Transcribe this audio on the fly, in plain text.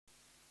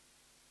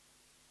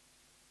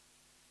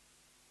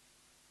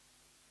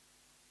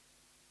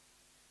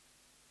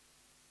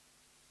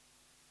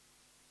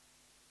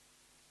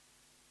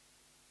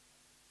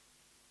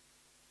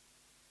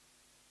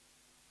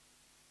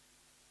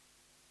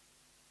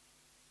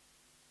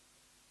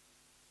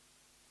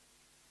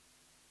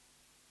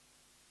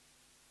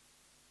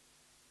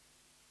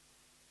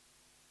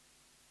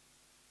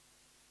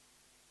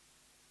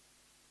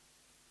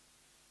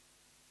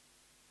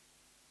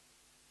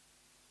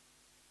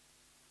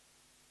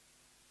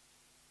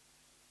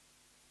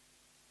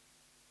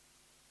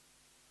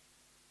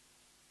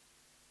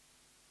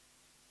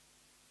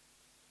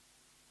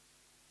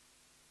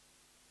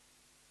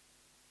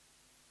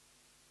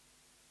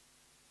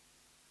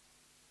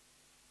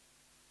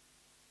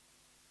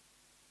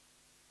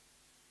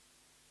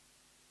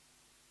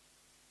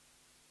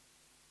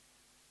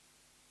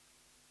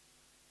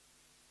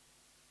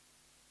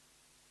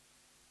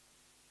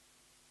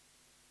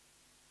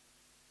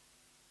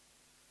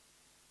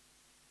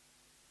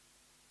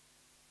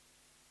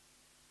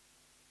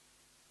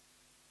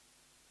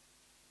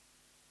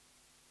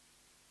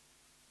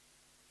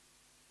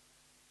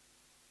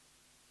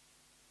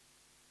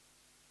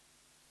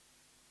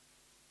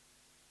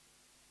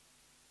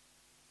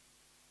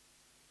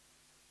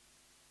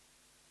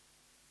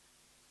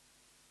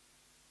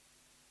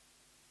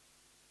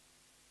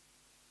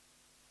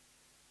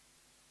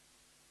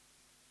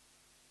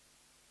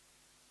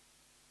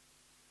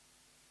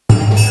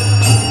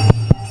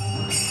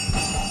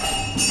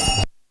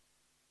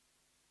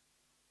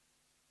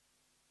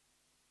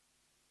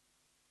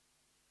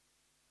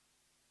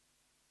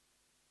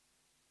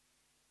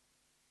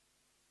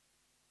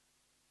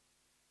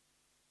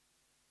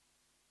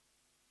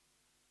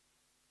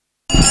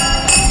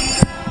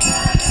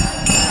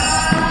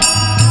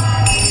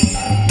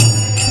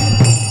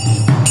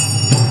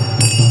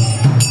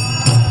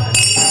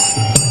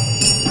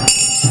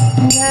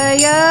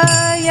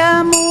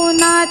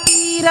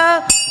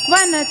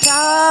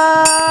वनचारी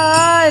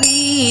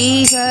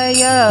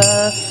जय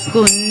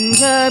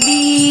कुंज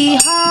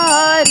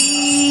बिहारी।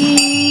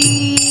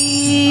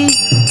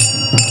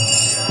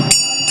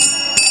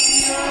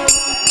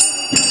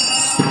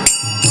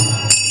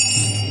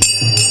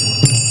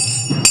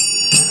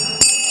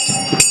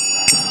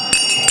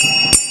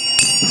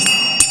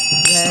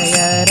 जय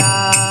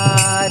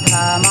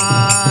राधा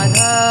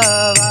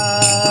माधव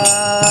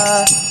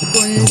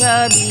कुंज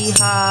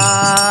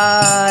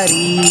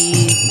बिहारी।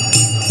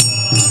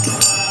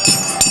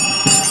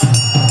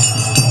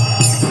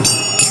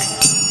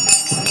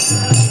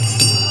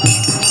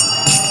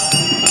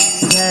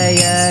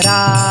 जय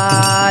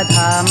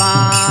राधा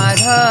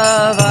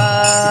माधव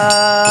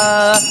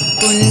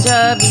कुंज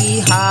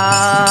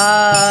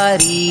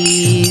बिहारी।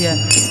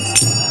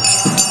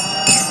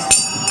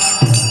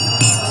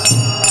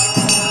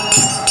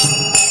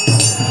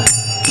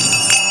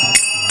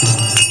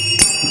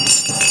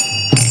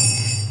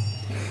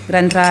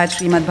 ग्रंथराज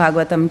श्रीमद्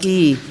भागवतम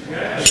की,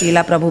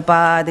 श्रीला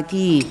प्रभुपाद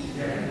की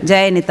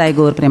जय। निताय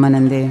गौर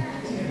प्रेमानंदे।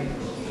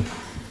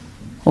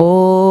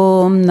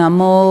 ओम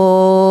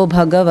नमो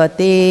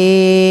भगवते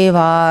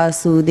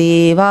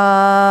वासुदेवाय।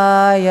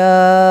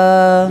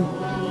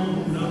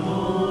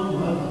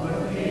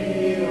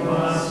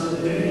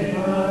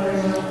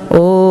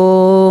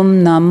 ओम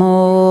नमो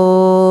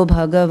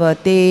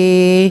भगवते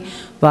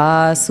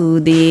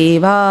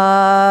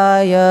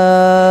वासुदेवाय।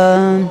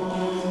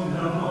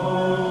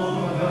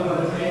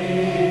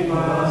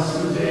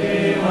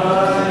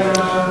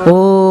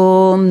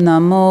 ओम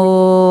नमो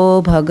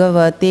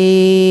भगवते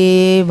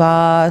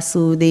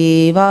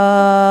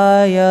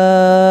वासुदेवाय।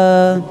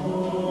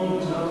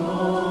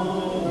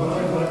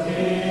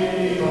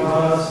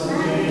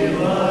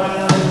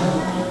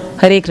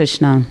 Hare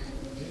Krishna.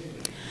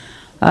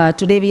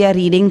 Today we are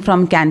reading from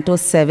Canto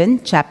 7,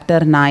 Chapter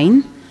 9.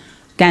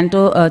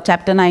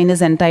 Chapter 9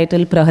 is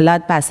entitled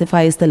Prahlad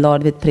Pacifies the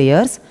Lord with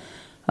Prayers.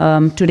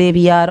 Today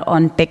we are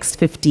on text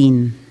 15.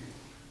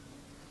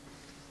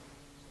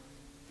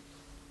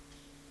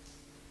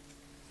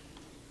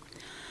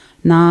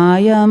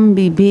 नायं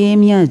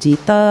बिभेम्य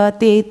जिता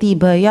तेति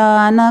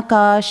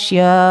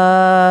भयानकास्य।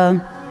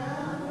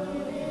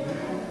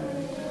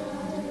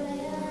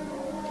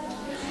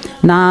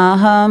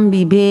 नाहं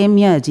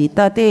बिभेम्य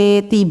जिता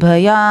तेति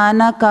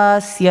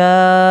भयानकास्य।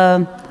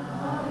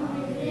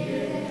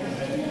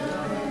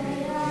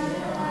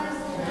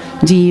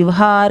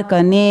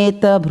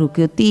 जिह्वार्कनेत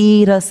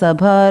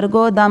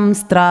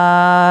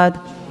भ्रुकुटिरसभर्गोदंस्त्रात्।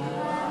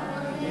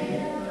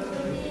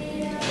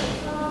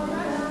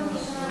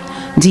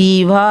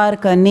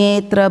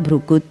 जीवार्कनेत्र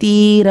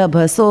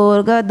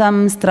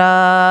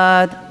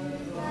भ्रुकुटिरभसोर्गदंस्त्रात्।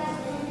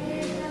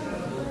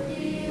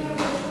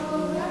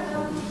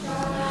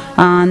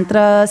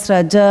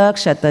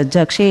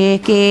 आन्त्रस्रजक्षतजक्षे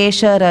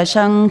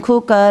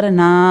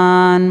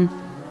केशरशङ्खुकर्णान्।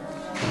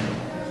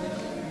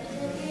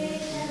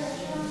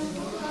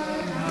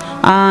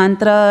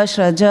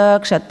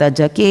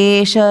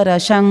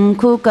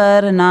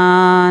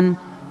 आन्त्रस्रजक्षतजकेशरशङ्खुकर्णान्।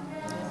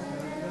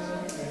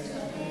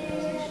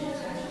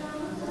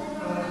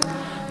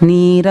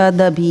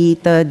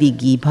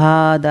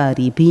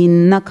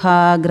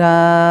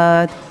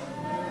 नीरदभीतदिगिभादरिभिन्नखाग्रात्।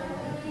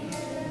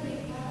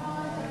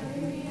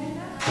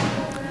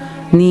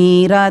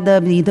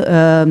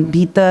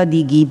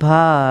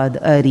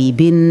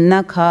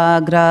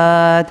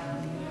 नीरदभीतदिगिभादरिभिन्नखाग्रात्।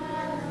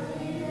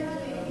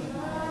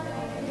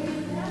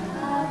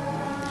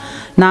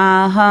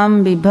 नाहं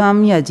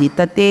बिभम्य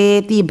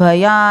जिततेति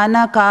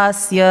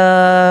भयानकास्य।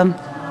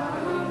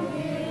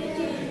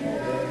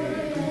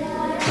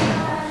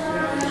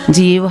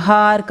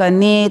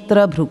 जिह्वार्कनेत्र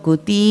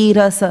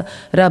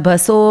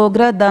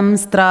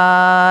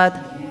भ्रुकुटिरभसोर्गदंस्त्रात्।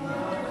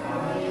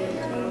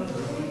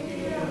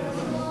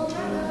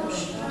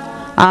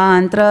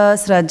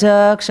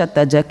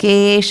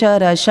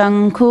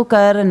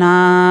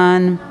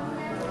 आन्त्रस्रजक्षतजकेशरशङ्खुकर्णान्।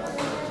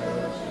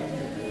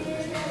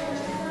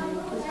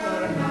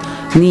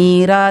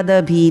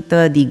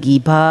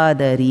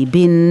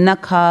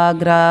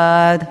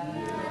 नीरादभीतदिगिभादरिभिन्नखाग्रात्।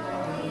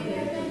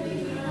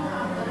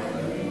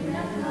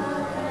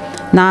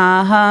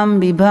 नाहं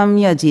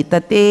बिभम्य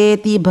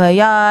जिततेति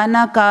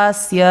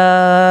भयानकास्य।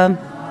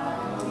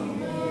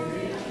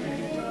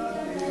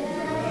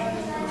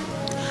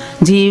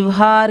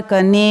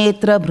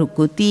 जिह्वार्कनेत्र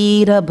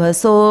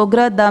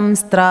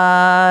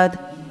भ्रुकुटिरभसोर्गदंस्त्रात्।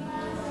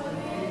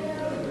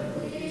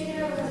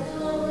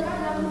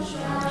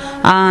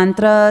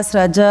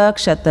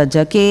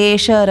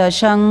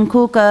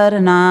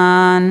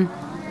 आन्त्रस्रजक्षतजकेशरशङ्खुकर्णान्।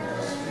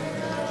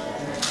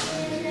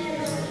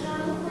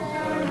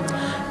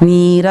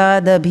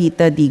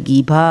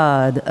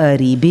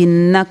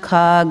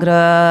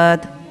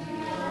 नीरादभीतदिगिभादरिभिन्नखाग्रात्।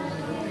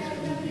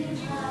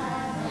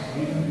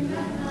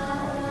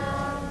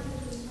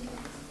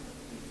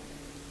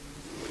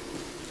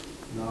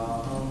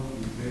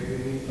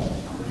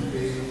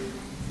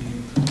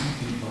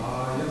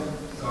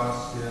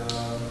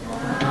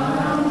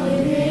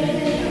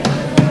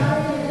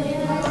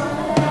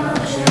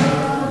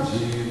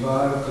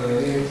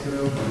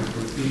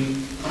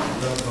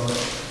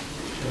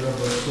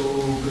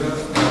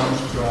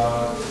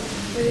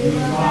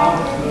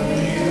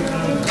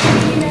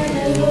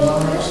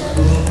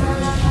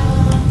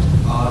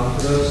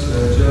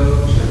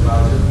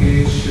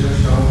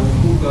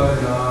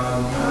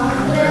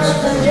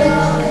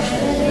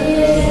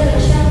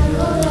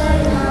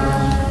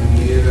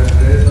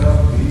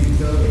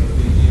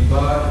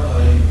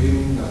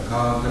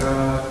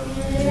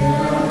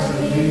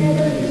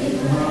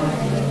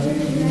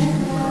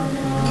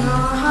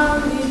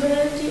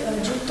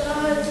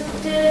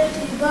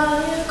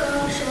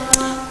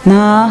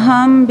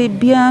 Naham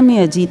bibhyami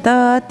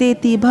ajita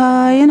teti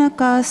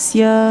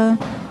bhayanakasya.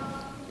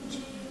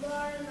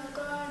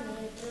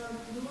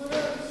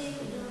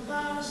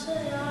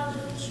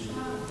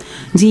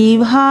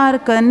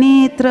 Jivharka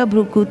netra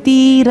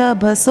brukutira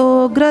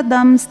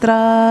bhasogradam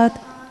strat.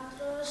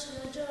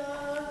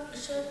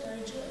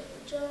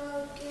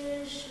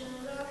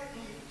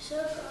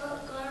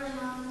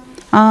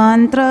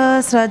 Antra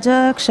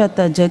srajak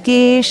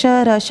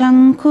shatajakeshara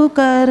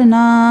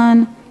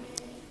shankhukarnan.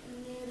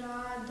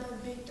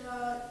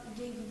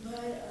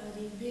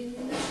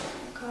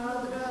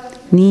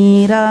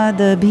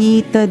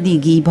 Niradabhita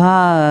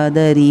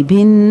digibhadari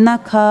bhinna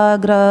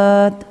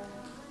khagrat.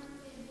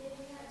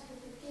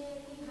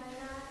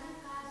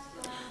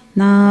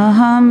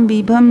 Naham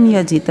bibham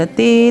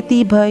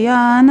yajitateti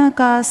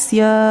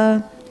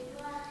bhayanakasya.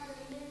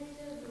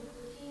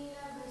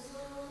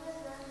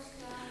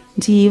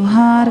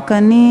 Jivharka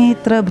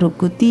netra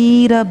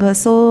brukutira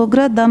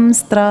bhasogradam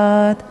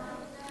strat.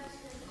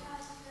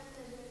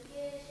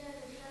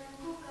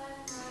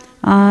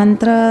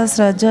 Antra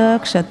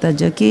srajak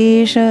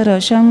shatajakeshara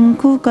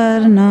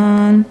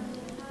shankhukarnan.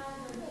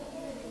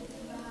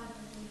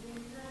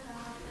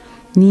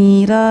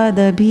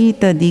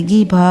 Niradabhita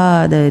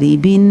digibhadari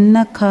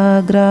bhinna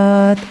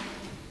khagrat.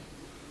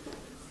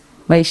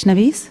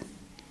 Vaishnavis?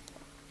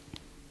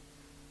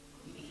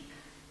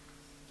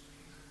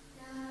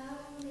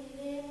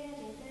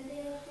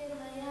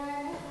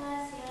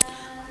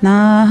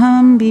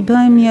 Naham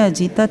bibham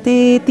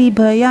yajitateti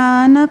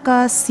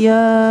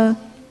bhayanakasya.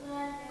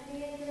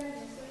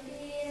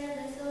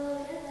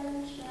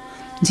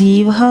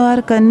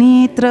 Jivharka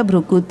netra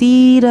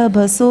brukutira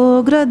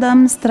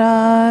bhasogradam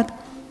strat.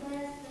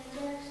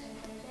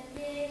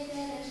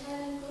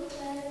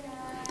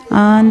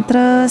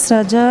 Antra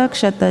srajak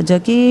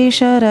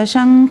shatajakeshara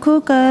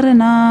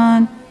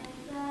shankhukarnan.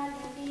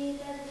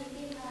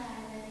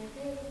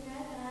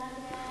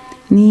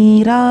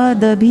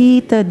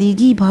 Niradabhita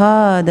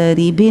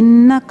digibhadari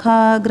bhinna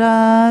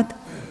khagrat.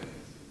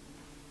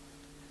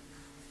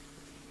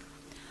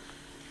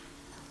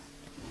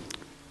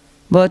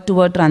 Word to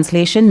word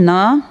translation.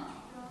 Na,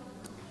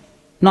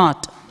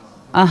 not.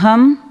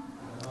 Aham,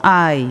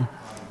 I.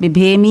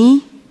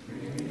 Bibhemi,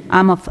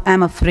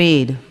 am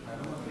afraid.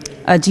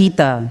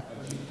 Ajita,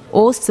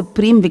 O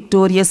supreme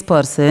victorious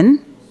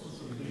person,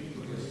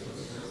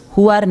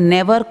 who are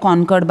never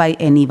conquered by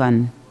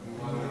anyone.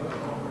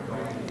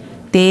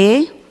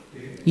 Te,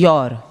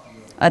 your.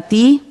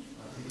 Ati,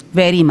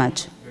 very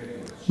much.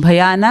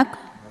 Bhayanak,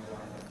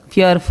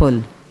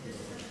 fearful.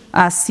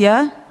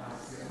 Asya,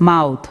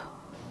 mouth.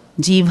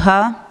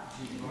 Jivha,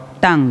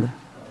 tongue.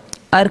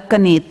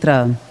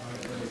 Arkanetra,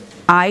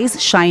 eyes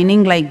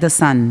shining like the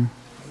sun.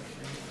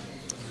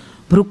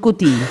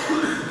 Bhrukuti,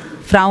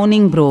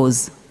 frowning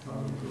brows.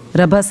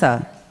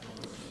 Rabhasa,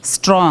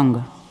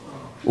 strong.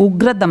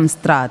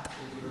 Ugradamstrat,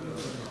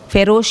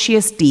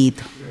 ferocious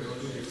teeth.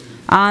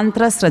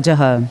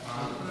 Antrasrajaha,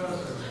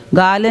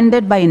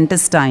 garlanded by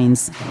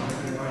intestines.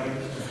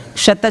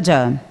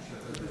 Shataja,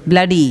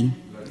 bloody.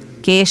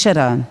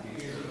 Keshara,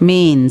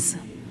 manes.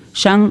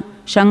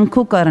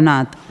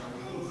 Shankhukarnat,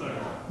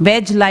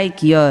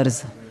 wedge-like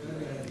ears.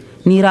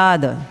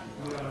 Nirada,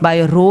 by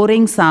a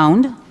roaring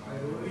sound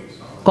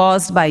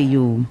caused by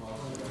you.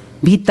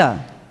 Bhita,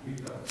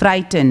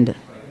 frightened.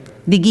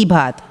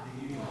 Digibhat,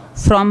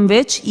 from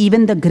which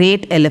even the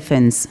great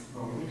elephants.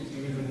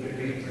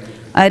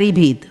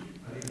 Aribhit,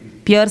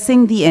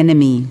 piercing the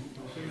enemy.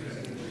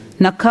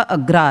 Nakha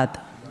agrat,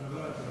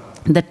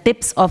 the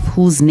tips of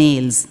whose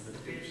nails.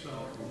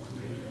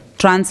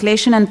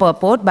 Translation and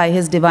purport by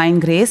His Divine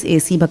Grace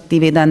A.C.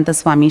 Bhaktivedanta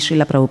Swami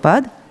Srila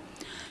Prabhupada.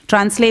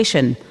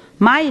 Translation.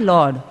 My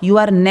Lord, you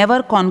are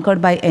never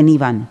conquered by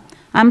anyone.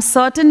 I am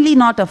certainly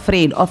not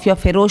afraid of your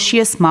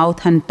ferocious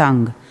mouth and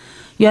tongue,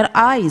 your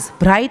eyes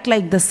bright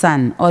like the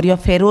sun, or your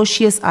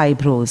ferocious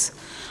eyebrows.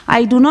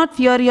 I do not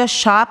fear your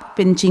sharp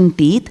pinching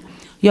teeth,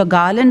 your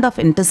garland of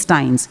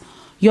intestines,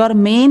 your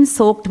mane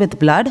soaked with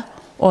blood,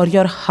 or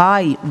your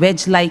high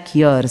wedge-like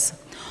ears.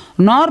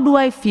 Nor do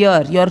I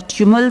fear your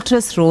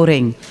tumultuous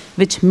roaring,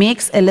 which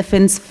makes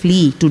elephants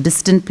flee to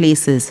distant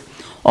places,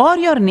 or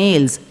your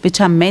nails,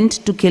 which are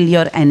meant to kill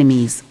your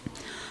enemies.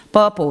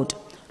 Purport.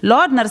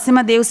 Lord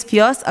Narasimhadev's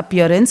fierce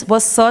appearance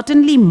was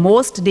certainly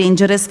most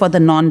dangerous for the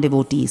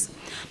non-devotees.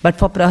 But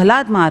for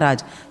Prahlad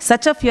Maharaj,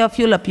 such a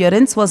fearful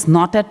appearance was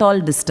not at all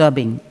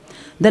disturbing.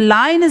 The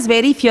lion is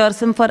very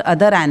fearsome for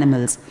other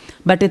animals,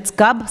 but its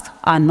cubs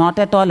are not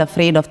at all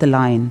afraid of the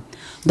lion.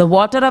 The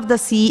water of the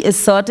sea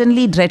is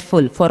certainly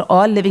dreadful for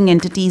all living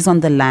entities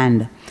on the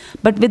land.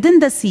 But within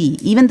the sea,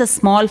 even the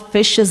small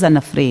fish is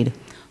unafraid.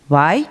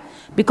 Why?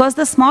 Because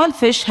the small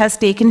fish has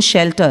taken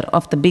shelter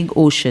of the big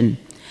ocean.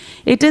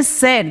 It is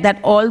said that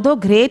although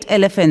great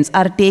elephants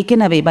are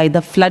taken away by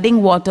the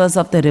flooding waters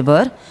of the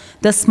river,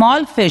 the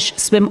small fish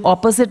swim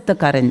opposite the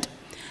current.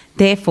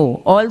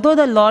 Therefore, although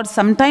the Lord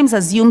sometimes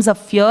assumes a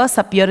fierce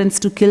appearance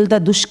to kill the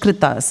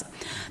Dushkritas,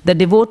 the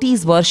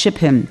devotees worship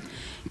him.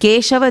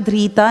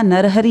 Keshavadhrita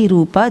Narhari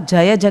Rupa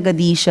Jaya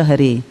Jagadisha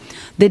Hare.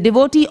 The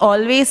devotee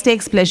always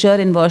takes pleasure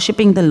in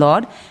worshipping the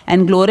Lord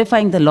and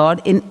glorifying the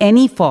Lord in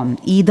any form,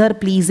 either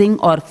pleasing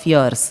or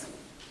fierce.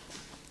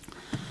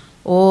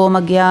 Om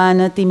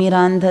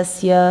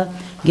Jnana-timirandhasya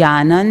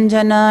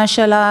Jnananjana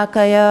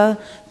Shalakaya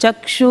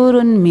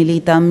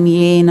Chakshurunmilitam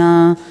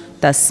Yena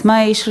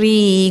Tasmai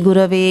Shri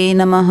Gurave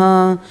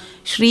Namaha.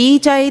 Shri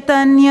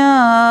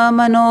Chaitanya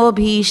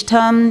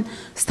Manobhishtham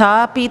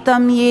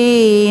Sthapitam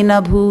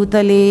Yena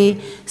Bhutale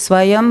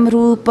Swayam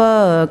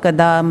Rupa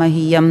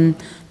Kadamahyam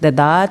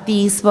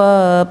Dadati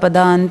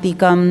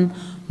Swapadantikam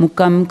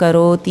Mukam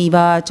Karoti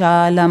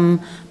Vachalam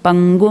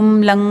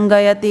Pangum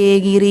Langayate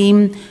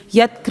Girim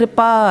Yat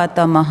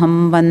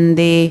Kripatamaham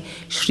Vande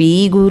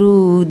Shri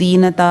Guru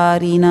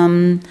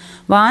Dinatarinam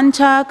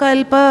Vancha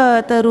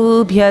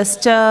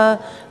kalpatarubhyascha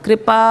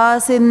kripa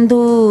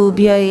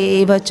sindhubhya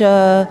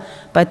evacha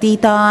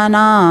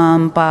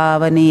patitanam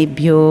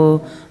pavanebhyo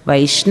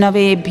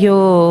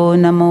vaishnavebhyo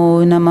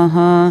namo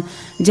namaha.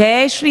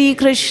 Jai Shri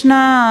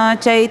Krishna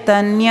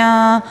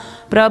Chaitanya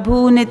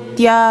Prabhu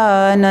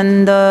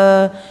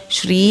Nityananda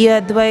Shri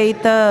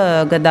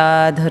Advaita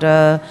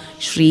Gadadhara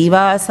Shri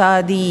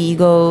Vasadi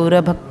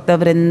Gaura Bhakta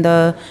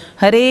Vrinda.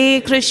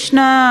 Hare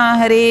Krishna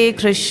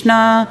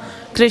Krishna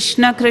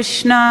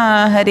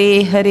Krishna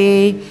Hare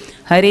Hare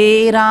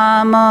Hare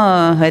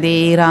Rama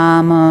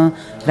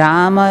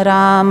Rama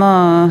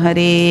Rama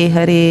Hare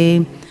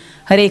Hare.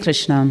 Hare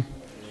Krishna.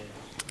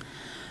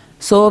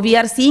 So we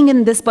are seeing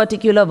in this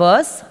particular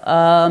verse,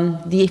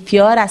 the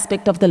fear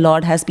aspect of the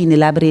Lord has been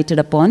elaborated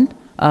upon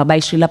by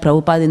Srila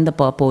Prabhupada in the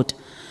purport.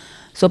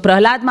 So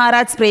Prahlad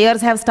Maharaj's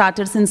prayers have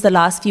started since the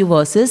last few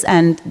verses,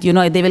 and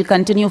they will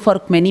continue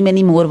for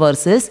many more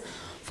verses.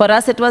 For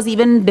us, it was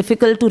even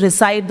difficult to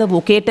recite the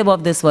vocative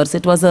of this verse.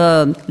 It was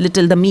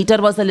the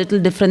meter was a little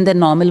different than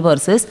normal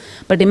verses.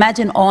 But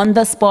imagine on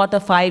the spot,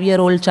 a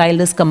 5-year-old child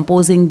is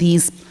composing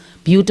these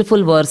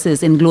beautiful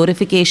verses in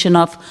glorification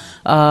of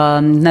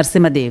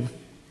Narsimadev.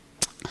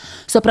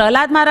 So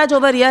Prahlad Maharaj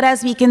over here,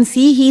 as we can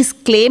see, he's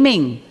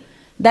claiming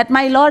that,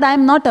 my Lord, I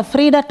am not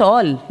afraid at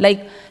all.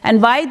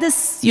 And why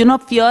this,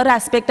 fear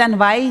aspect, and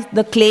why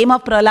the claim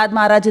of Prahlad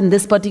Maharaj in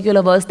this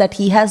particular verse that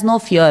he has no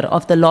fear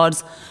of the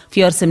Lord's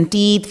fearsome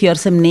teeth,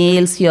 fearsome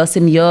nails,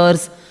 fearsome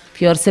ears,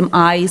 fearsome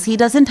eyes. He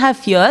doesn't have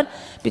fear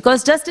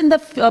because just in the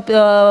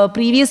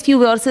previous few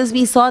verses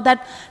we saw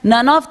that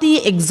none of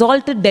the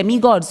exalted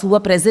demigods who were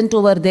present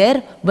over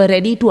there were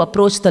ready to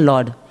approach the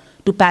Lord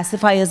to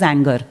pacify his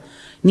anger.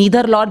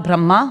 Neither Lord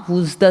Brahma,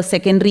 who's the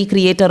secondary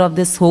creator of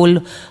this whole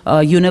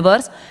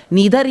universe,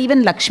 neither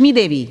even Lakshmi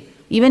Devi.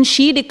 Even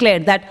she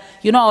declared that,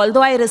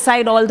 although I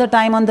reside all the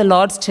time on the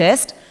Lord's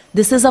chest,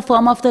 this is a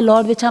form of the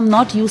Lord which I'm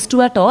not used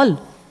to at all.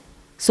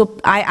 So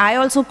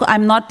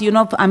I'm not,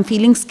 I'm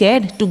feeling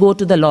scared to go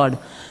to the Lord.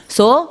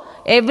 So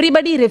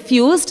everybody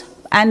refused,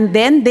 and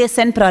then they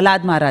sent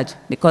Prahlad Maharaj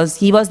because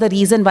he was the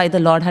reason why the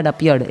Lord had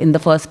appeared in the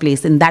first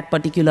place in that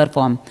particular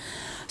form.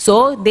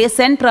 So they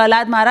sent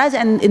Prahlad Maharaj,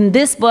 and in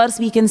this verse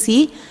we can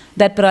see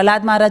that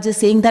Prahlad Maharaj is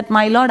saying that,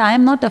 my Lord, I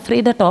am not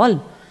afraid at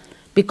all.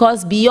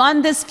 Because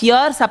beyond this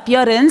fierce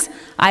appearance,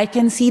 I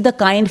can see the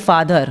kind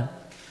Father.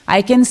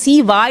 I can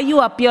see why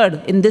you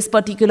appeared in this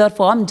particular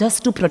form,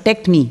 just to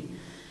protect me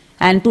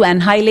and to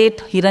annihilate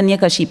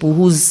Hiranyakashipu,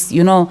 whose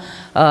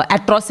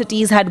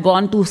atrocities had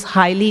gone to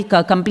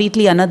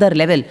completely another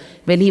level,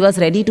 when he was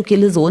ready to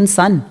kill his own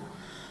son.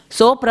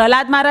 So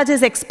Prahlad Maharaj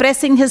is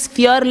expressing his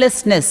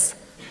fearlessness,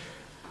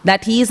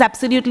 that he is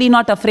absolutely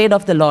not afraid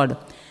of the Lord.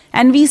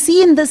 And we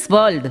see in this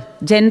world,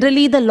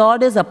 generally the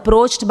Lord is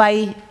approached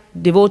by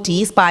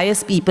devotees,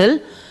 pious people.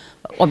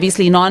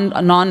 Obviously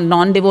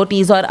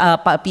non-devotees or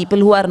people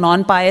who are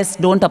non-pious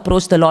don't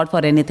approach the Lord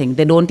for anything.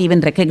 They don't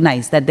even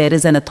recognize that there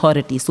is an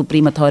authority,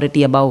 supreme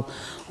authority above,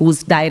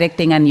 who's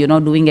directing and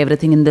doing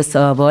everything in this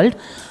world.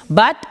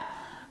 But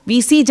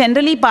we see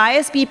generally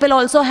pious people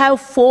also have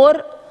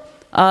 4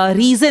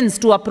 reasons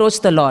to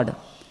approach the Lord.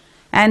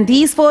 And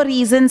these 4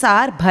 reasons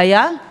are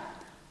bhaya,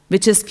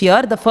 which is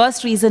fear. The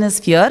first reason is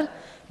fear.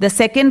 The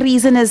second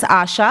reason is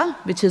asha,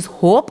 which is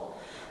hope.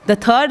 The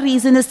third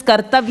reason is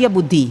kartavya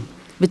buddhi,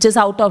 which is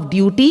out of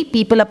duty,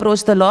 people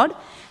approach the Lord.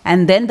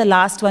 And then the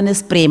last one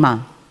is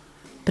prema.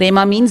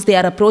 Prema means they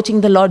are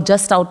approaching the Lord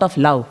just out of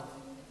love.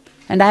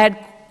 And I had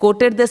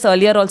quoted this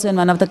earlier also in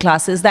one of the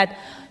classes that,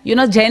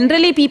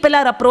 generally people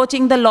are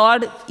approaching the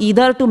Lord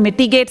either to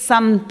mitigate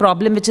some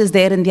problem which is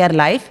there in their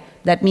life.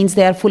 That means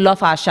they are full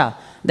of asha,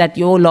 that,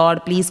 yo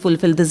Lord, please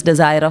fulfill this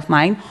desire of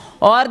mine.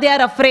 Or they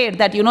are afraid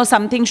that,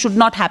 something should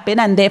not happen,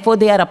 and therefore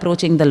they are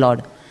approaching the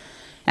Lord.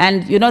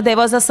 And there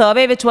was a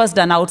survey which was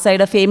done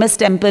outside a famous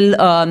temple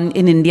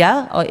in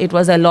India. It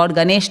was a Lord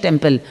Ganesh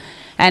temple.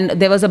 And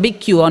there was a big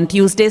queue. On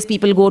Tuesdays,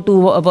 people go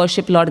to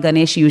worship Lord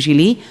Ganesh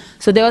usually.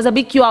 So there was a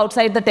big queue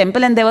outside the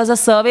temple, and there was a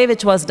survey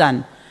which was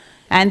done.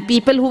 And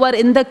people who were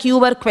in the queue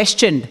were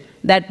questioned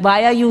that,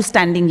 why are you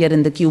standing here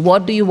in the queue?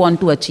 What do you want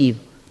to achieve?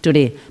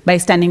 today by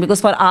standing,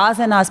 because for hours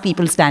and hours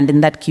people stand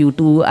in that queue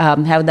to have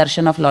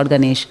darshan of Lord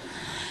Ganesh.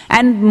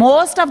 And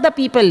most of the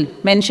people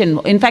mentioned,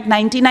 in fact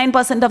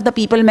 99% of the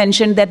people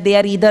mentioned that they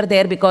are either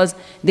there because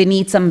they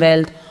need some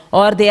wealth,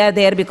 or they are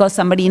there because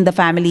somebody in the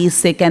family is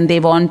sick and they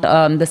want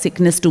the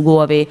sickness to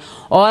go away,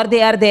 or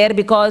they are there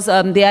because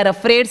they are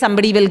afraid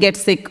somebody will get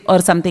sick or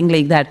something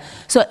like that.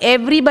 So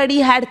everybody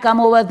had come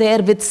over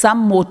there with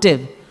some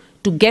motive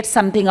to get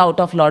something out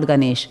of Lord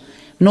Ganesh.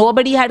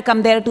 Nobody had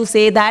come there to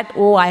say that,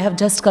 oh, I have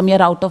just come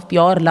here out of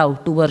pure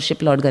love to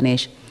worship Lord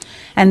Ganesh.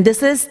 And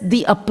this is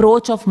the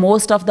approach of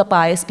most of the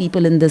pious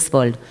people in this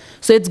world.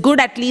 So it's good,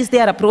 at least they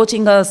are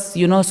approaching a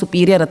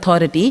superior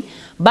authority.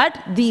 But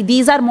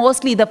these are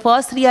mostly, the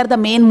first three are the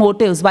main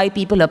motives why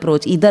people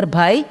approach. Either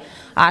bhai,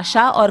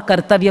 asha or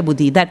kartavya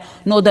buddhi. That,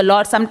 no, the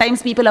Lord,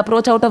 sometimes people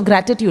approach out of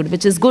gratitude,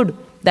 which is good.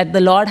 That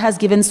the Lord has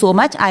given so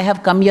much, I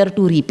have come here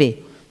to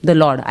repay the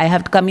Lord. I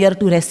have come here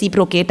to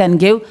reciprocate and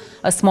give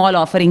a small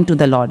offering to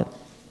the Lord.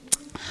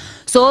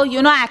 So,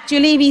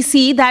 actually we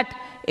see that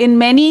in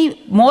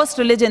most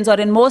religions or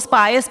in most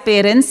pious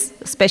parents,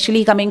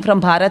 especially coming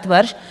from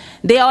Bharatvarsh,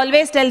 they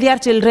always tell their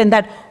children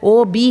that,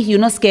 oh, be,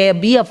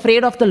 scared, be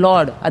afraid of the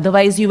Lord.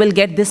 Otherwise you will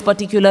get this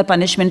particular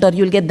punishment or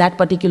you will get that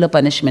particular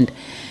punishment.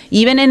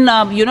 Even in,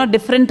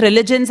 different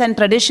religions and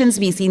traditions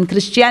we see, in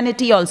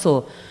Christianity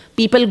also,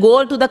 people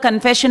go to the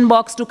confession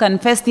box to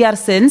confess their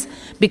sins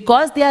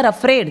because they are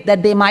afraid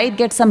that they might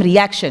get some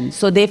reaction.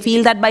 So they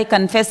feel that by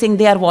confessing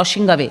they are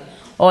washing away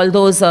all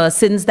those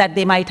sins that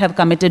they might have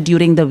committed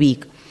during the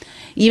week.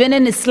 Even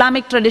in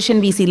Islamic tradition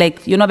we see,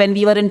 like, when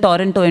we were in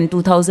Toronto in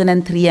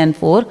 2003 and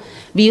 4,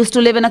 we used to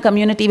live in a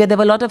community where there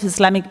were a lot of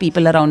Islamic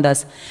people around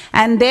us.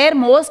 And there,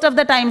 most of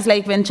the times,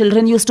 like when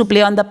children used to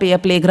play on the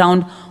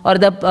playground or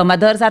the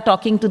mothers are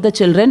talking to the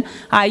children,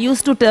 I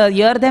used to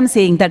hear them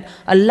saying that,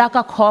 Allah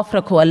ka khauf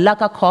rakho, Allah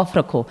ka khauf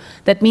rakho.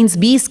 That means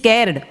be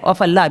scared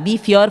of Allah, be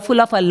fearful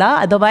of Allah,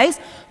 otherwise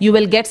you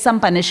will get some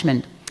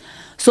punishment.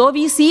 So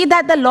we see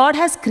that the Lord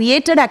has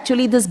created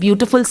actually this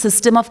beautiful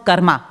system of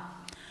karma,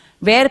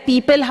 where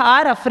people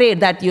are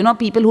afraid that,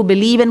 people who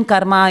believe in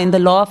karma, in the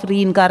law of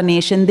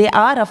reincarnation, they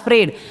are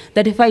afraid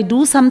that if I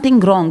do something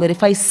wrong or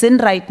if I sin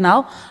right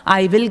now,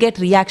 I will get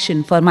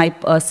reaction for my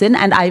sin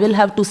and I will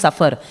have to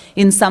suffer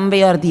in some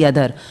way or the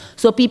other.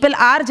 So people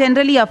are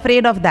generally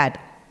afraid of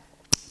that.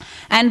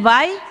 And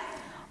why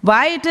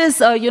it is,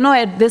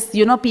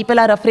 people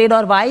are afraid,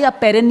 or why a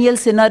perennial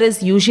sinner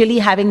is usually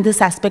having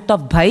this aspect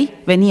of bhai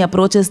when he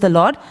approaches the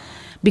Lord?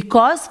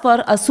 Because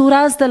for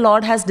asuras, the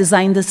Lord has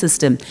designed the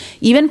system.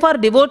 Even for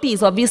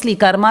devotees, obviously,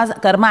 karma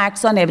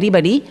acts on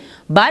everybody.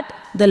 But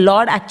the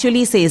Lord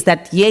actually says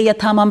that, ye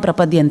yathamam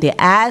prapadyante.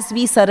 As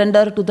we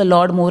surrender to the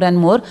Lord more and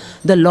more,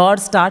 the Lord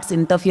starts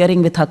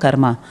interfering with our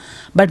karma.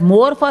 But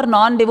more for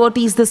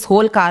non-devotees, this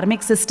whole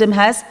karmic system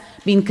has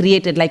been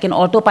created, like an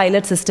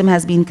autopilot system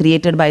has been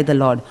created by the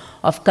Lord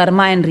of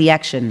karma and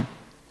reaction.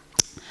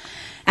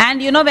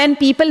 And when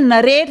people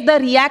narrate the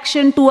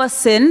reaction to a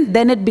sin,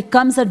 then it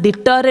becomes a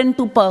deterrent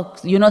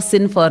to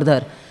sin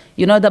further.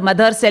 The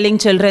mothers telling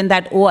children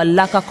that, oh,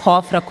 Allah ka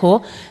khauf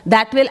rakho,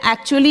 that will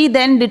actually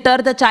then deter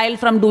the child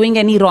from doing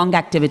any wrong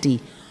activity.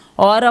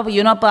 Or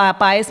a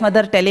pious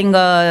mother telling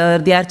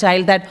their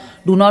child that,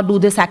 do not do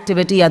this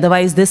activity,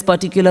 otherwise this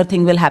particular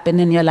thing will happen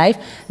in your life.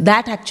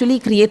 That actually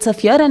creates a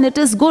fear, and it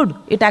is good.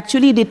 It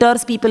actually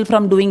deters people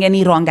from doing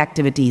any wrong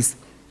activities.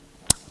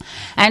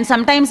 And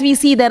sometimes we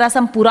see there are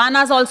some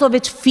Puranas also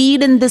which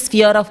feed in this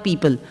fear of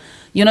people.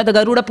 The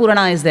Garuda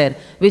Purana is there,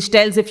 which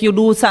tells if you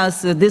do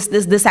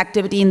this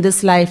activity in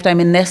this lifetime,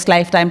 in next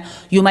lifetime,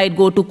 you might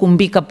go to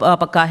Kumbhi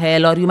Pakka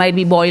hell, or you might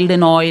be boiled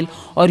in oil,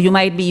 or you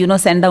might be,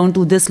 sent down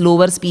to this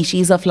lower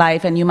species of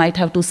life, and you might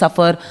have to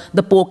suffer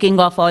the poking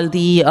of all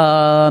the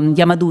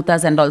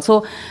Yamadutas and all.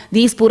 So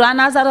these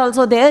Puranas are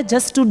also there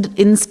just to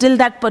instill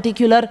that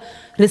particular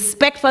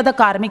respect for the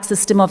karmic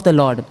system of the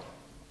Lord.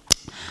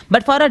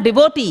 But for a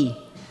devotee,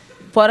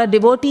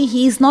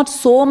 he is not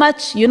so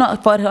much,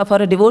 for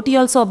a devotee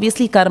also,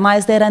 obviously karma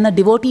is there, and a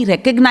devotee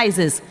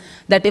recognizes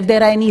that if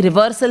there are any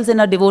reversals in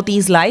a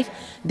devotee's life,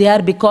 they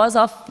are because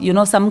of,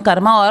 some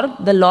karma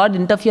or the Lord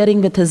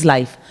interfering with his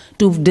life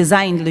to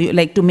design,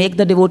 like to make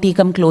the devotee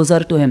come closer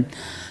to him.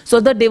 So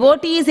the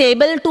devotee is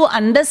able to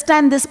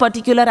understand this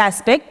particular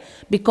aspect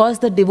because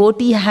the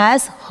devotee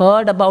has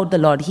heard about the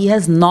Lord. He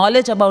has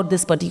knowledge about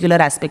this particular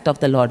aspect of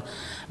the Lord.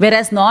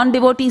 Whereas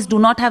non-devotees do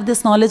not have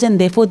this knowledge, and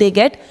therefore they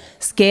get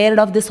scared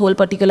of this whole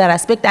particular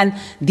aspect, and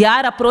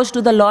their approach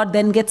to the Lord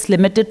then gets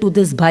limited to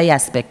this bhai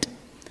aspect.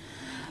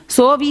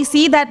 So we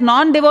see that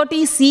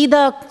non-devotees see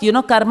the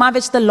karma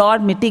which the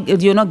Lord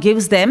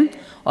gives them,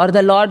 or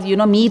the Lord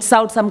metes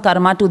out some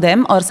karma to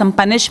them or some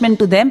punishment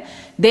to them.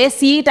 They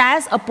see it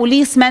as a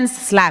policeman's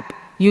slap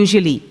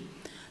usually.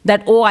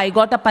 That, oh, I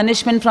got a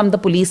punishment from the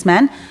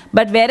policeman.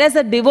 But whereas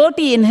a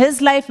devotee in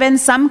his life, when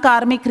some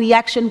karmic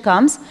reaction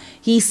comes,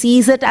 he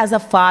sees it as a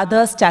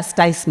father's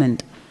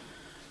chastisement.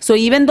 So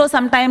even though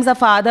sometimes a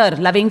father,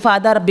 loving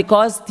father,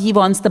 because he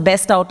wants the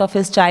best out of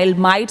his child,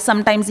 might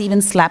sometimes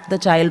even slap the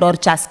child or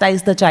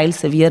chastise the child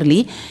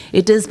severely,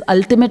 it is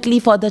ultimately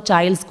for the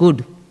child's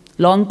good.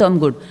 long-term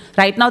good.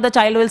 Right now the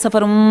child will suffer,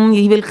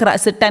 he will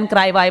sit and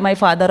cry why my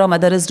father or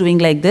mother is doing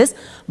like this,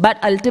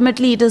 but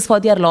ultimately it is for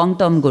their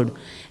long-term good.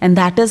 And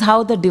that is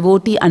how the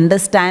devotee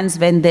understands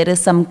when there is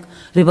some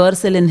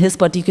reversal in his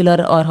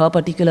particular or her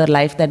particular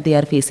life that they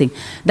are facing.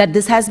 That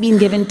this has been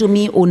given to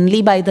me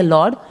only by the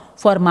Lord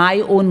for my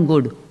own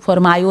good, for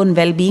my own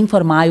well-being,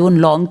 for my own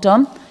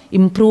long-term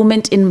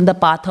improvement in the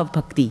path of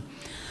bhakti.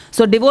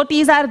 So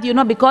devotees are,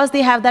 because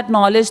they have that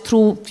knowledge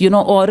through,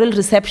 oral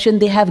reception,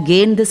 they have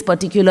gained this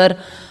particular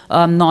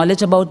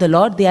knowledge about the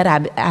Lord.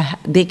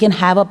 They can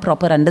have a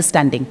proper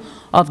understanding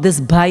of this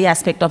bhai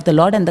aspect of the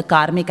Lord and the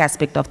karmic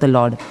aspect of the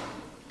Lord.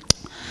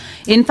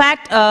 In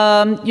fact,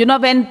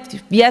 when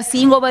we are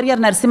seeing over here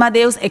Narasimha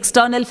Dev's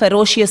external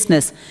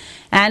ferociousness,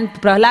 and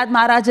Prahlad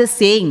Maharaj is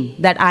saying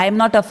that I am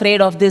not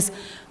afraid of this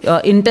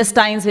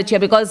intestines which are,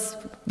 because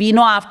we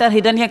know after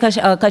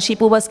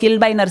Hiranyakashipu was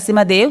killed by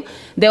Narasimha Dev,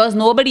 there was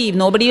nobody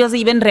was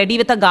even ready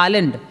with a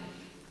garland.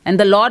 And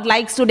the Lord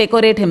likes to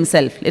decorate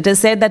himself. It is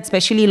said that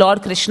especially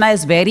Lord Krishna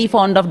is very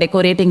fond of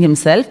decorating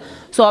himself.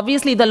 So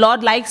obviously the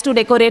Lord likes to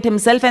decorate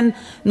himself, and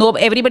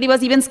everybody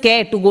was even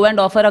scared to go and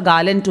offer a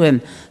garland to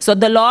him. So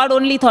the Lord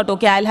only thought,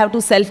 okay, I'll have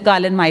to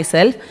self-garland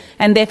myself.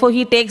 And therefore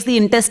he takes the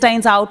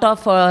intestines out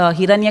of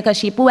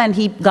Hiranyakashipu and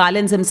he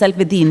garlands himself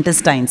with the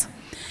intestines.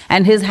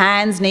 And his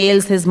hands,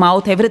 nails, his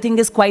mouth, everything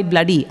is quite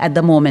bloody at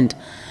the moment.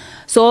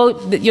 So,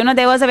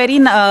 there was a very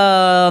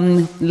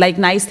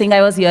nice thing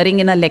I was hearing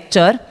in a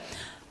lecture.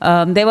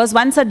 There was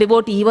once a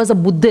devotee, he was a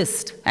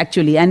Buddhist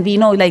actually, and we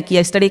know, like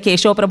yesterday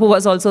Keshav Prabhu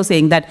was also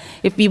saying that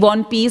if we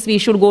want peace, we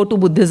should go to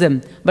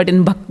Buddhism. But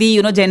in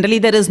bhakti, generally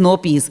there is no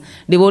peace.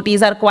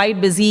 Devotees are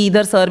quite busy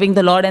either serving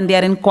the Lord and they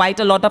are in quite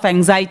a lot of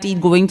anxiety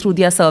going through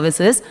their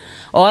services,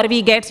 or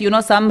we get,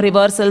 some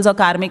reversals or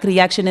karmic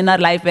reaction in our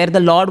life where the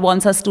Lord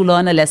wants us to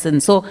learn a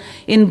lesson. So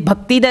in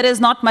bhakti there is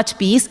not much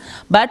peace,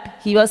 but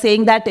he was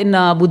saying that in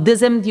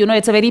Buddhism,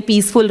 it's a very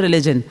peaceful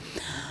religion.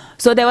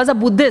 So there was a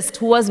Buddhist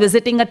who was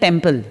visiting a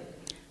temple,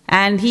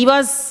 and he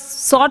was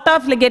sort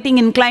of getting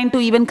inclined to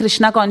even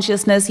Krishna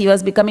consciousness. He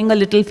was becoming a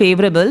little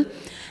favorable,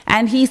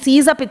 and he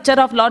sees a picture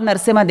of Lord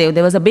Narasimha Dev.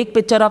 There was a big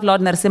picture of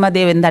Lord Narasimha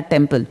Dev in that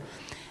temple.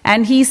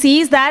 And he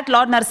sees that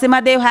Lord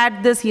Narasimha Dev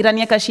had this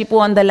Hiranyakashipu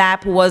on the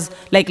lap who was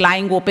like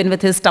lying open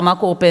with his stomach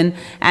open,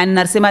 and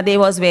Narasimha Dev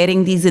was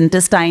wearing these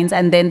intestines,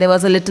 and then there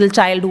was a little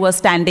child who was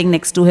standing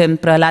next to him,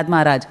 Prahlad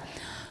Maharaj.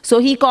 So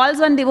he calls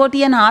one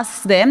devotee and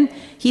asks them,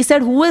 he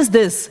said, who is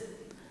this?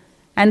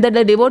 And the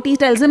devotee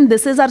tells him,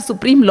 this is our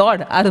Supreme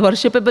Lord, our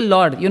worshipable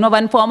Lord,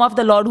 one form of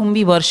the Lord whom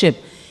we worship.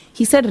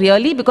 He said,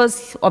 really?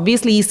 Because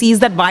obviously he sees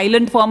that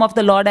violent form of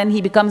the Lord and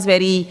he becomes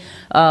very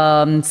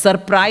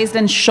surprised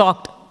and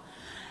shocked.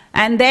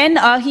 And then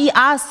he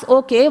asks,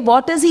 okay,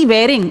 what is he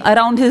wearing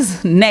around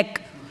his neck?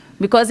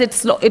 Because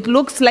it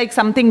looks like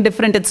something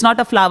different. It's not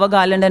a flower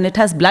garland and it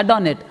has blood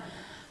on it.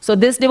 So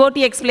this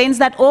devotee explains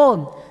that,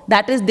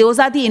 those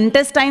are the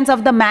intestines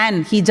of the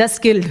man he just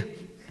killed.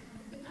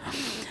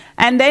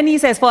 And then he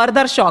says,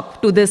 further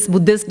shock to this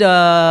Buddhist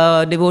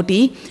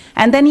devotee.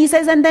 And then he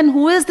says, and then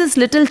who is this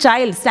little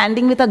child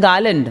standing with a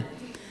garland?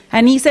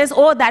 And he says,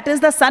 that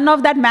is the son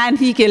of that man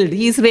he killed.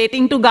 He is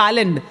waiting to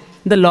garland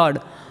the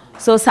Lord.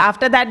 So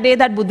after that day,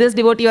 that Buddhist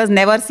devotee was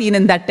never seen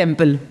in that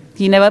temple.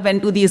 He never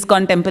went to the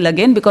ISKCON temple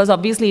again, because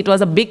obviously it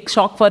was a big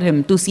shock for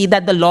him to see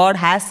that the Lord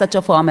has such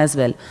a form as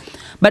well.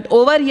 But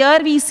over here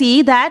we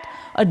see that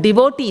a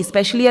devotee,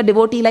 especially a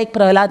devotee like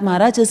Prahlad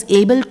Maharaj, is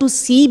able to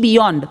see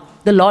beyond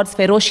the Lord's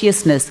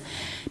ferociousness,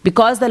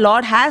 because the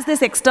Lord has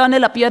this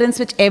external appearance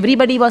which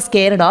everybody was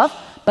scared of,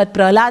 but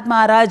Prahlad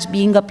Maharaj,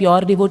 being a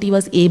pure devotee,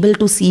 was able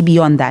to see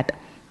beyond that.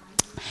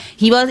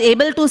 He was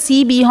able to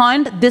see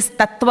beyond this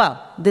tattva,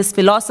 this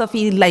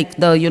philosophy, like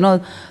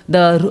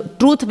the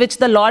truth which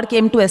the Lord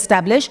came to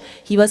establish.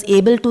 He was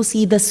able to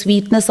see the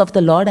sweetness of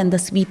the Lord and the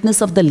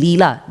sweetness of the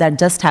Lila that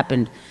just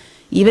happened.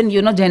 Even,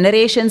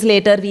 generations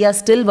later, we are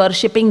still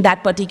worshipping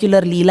that particular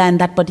Leela and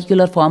that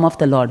particular form of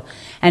the Lord.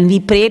 And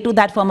we pray to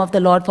that form of the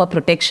Lord for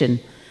protection.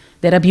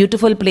 There are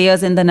beautiful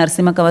prayers in the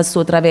Narasimha Kavach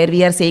Sutra where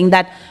we are saying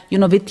that,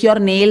 with your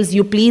nails,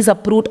 you please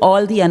uproot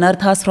all the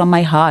anarthas from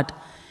my heart.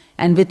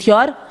 And with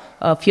your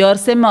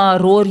fearsome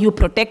roar, you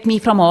protect me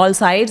from all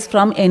sides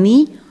from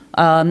any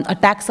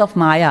attacks of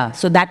Maya.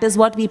 So that is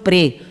what we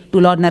pray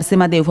to Lord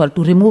Narasimha Dev for,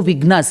 to remove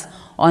vignas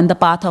on the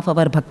path of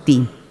our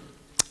bhakti.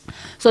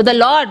 So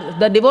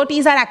the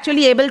devotees are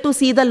actually able to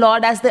see the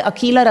Lord as the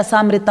Akhila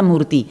Rasamrita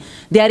Murti.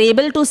 They are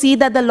able to see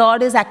that the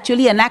Lord is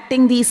actually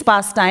enacting these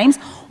pastimes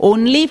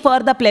only for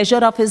the pleasure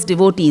of his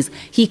devotees.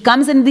 He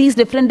comes in these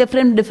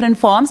different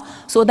forms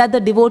so that the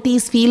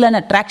devotees feel an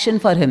attraction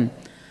for him.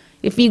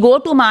 If we go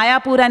to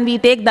Mayapur and we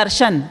take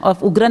darshan of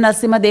Ugra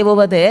Narasimha Dev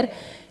over there,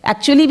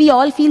 actually we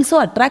all feel so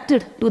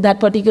attracted to that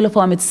particular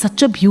form. It's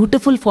such a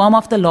beautiful form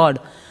of the Lord.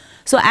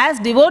 So as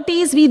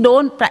devotees,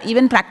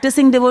 even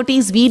practicing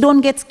devotees, we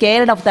don't get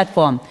scared of that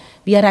form.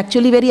 We are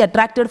actually very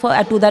attracted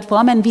to that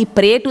form, and we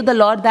pray to the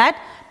Lord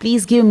that,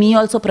 please give me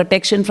also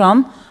protection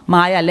from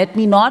Maya. Let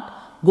me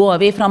not go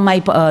away from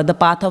the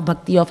path of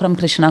bhakti or from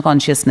Krishna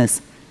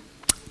consciousness.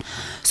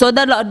 So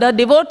the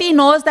devotee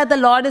knows that the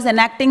Lord is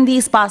enacting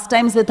these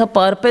pastimes with a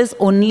purpose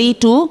only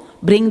to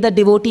bring the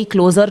devotee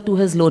closer to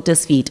his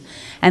lotus feet.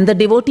 And the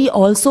devotee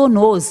also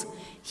knows,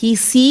 he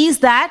sees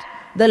that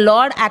the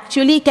Lord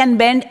actually can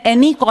bend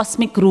any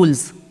cosmic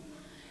rules.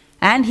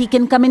 And he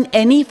can come in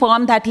any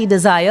form that he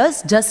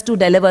desires just to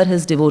deliver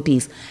his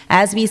devotees.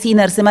 As we see,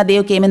 Narasimha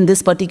Dev came in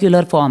this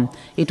particular form.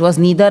 It was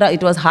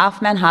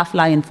half man, half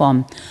lion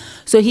form.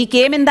 So he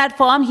came in that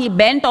form, he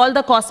bent all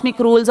the cosmic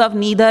rules of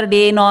neither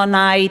day nor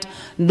night,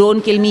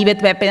 don't kill me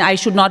with weapons, I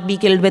should not be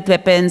killed with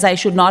weapons, I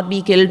should not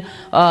be killed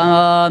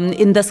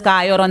in the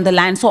sky or on the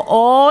land. So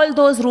all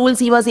those rules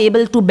he was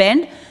able to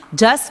bend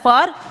just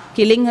for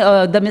killing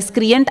the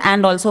miscreant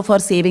and also for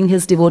saving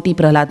his devotee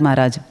Prahlad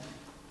Maharaj.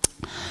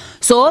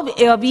 So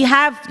we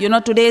have,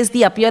 today is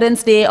the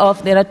appearance day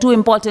of, there are two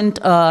important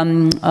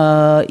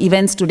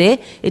events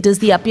today. It is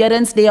the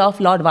appearance day of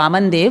Lord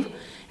Vaman Dev,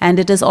 and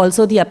it is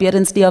also the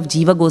appearance day of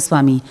Jiva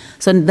Goswami.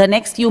 So in the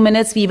next few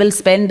minutes we will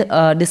spend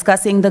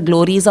discussing the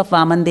glories of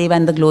Vaman Dev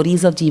and the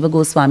glories of Jiva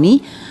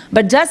Goswami.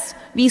 But just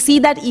we see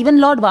that even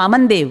Lord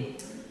Vaman Dev,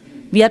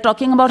 we are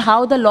talking about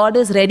how the Lord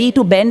is ready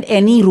to bend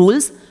any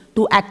rules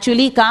to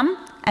actually come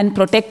and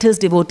protect his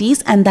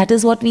devotees, and that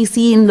is what we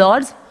see in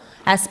Lord's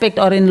aspect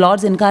or in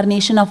Lord's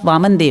incarnation of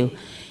Vaman Dev.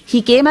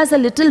 He came as a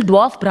little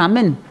dwarf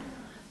Brahmin.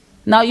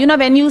 Now,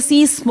 when you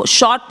see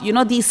short,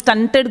 these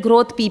stunted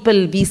growth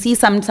people, we see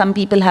some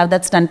people have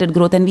that stunted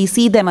growth and we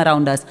see them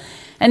around us.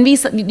 And we,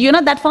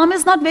 that form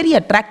is not very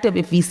attractive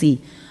if we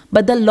see.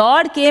 But the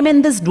Lord came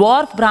in this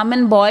dwarf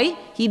Brahmin boy,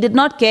 he did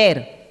not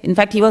care. In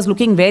fact, he was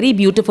looking very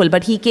beautiful,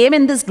 but he came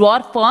in this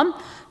dwarf form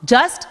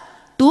just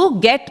to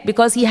get,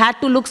 because he had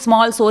to look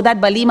small so that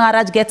Bali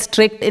Maharaj gets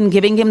tricked in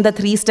giving him the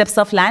 3 steps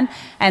of land,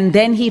 and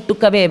then he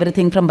took away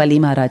everything from Bali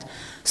Maharaj.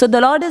 So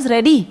the Lord is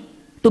ready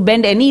to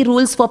bend any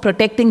rules for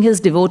protecting his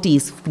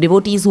devotees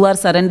who are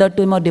surrendered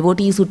to him or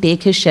devotees who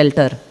take his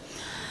shelter.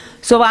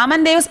 So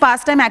Vaman Dev's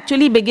pastime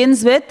actually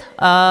begins with,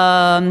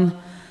 Bali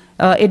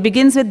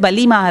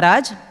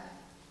Maharaj,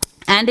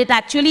 and it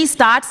actually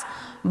starts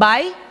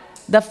by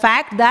the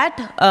fact that,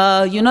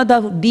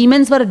 the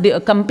demons were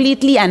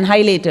completely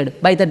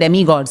annihilated by the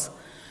demigods.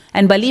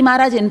 And Bali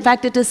Maharaj, in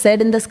fact, it is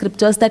said in the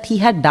scriptures that he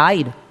had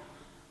died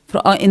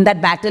in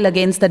that battle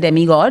against the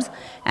demigods.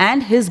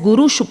 And his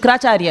guru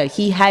Shukracharya,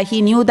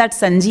 he knew that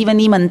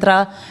Sanjeevani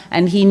mantra,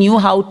 and he knew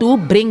how to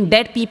bring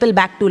dead people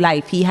back to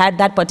life. He had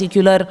that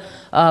particular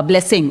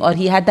blessing, or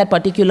he had that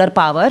particular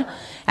power.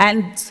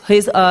 And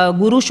his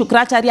guru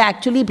Shukracharya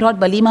actually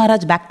brought Bali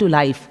Maharaj back to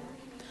life.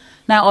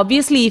 Now,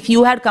 obviously, if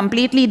you had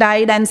completely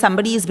died and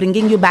somebody is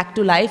bringing you back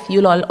to life,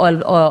 you'll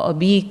all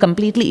be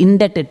completely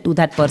indebted to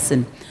that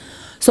person.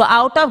 So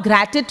out of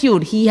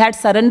gratitude, he had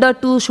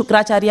surrendered to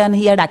Shukracharya and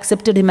he had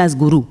accepted him as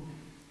guru.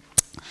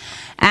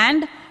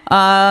 And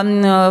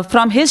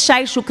from his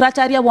side,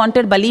 Shukracharya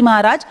wanted Bali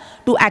Maharaj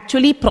to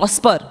actually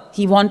prosper.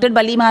 He wanted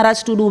Bali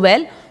Maharaj to do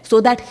well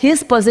so that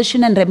his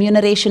position and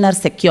remuneration are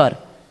secure.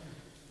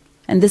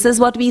 And this is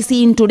what we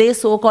see in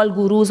today's so-called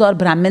gurus or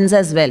Brahmins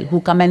as well, who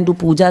come and do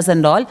pujas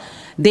and all.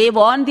 They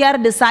want their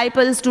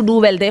disciples to do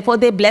well. Therefore,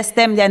 they bless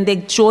them and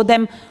they show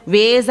them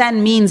ways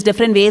and means,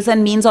 different ways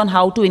and means on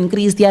how to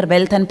increase their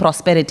wealth and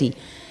prosperity.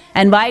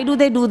 And why do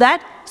they do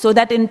that? So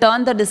that in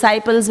turn, the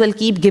disciples will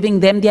keep giving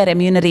them their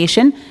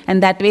remuneration,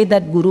 and that way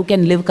that guru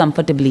can live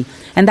comfortably.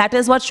 And that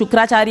is what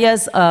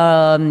Shukracharya's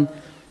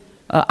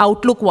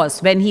outlook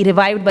was when he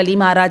revived Bali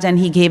Maharaj and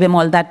he gave him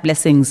all that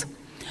blessings.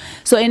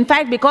 So in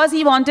fact, because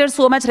he wanted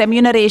so much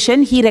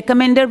remuneration, he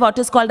recommended what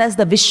is called as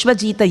the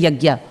Vishwajita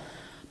Yagya,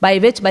 by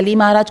which Bali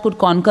Maharaj could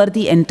conquer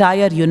the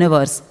entire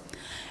universe.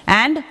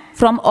 And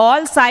from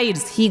all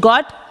sides, he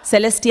got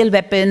celestial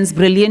weapons,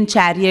 brilliant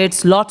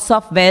chariots, lots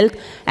of wealth,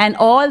 and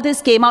all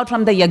this came out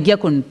from the Yagya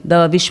Kund,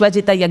 the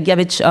Vishwajita Yagya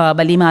which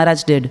Bali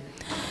Maharaj did.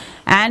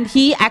 And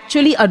he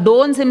actually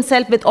adorns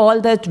himself with all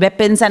the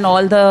weapons and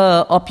all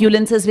the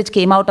opulences which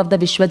came out of the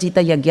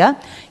Vishwajita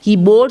Yagya. He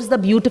boards the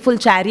beautiful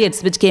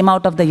chariots which came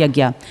out of the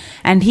Yagya.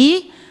 And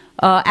he,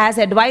 as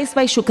advised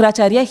by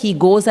Shukracharya, he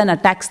goes and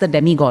attacks the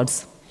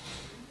demigods.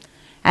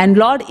 And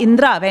Lord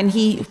Indra, when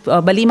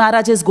Bali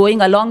Maharaj is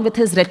going along with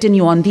his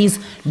retinue on these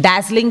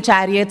dazzling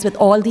chariots with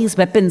all these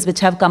weapons which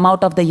have come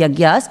out of the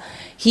Yagyas,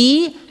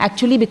 he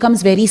actually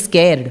becomes very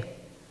scared.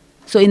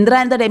 So Indra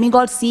and the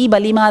demigods see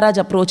Bali Maharaj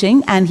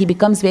approaching and he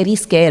becomes very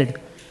scared.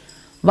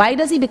 Why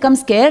does he become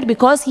scared?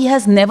 Because he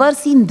has never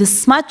seen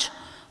this much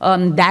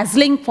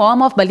dazzling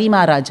form of Bali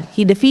Maharaj.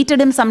 He defeated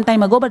him some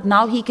time ago, but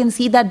now he can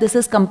see that this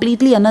is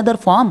completely another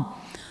form.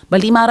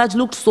 Bali Maharaj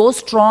looked so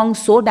strong,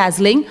 so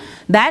dazzling,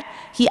 that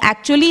he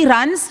actually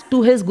runs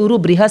to his guru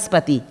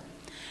Brihaspati.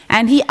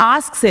 And he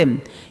asks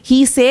him,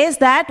 he says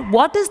that,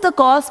 what is the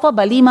cause for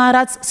Bali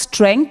Maharaj's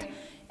strength,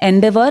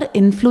 endeavor,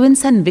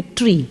 influence and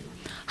victory?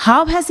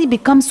 How has he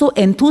become so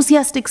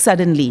enthusiastic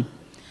suddenly?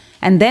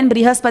 And then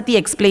Brihaspati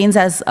explains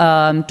as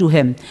to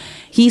him.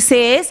 He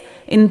says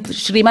in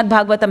Srimad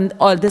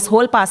Bhagavatam, this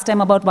whole pastime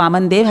about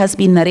Vaman Dev has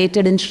been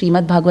narrated in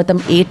Srimad Bhagavatam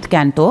 8th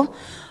canto.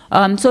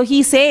 So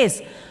he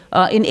says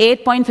in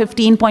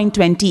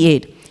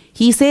 8.15.28,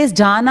 He says,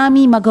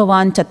 Janami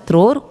Magavan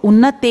Chatror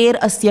Unnater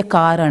Asya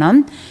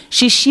Karanam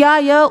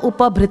Shishyaya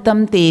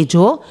Upabhritam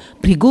Tejo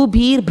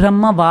Bhrigubhir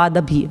Brahma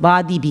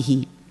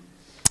Vadibhihi.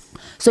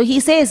 So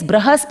he says,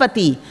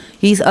 Brahaspati,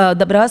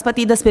 the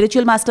Brahaspati, the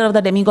spiritual master of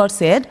the demigod,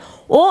 said,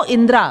 O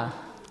Indra,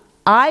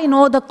 I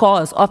know the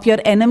cause of your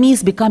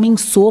enemies becoming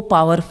so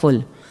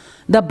powerful.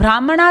 The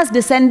Brahmanas,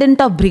 descendant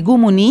of Bhrigu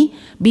Muni,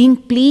 being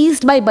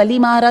pleased by Bali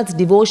Maharaj's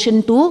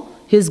devotion to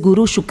his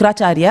guru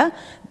Shukracharya,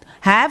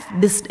 have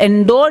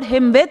endowed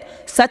him with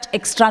such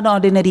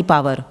extraordinary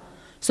power.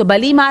 So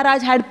Bali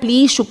Maharaj had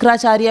pleased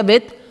Shukracharya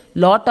with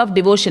lot of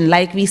devotion.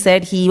 Like we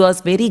said, he was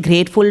very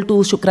grateful to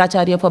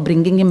Shukracharya for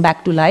bringing him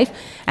back to life,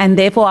 and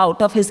therefore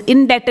out of his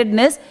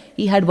indebtedness,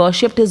 he had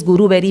worshipped his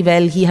guru very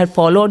well, he had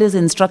followed his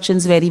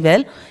instructions very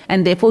well,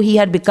 and therefore he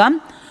had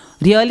become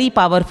really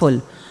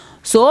powerful.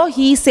 So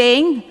he is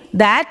saying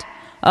that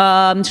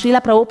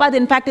Srila Prabhupada,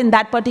 in fact, in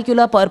that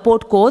particular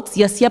purport quotes,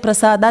 Yasya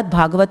Prasadat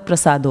Bhagavat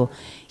Prasado.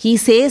 He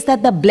says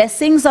that the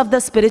blessings of the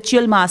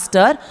spiritual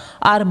master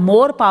are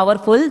more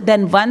powerful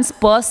than one's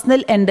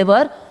personal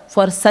endeavor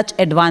for such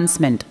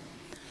advancement.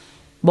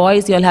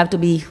 Boys, you'll have to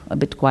be a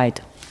bit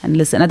quiet and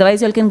listen.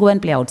 Otherwise, you can go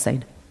and play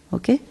outside.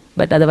 Okay?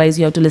 But otherwise,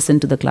 you have to listen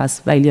to the class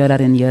while you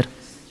are in here.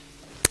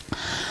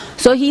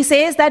 So he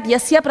says that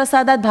Yasya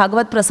Prasadat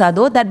Bhagavat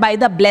Prasado, that by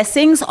the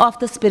blessings of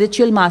the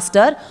spiritual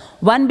master,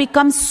 one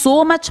becomes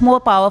so much more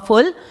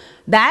powerful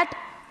that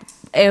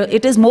there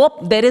is more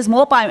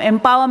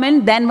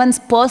empowerment than one's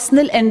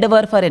personal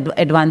endeavor for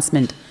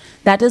advancement.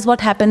 That is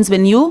what happens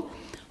when you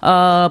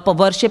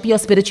worship your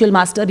spiritual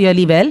master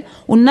really well.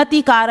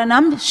 Unnati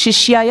karanam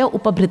shishyaya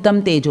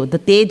upabhritam tejo. The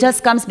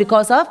tejas comes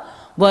because of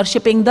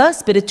worshipping the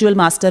spiritual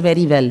master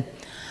very well.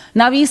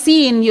 Now we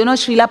see in,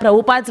 Srila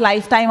Prabhupada's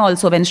lifetime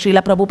also, when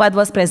Srila Prabhupada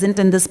was present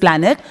in this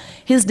planet,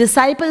 his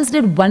disciples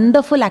did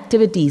wonderful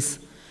activities.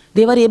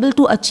 They were able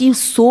to achieve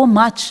so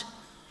much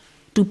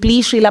to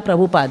please Srila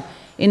Prabhupada.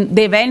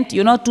 They went,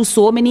 to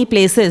so many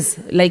places.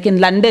 Like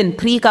in London,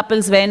 3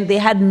 couples went, they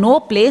had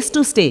no place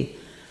to stay.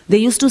 They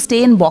used to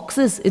stay in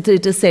boxes, it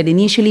is said,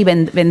 initially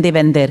when they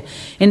went there.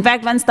 In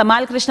fact, once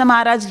Tamal Krishna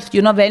Maharaj,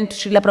 went,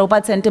 Srila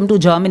Prabhupada sent him to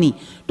Germany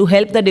to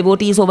help the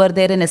devotees over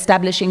there in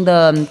establishing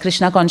the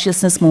Krishna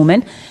consciousness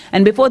movement.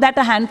 And before that,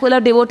 a handful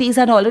of devotees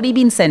had already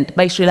been sent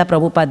by Srila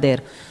Prabhupada there.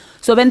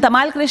 So when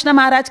Tamal Krishna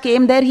Maharaj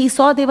came there, he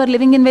saw they were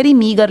living in very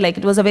meager, like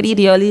it was a very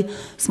really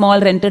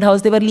small rented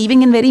house. They were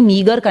living in very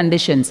meager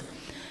conditions.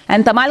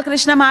 And Tamal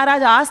Krishna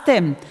Maharaj asked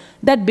them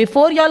that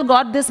before you all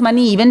got this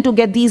money, even to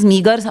get these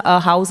meager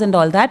house and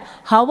all that,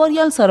 how are you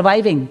all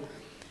surviving?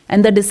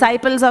 And the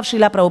disciples of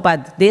Srila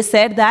Prabhupada, they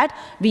said that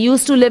we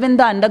used to live in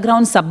the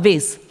underground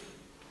subways,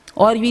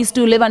 or we used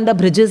to live under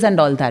bridges and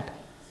all that.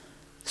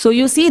 So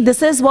you see,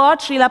 this is what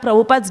Srila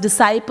Prabhupada's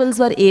disciples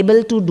were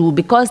able to do,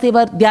 because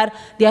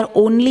their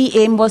only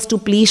aim was to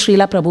please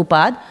Srila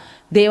Prabhupada.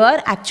 They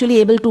were actually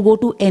able to go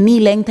to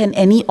any length and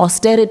any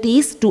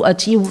austerities to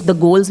achieve the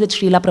goals which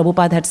Srila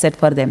Prabhupada had set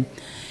for them.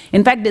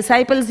 In fact,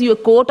 disciples, you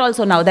quote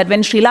also now that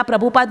when Srila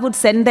Prabhupada would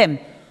send them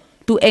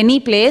to any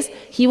place,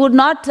 he would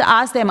not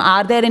ask them,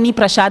 are there any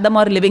prasadam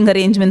or living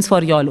arrangements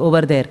for you all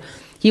over there?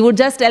 He would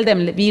just tell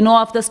them, we know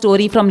of the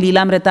story from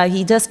Lilamrita.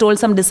 He just told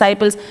some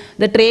disciples,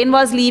 the train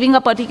was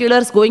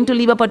going to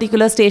leave a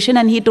particular station,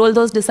 and he told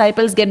those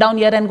disciples, get down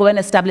here and go and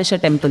establish a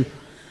temple.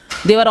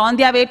 They were on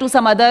their way to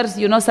some other,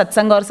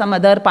 satsang or some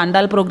other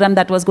pandal program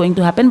that was going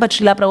to happen, but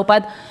Srila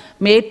Prabhupada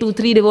made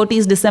 2-3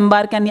 devotees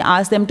disembark and he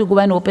asked them to go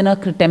and open a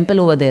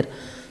temple over there.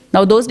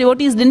 Now those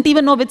devotees didn't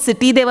even know which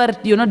city they were,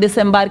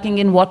 disembarking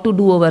in, what to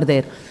do over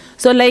there.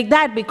 So like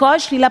that,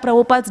 because Srila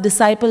Prabhupada's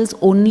disciples'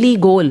 only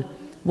goal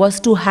was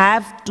to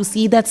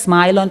see that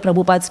smile on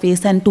Prabhupada's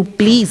face and to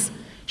please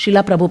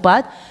Srila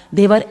Prabhupada,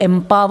 they were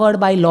empowered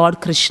by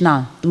Lord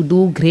Krishna to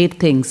do great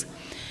things.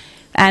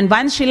 And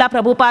once Srila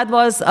Prabhupada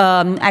was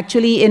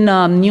actually in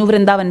New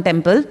Vrindavan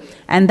temple,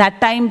 and that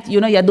time,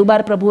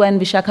 Yadubar Prabhu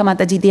and Vishakha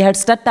Mataji, they had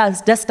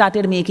just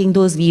started making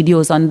those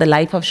videos on the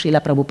life of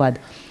Srila Prabhupada.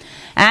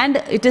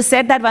 And it is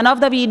said that one of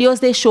the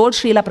videos they showed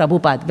Srila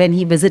Prabhupada when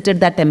he visited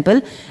that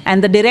temple,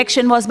 and the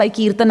direction was by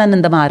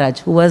Kirtanananda Maharaj,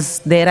 who was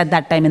there at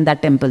that time in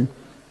that temple.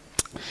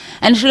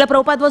 And Srila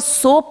Prabhupada was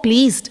so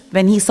pleased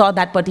when he saw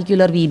that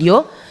particular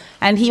video.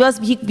 And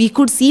we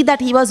could see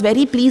that he was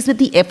very pleased with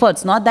the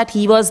efforts, not that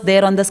he was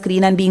there on the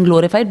screen and being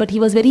glorified, but he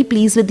was very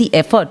pleased with the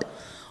effort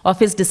of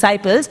his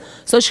disciples.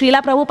 So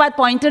Srila Prabhupada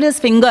pointed his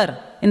finger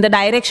in the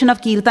direction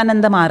of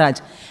Kirtananda Maharaj,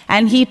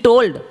 and he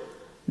told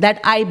that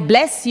I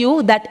bless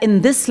you that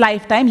in this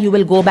lifetime you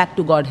will go back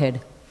to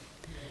Godhead.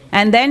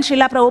 And then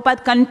Srila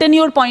Prabhupada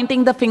continued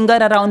pointing the finger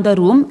around the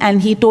room,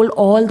 and he told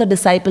all the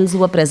disciples who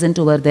were present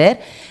over there,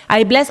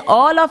 I bless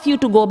all of you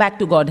to go back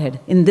to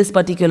Godhead in this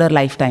particular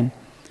lifetime.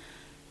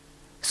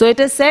 So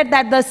it is said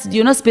that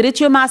the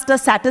spiritual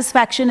master's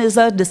satisfaction is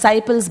a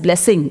disciple's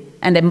blessing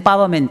and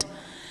empowerment.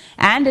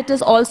 And it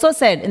is also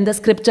said in the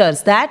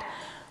scriptures that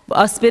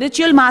a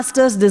spiritual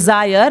master's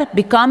desire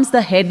becomes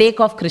the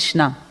headache of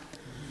Krishna.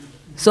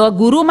 So a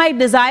guru might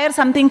desire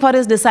something for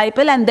his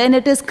disciple, and then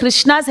it is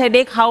Krishna's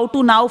headache how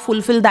to now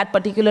fulfill that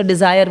particular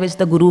desire which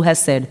the guru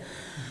has said.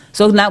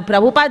 So now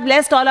Prabhupada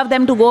blessed all of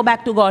them to go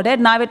back to Godhead.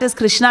 Now it is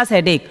Krishna's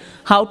headache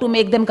how to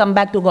make them come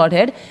back to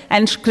Godhead.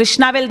 And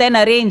Krishna will then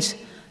arrange,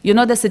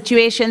 the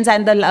situations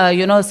and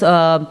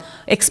the,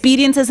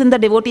 experiences in the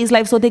devotee's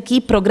life, so they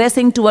keep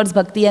progressing towards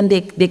bhakti and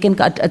they can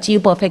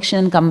achieve perfection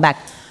and come back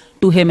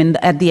to him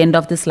at the end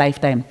of this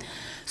lifetime.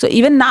 So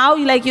even now,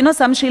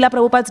 some Srila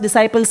Prabhupada's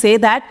disciples say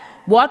that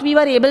what we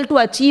were able to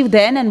achieve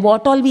then and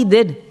what all we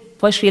did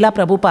for Srila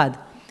Prabhupada.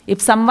 If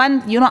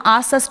someone,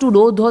 asks us to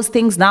do those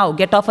things now,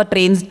 get off a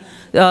train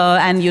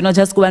and,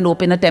 just go and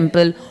open a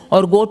temple,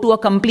 or go to a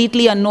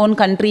completely unknown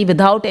country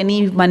without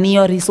any money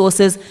or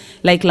resources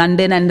like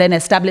London and then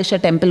establish a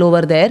temple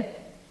over there.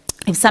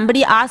 If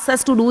somebody asks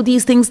us to do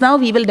these things now,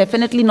 we will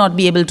definitely not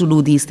be able to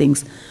do these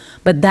things.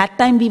 But that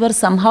time we were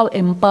somehow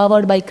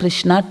empowered by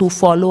Krishna to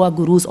follow our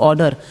Guru's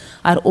order.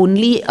 Our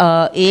only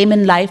aim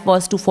in life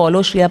was to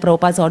follow Srila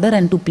Prabhupada's order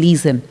and to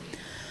please him.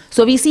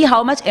 So we see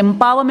how much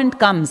empowerment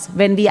comes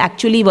when we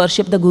actually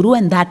worship the Guru,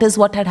 and that is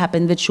what had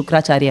happened with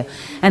Shukracharya.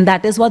 And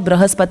that is what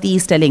Brahaspati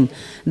is telling.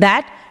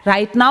 That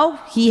right now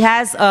he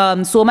has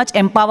so much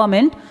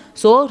empowerment,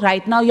 so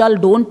right now y'all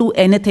don't do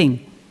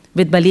anything.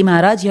 With Bali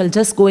Maharaj, you'll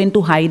just go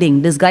into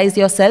hiding, disguise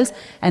yourselves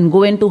and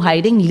go into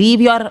hiding, leave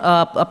your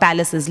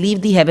palaces,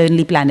 leave the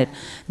heavenly planet.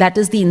 That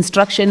is the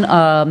instruction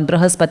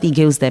Brahaspati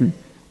gives them.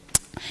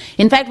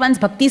 In fact, once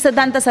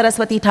Bhaktisiddhanta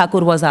Saraswati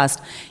Thakur was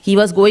asked, he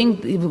was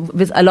going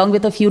along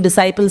with a few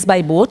disciples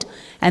by boat,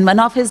 and one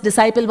of his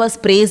disciples was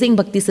praising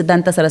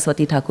Bhaktisiddhanta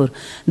Saraswati Thakur,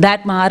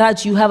 that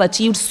Maharaj, you have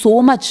achieved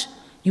so much.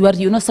 You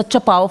are, such a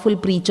powerful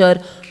preacher.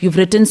 You've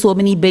written so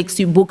many books.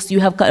 You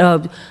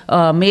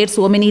have made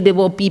so many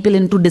people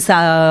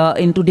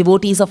into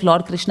devotees of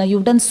Lord Krishna.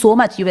 You've done so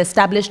much. You've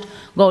established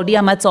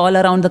Gaudiya Mats all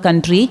around the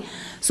country.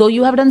 So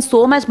you have done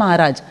so much,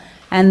 Maharaj.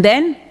 And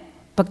then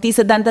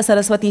Bhaktisiddhanta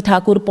Saraswati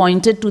Thakur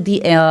pointed to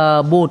the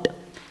boat.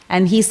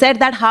 And he said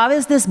that, how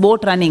is this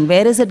boat running?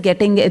 Where is it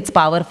getting its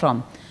power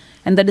from?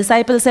 And the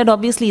disciple said,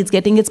 obviously, it's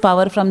getting its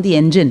power from the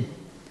engine.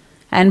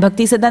 And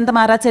Bhaktisiddhanta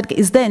Maharaj said,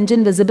 is the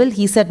engine visible?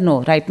 He said,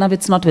 no, right now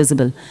it's not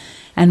visible.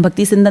 And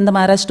Bhaktisiddhanta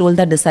Maharaj told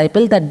the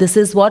disciple that this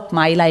is what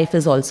my life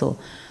is also.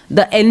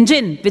 The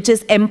engine which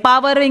is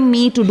empowering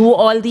me to do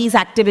all these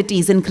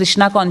activities in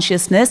Krishna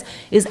consciousness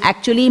is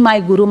actually my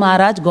Guru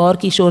Maharaj, Gaur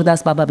Kishore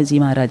Das Babaji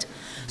Maharaj.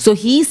 So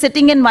he is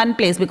sitting in one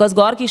place, because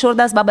Gaur Kishore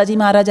Das Babaji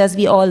Maharaj, as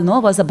we all know,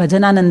 was a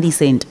Bhajananandi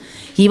saint.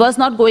 He was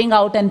not going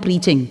out and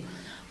preaching.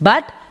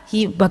 But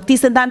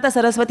Bhaktisiddhanta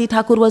Saraswati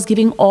Thakur was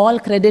giving all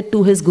credit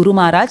to his Guru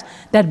Maharaj,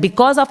 that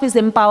because of his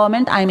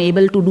empowerment, I am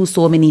able to do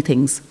so many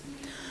things.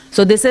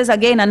 So this is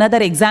again another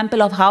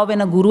example of how when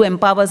a Guru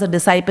empowers a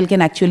disciple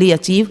can actually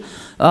achieve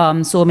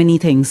so many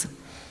things.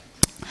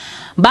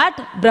 But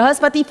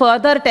Brahaspati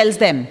further tells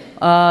them,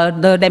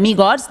 the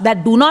demigods,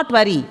 that do not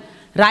worry.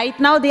 Right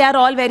now they are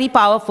all very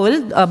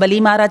powerful. Bali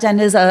Maharaj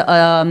and his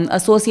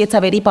associates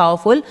are very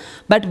powerful.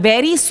 But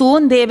very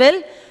soon they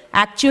will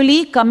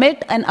actually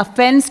commit an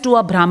offense to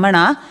a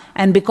Brahmana,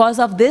 and because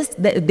of this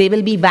they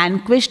will be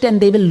vanquished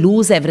and they will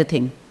lose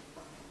everything.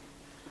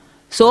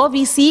 So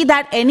we see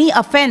that any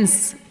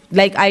offense,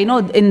 like I know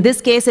in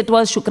this case it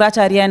was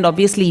Shukracharya, and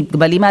obviously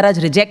Bali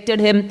Maharaj rejected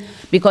him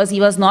because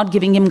he was not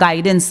giving him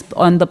guidance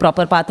on the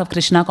proper path of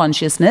Krishna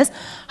consciousness.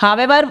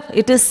 However,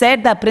 it is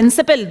said the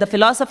principle, the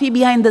philosophy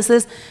behind this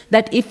is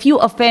that if you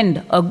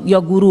offend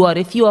your guru or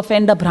if you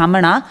offend a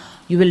Brahmana,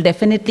 you will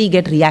definitely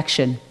get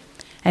reaction.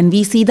 And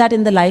we see that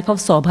in the life of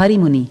Saubhari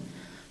Muni.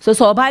 So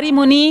Saubhari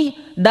Muni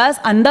does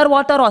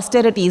underwater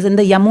austerities. In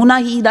the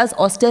Yamuna, he does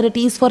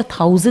austerities for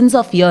thousands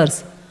of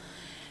years.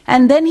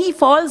 And then he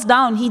falls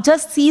down. He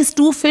just sees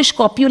two fish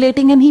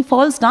copulating and he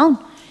falls down.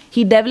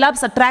 He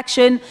develops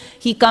attraction.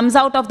 He comes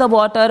out of the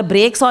water,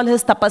 breaks all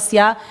his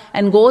tapasya,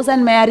 and goes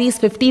and marries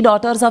 50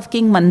 daughters of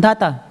King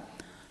Mandata.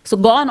 So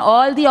gone,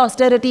 all the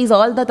austerities,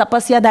 all the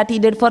tapasya that he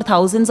did for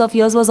thousands of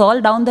years was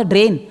all down the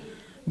drain.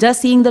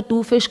 Just seeing the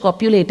two fish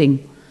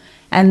copulating.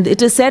 And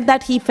it is said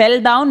that he fell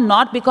down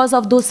not because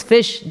of those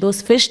fish.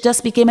 Those fish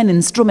just became an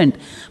instrument.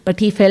 But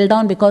he fell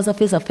down because of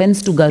his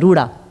offense to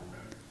Garuda.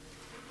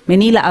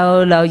 Many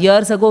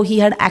years ago, he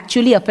had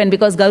actually offended,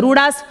 because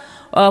Garuda's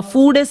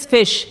food is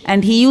fish.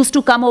 And he used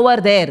to come over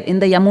there in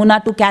the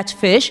Yamuna to catch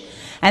fish.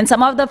 And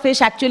some of the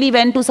fish actually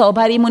went to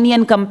Saubhari Muni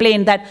and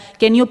complained that,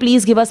 can you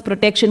please give us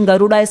protection?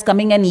 Garuda is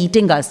coming and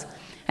eating us.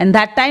 And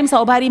that time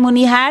Saubhari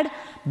Muni had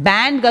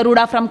banned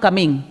Garuda from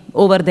coming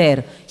over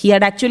there. He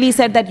had actually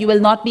said that you will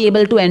not be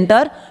able to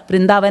enter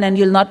Vrindavan and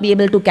you will not be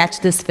able to catch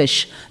this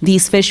fish,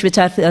 these fish which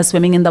are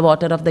swimming in the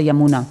water of the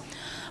Yamuna.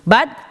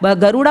 But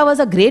Garuda was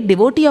a great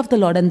devotee of the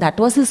Lord, and that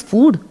was his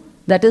food.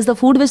 That is the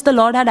food which the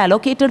Lord had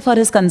allocated for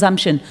his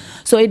consumption.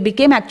 So it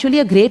became actually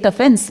a great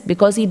offense.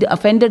 Because he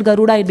offended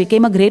Garuda, it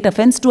became a great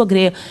offense to a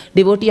great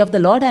devotee of the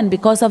Lord, and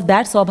because of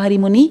that Saubhari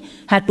Muni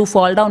had to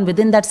fall down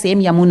within that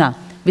same Yamuna,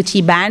 which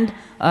he banned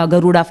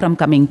Garuda from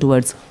coming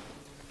towards.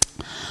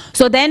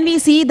 So then we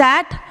see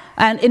that,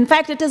 and in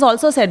fact it is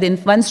also said, in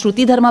one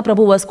Shruti Dharma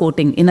Prabhu was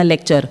quoting in a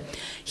lecture,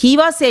 He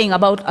was saying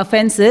about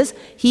offenses,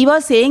 he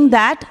was saying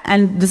that,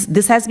 and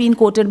this has been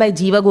quoted by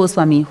Jiva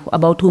Goswami,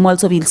 about whom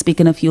also we'll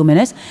speak in a few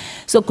minutes.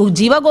 So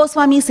Jiva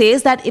Goswami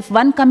says that if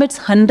one commits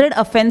 100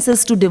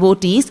 offenses to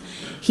devotees,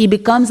 he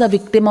becomes a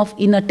victim of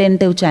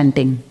inattentive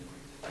chanting.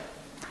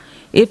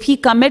 If he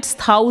commits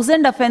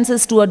 1,000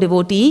 offenses to a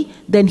devotee,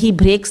 then he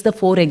breaks the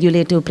 4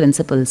 regulative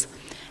principles.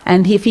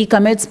 And if he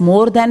commits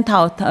more than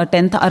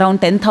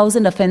around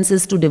 10,000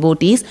 offenses to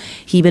devotees,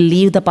 he will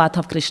leave the path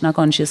of Krishna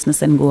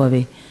consciousness and go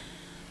away.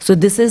 So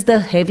this is the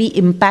heavy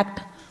impact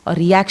or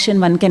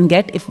reaction one can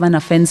get if one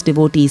offends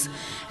devotees.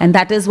 And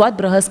that is what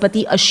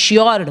Brahaspati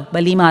assured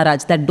Bali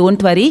Maharaj, that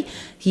don't worry,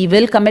 he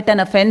will commit an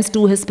offense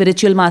to his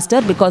spiritual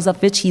master, because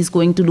of which he is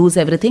going to lose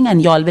everything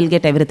and you all will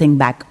get everything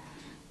back.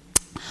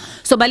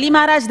 So Bali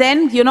Maharaj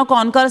then,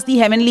 conquers the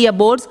heavenly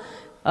abodes.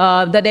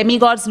 The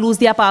demigods lose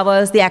their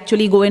powers. They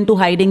actually go into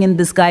hiding in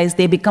disguise.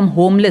 They become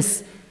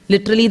homeless.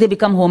 Literally, they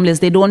become homeless.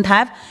 They don't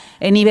have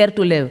anywhere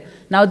to live.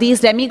 Now, these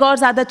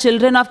demigods are the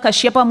children of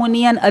Kashyapa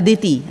Muni and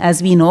Aditi,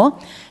 as we know.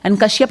 And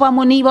Kashyapa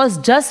Muni was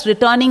just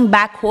returning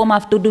back home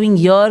after doing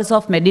years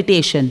of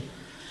meditation.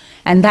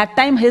 And that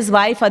time, his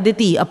wife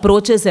Aditi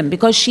approaches him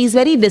because she's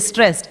very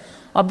distressed.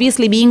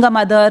 Obviously, being a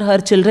mother, her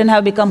children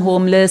have become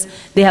homeless.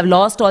 They have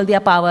lost all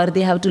their power.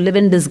 They have to live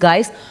in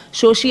disguise.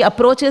 So she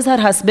approaches her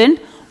husband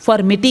for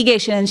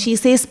mitigation, and she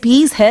says,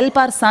 please help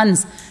our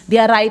sons. They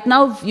are right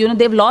now,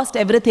 they've lost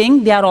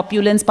everything. They are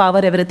opulence,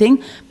 power,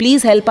 everything.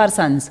 Please help our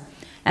sons.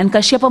 And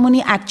Kashyapa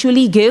Muni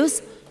actually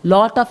gives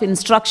lot of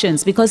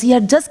instructions, because he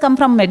had just come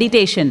from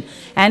meditation.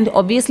 And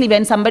obviously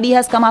when somebody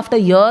has come after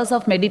years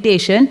of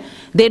meditation,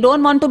 they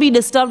don't want to be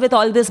disturbed with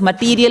all these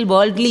material,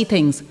 worldly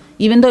things.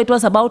 Even though it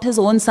was about his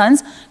own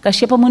sons,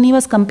 Kashyapa Muni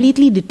was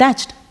completely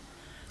detached.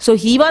 So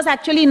he was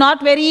actually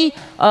not very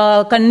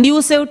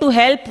conducive to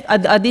help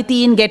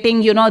Aditi in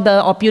getting,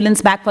 the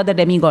opulence back for the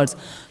demigods.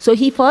 So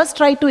he first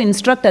tried to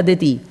instruct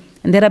Aditi.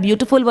 And there are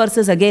beautiful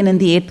verses again in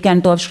the 8th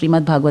canto of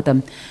Srimad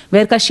Bhagavatam,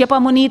 where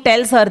Kashyapa Muni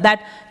tells her that,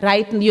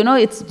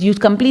 you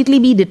completely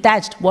be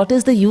detached. What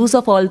is the use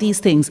of all these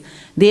things?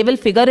 They will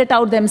figure it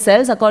out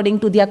themselves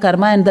according to their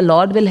karma, and the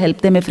Lord will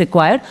help them if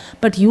required.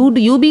 But you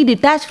be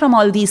detached from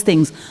all these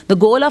things. The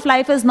goal of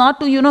life is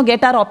not to,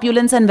 get our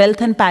opulence and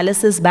wealth and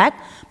palaces back,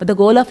 but the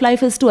goal of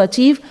life is to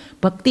achieve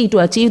bhakti, to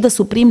achieve the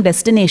supreme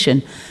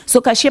destination. So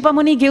Kashyapa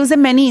Muni gives her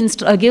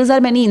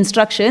many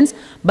instructions,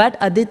 but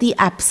Aditi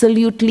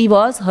absolutely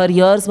her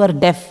ears were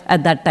deaf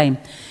at that time.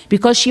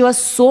 Because she was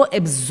so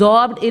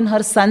absorbed in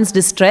her son's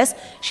distress,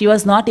 she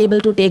was not able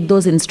to take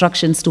those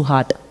instructions to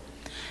heart.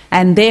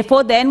 And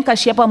therefore then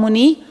Kashyapa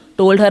Muni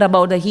told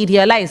her he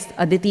realized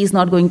Aditi is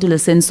not going to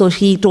listen, so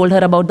he told her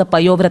about the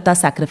Payovrata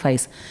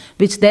sacrifice,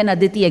 which then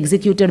Aditi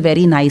executed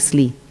very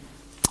nicely.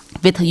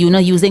 With,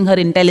 using her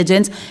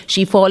intelligence,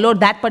 she followed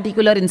that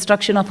particular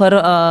instruction of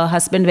her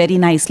husband very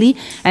nicely,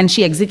 and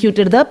she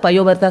executed the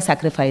Payovrata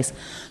sacrifice.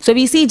 So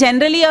we see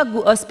generally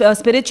a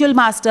spiritual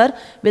master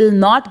will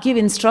not give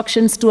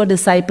instructions to a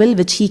disciple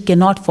which he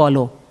cannot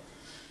follow.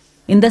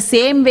 In the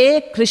same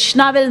way,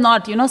 Krishna will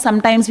not,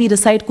 sometimes we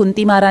recite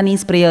Kunti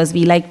Maharani's prayers.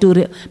 We like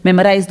to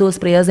memorize those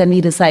prayers, and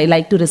we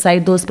like to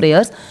recite those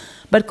prayers.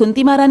 But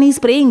Kunti Maharani is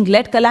praying,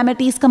 let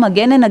calamities come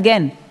again and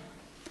again.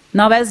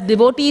 Now as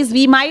devotees,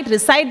 we might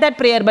recite that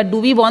prayer, but do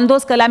we want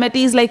those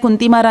calamities like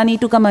Kunti Maharani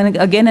to come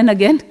again and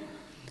again?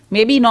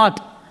 Maybe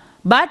not.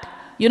 But,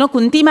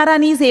 Kunti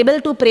Maharani is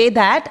able to pray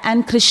that,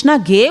 and Krishna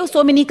gave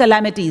so many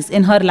calamities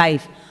in her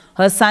life.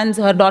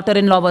 Her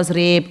daughter-in-law was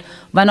raped.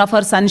 One of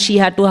her sons,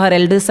 her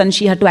eldest son,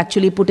 she had to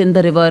actually put in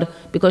the river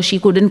because she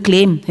couldn't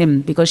claim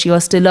him, because she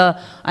was still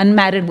a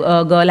unmarried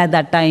girl at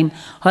that time.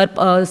 Her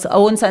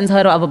own sons,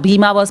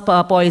 Bhima was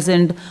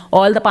poisoned.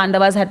 All the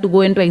Pandavas had to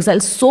go into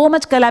exile. So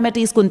much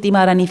calamities Kunti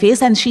Maharani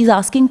faced, and she's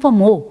asking for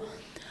more.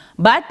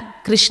 But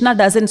Krishna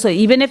doesn't. So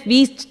even if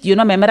we,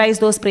 memorize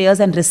those prayers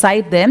and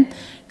recite them,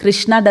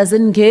 Krishna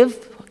doesn't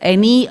give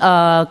any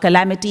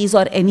calamities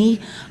or any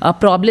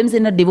problems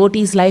in a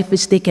devotee's life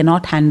which they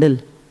cannot handle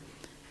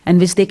and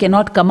which they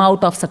cannot come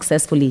out of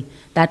successfully.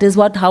 That is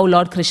how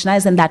Lord Krishna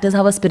is, and that is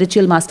how a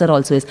spiritual master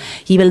also is.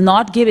 He will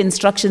not give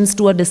instructions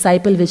to a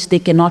disciple which they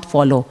cannot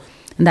follow.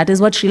 And that is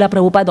what Srila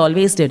Prabhupada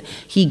always did.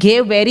 He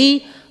gave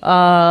very,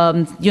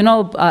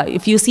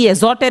 if you see,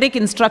 esoteric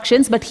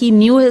instructions, but he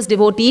knew his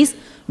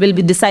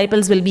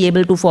disciples will be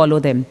able to follow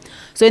them.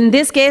 So in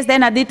this case,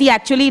 then Aditi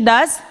actually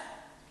does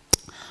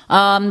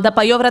the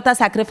Payovrata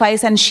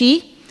sacrifice, and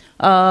she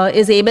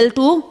is able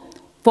to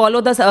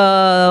follow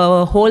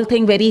the whole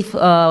thing very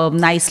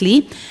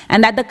nicely.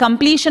 And at the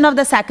completion of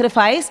the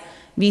sacrifice,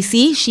 we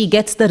see she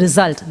gets the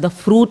result, the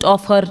fruit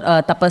of her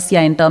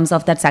tapasya in terms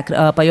of that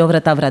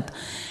Payovrata Vrat.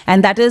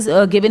 And that is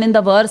given in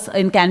the verse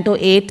in Canto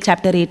 8,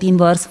 chapter 18,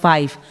 verse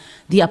 5.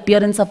 The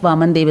appearance of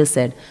Vamandev is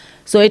said.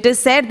 So it is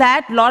said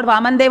that Lord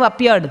Vamandev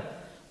appeared.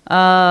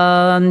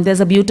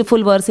 There's a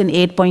beautiful verse in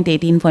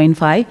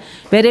 8.18.5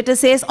 where it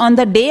says, on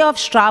the day of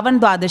Shravan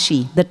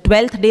Dwadashi, the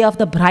 12th day of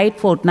the bright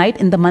fortnight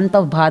in the month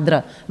of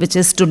Bhadra, which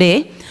is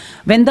today,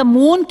 when the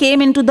moon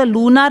came into the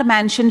lunar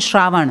mansion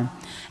Shravan,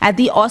 at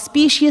the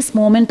auspicious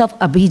moment of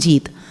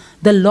Abhijit,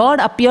 the Lord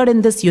appeared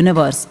in this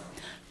universe.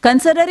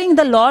 Considering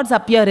the Lord's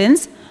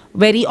appearance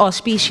very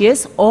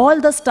auspicious,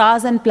 all the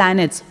stars and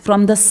planets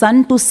from the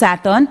sun to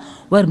Saturn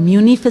were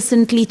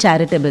munificently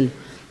charitable.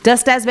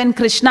 Just as when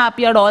Krishna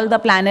appeared, all the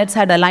planets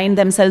had aligned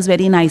themselves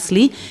very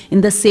nicely.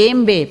 In the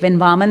same way, when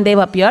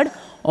Vamandev appeared,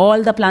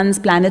 all the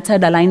planets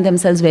had aligned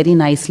themselves very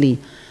nicely.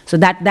 So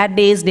that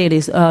day is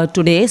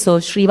today. So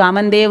Sri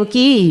Vamandev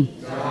ki.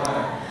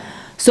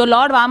 So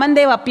Lord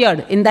Vamandev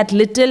appeared in that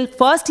little,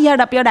 first he had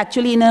appeared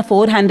actually in a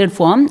four-handed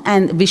form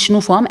and Vishnu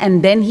form,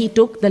 and then he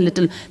took the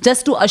little,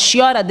 just to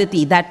assure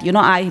Aditi that,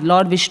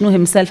 Lord Vishnu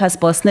himself has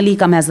personally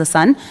come as a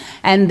son,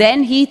 and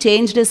then he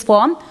changed his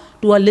form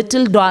to a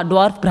little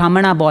dwarf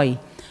Brahmana boy.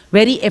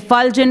 Very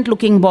effulgent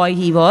looking boy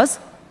he was.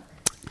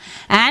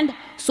 And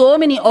so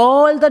many,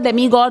 all the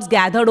demigods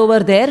gathered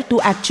over there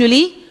to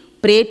actually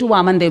pray to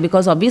Vamandev,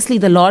 because obviously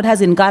the Lord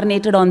has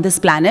incarnated on this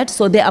planet,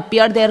 so they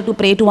appeared there to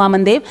pray to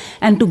Vamandev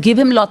and to give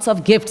him lots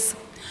of gifts.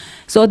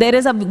 So there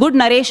is a good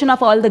narration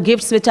of all the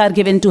gifts which are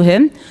given to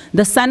him.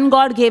 The sun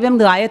god gave him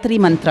the Gayatri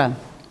mantra.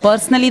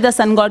 Personally, the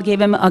sun god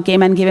came and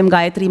gave him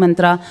Gayatri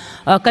mantra.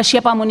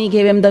 Kashyapa Muni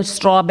gave him the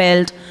straw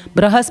belt.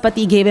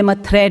 Brahaspati gave him a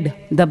thread,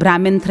 the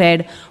Brahmin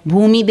thread.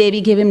 Bhumi Devi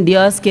gave him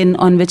deer skin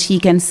on which he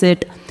can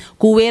sit.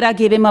 Kuvera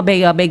gave him a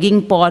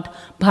begging pot.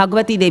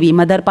 Bhagavati Devi,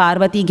 Mother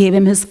Parvati, gave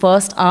him his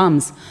first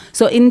arms.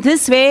 So in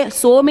this way,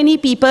 so many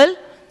people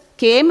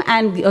came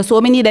and so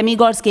many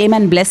demigods came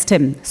and blessed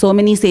him. So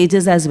many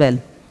sages as well.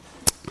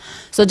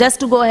 So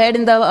just to go ahead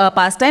in the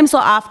pastime. So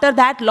after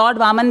that, Lord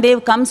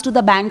Vamandev comes to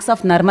the banks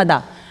of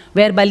Narmada,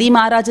 where Bali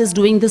Maharaj is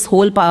doing this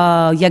whole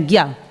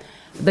yagya.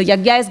 The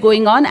yagya is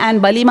going on,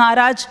 and Bali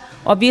Maharaj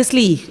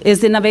obviously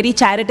is in a very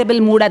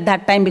charitable mood at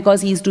that time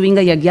because he is doing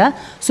a yagya.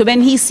 So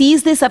when he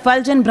sees this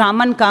effulgent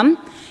Brahman come,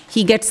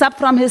 he gets up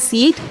from his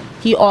seat,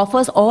 he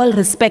offers all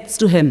respects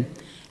to him,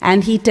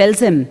 and he tells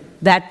him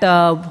that,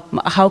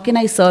 how can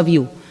I serve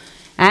you?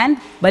 And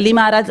Bali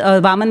Maharaj,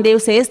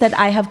 Vamandev says that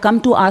I have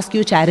come to ask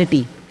you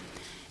charity.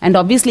 And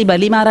obviously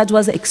Bali Maharaj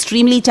was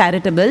extremely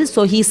charitable,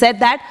 so he said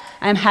that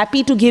I am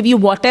happy to give you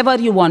whatever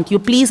you want. You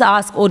please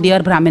ask, oh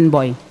dear Brahmin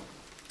boy.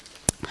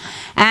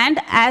 And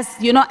as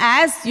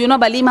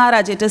Bali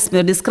Maharaj, it is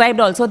described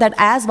also that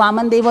as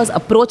Vamandev was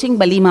approaching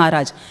Bali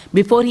Maharaj,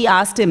 before he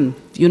asked him,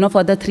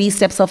 for the 3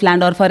 steps of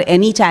land or for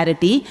any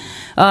charity,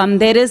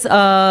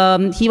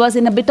 he was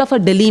in a bit of a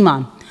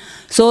dilemma.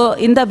 So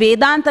in the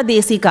Vedanta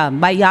Desika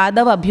by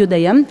Yadav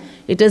Abhyudayam,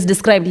 it is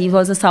described, he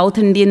was a South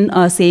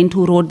Indian saint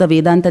who wrote the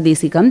Vedanta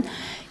Desikam.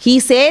 He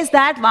says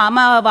that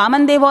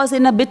Vamandev was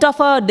in a bit of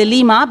a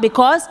dilemma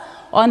because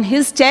on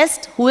his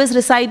chest, who is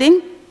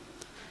residing?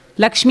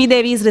 Lakshmi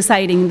Devi is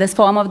residing in this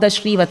form of the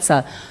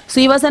Srivatsa.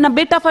 So he was in a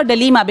bit of a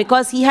dilemma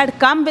because he had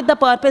come with the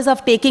purpose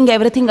of taking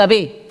everything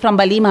away from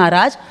Bali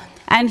Maharaj.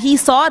 And he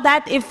saw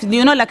that if,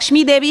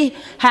 Lakshmi Devi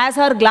has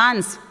her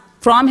glance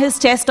from his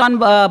chest on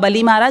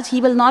Bali Maharaj, he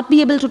will not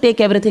be able to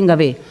take everything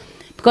away.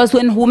 Because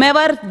when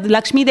whomever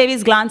Lakshmi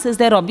Devi's glance is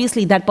there,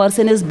 obviously that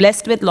person is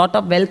blessed with lot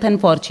of wealth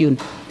and fortune.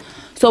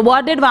 So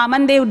what did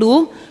Vamandev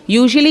do?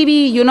 Usually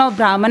we,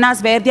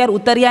 Brahmanas wear their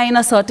Uttarya in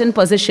a certain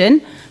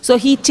position. So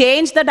he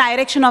changed the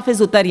direction of his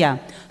Uttarya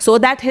so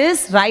that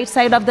his right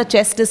side of the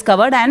chest is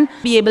covered and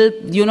be able,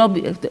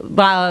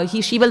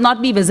 she will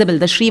not be visible.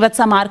 The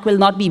Srivatsa mark will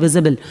not be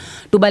visible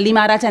to Bali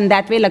Maharaj, and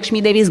that way Lakshmi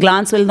Devi's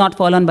glance will not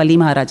fall on Bali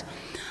Maharaj.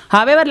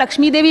 However,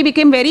 Lakshmi Devi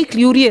became very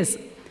curious.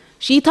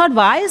 She thought,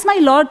 why is my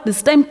Lord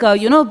this time,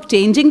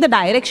 changing the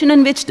direction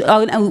in which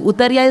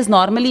Uttarya is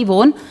normally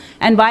worn?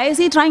 And why is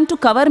he trying to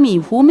cover me?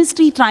 Who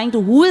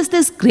is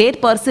this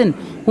great person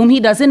whom he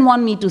doesn't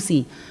want me to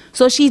see?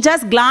 So she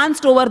just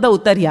glanced over the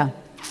Uttarya.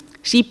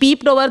 She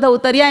peeped over the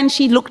Uttarya and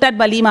she looked at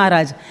Bali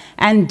Maharaj.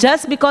 And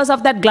just because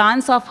of that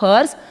glance of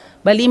hers,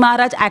 Bali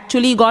Maharaj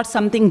actually got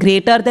something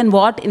greater than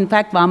what, in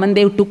fact,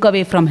 Vamandev took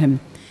away from him.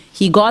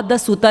 He got the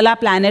Sutala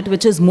planet,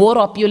 which is more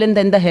opulent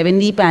than the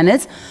heavenly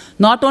planets.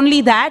 Not only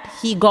that,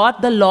 he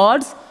got the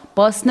Lord's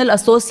personal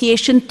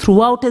association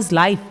throughout his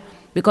life,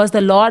 because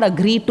the Lord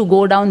agreed to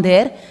go down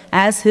there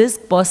as his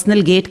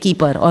personal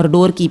gatekeeper or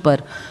doorkeeper.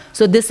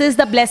 So this is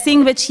the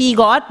blessing which he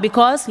got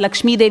because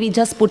Lakshmi Devi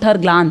just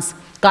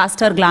cast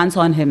her glance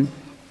on him.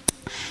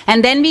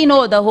 And then we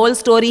know the whole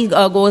story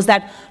goes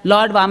that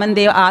Lord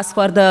Vamandev asked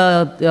for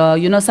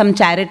the, some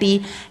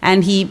charity,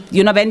 and he,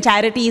 when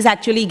charity is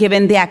actually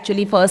given, they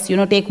actually first,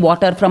 take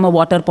water from a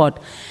water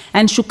pot.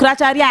 And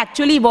Shukracharya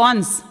actually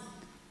warns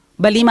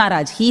Bali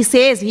Maharaj. He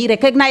says, he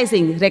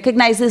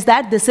recognizes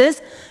that this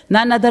is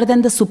none other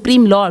than the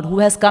Supreme Lord who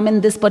has come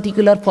in this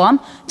particular form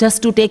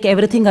just to take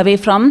everything away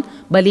from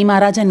Bali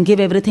Maharaj and give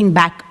everything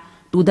back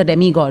to the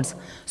demigods.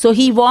 So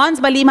he warns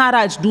Bali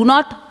Maharaj, do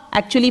not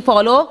actually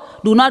follow,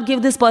 do not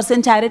give this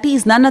person charity. He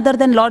is none other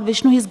than Lord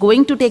Vishnu. He is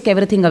going to take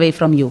everything away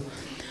from you.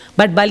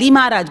 But Bali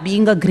Maharaj,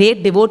 being a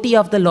great devotee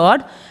of the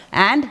Lord,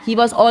 and he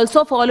was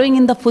also following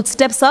in the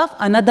footsteps of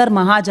another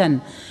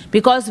Mahajan.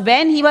 Because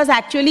when he was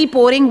actually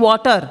pouring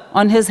water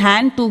on his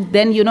hand to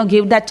then,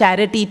 give that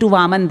charity to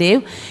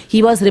Vamandev,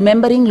 he was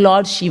remembering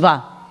Lord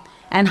Shiva.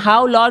 And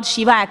how Lord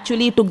Shiva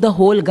actually took the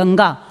whole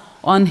Ganga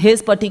on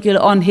his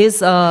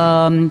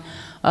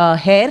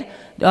hair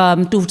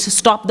to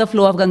stop the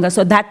flow of Ganga.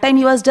 So that time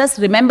he was just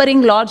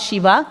remembering Lord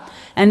Shiva,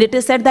 and it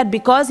is said that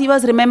because he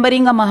was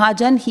remembering a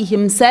Mahajan, he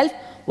himself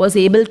was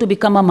able to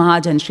become a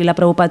Mahajan. Srila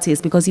Prabhupada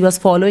says, because he was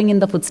following in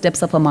the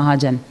footsteps of a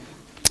Mahajan.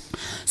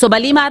 So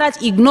Bali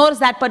Maharaj ignores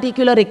that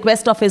particular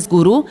request of his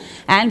guru,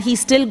 and he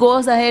still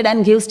goes ahead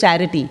and gives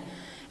charity.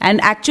 And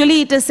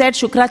actually it is said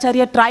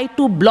Shukracharya tried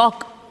to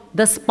block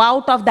the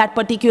spout of that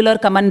particular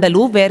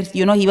Kamandalu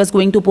where he was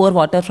going to pour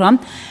water from.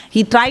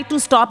 He tried to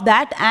stop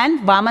that, and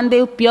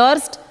Vamandev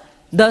pierced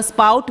the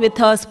spout with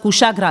a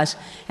kushagrash,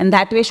 and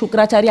that way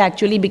Shukracharya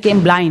actually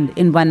became blind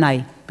in one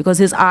eye because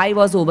his eye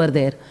was over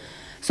there.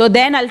 So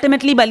then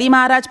ultimately Bali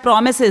Maharaj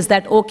promises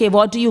that, okay,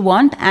 what do you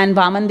want? And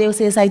Vamandev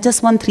says, I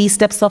just want 3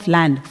 steps of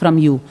land from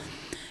you.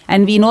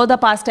 And we know the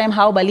pastime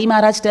how Bali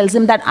Maharaj tells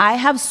him that I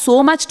have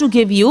so much to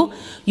give you.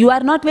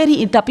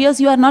 It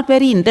appears you are not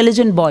very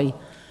intelligent boy.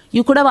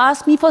 You could have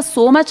asked me for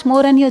so much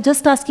more, and you're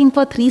just asking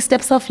for 3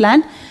 steps of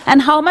land.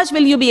 And how much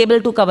will you be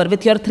able to cover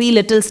with your 3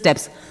 little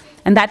steps?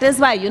 And that is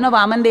why,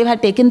 Vamandev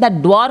had taken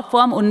that dwarf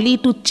form only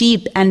to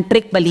cheat and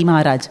trick Bali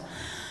Maharaj.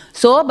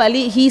 So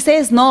he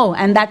says no,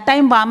 and that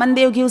time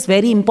Vamandev gives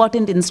very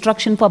important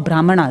instruction for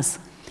Brahmanas.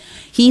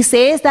 He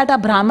says that a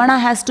Brahmana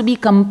has to be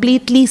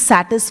completely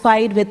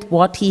satisfied with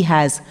what he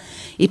has.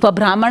 If a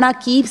Brahmana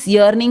keeps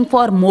yearning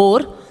for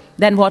more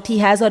than what he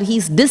has, or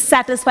he's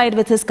dissatisfied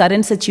with his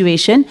current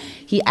situation,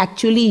 he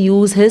actually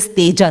uses his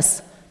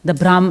tejas, the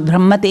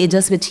Brahma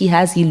tejas which he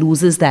has, he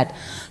loses that.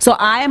 So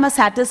I am a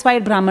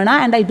satisfied Brahmana,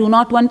 and I do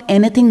not want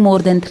anything more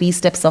than 3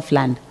 steps of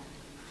land.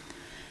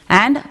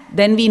 And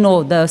then we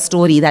know the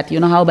story that,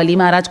 how Bali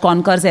Maharaj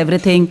conquers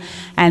everything,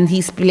 and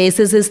he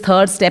places his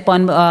 3rd step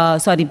on,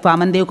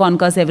 Vamandev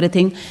conquers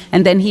everything,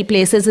 and then he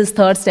places his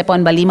 3rd step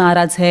on Bali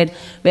Maharaj's head,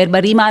 where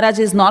Bali Maharaj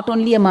is not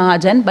only a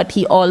Mahajan, but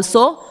he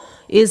also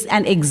is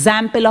an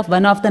example of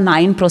one of the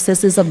 9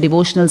 processes of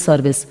devotional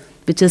service,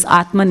 which is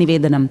Atma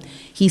Nivedanam.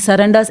 He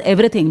surrenders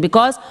everything,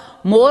 because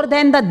more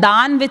than the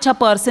dan which a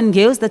person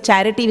gives, the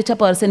charity which a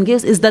person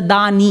gives is the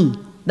dani.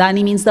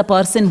 Dani means the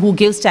person who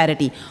gives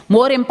charity.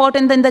 More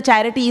important than the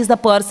charity is the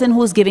person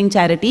who is giving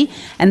charity,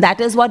 and that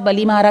is what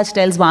Bali Maharaj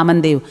tells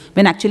Vamandev.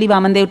 When actually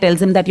Vamandev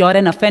tells him that you are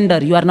an offender,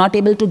 you are not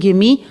able to give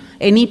me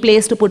any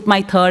place to put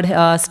my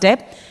 3rd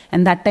step.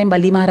 And that time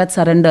Bali Maharaj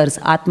surrenders,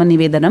 Atma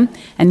Nivedanam,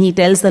 and he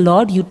tells the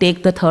Lord, you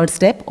take the 3rd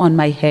step on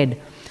my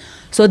head.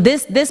 So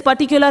this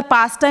particular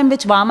pastime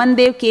which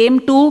Vamandev came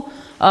to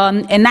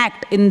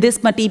enact in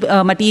this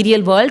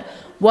material world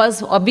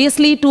was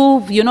obviously to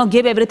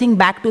give everything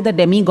back to the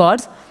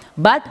demigods,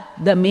 but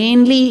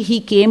mainly he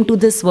came to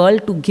this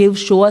world to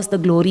show us the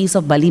glories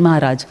of Bali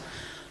Maharaj,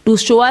 to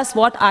show us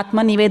what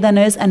Atma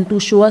Nivedana is, and to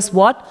show us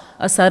what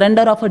a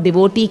surrender of a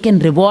devotee can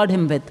reward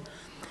him with.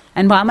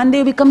 And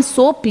Vamandev becomes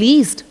so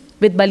pleased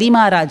with Bali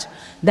Maharaj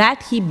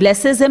that he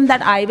blesses him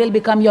that I will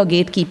become your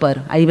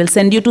gatekeeper. I will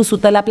send you to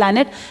Sutala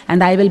planet,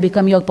 and I will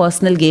become your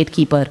personal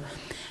gatekeeper.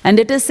 And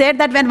it is said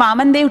that when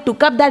Vamandev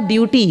took up that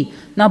duty,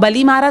 now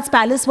Bali Maharaj's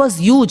palace was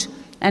huge,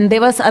 and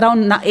there was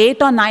around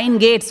 8 or 9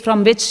 gates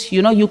from which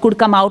you could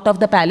come out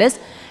of the palace.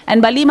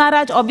 And Bali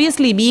Maharaj,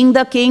 obviously being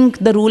the king,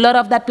 the ruler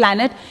of that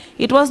planet,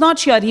 it was not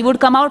sure. He would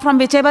come out from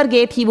whichever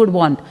gate he would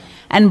want.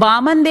 And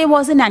Vamandev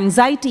was in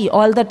anxiety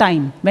all the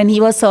time when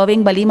he was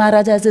serving Bali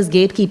Maharaj as his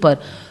gatekeeper.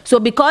 So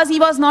because he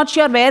was not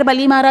sure where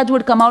Bali Maharaj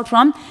would come out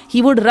from,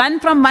 he would run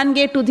from one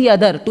gate to the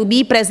other to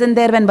be present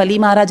there when Bali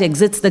Maharaj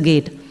exits the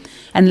gate.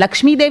 And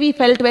Lakshmi Devi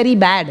felt very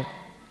bad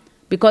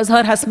because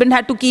her husband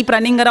had to keep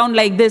running around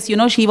like this.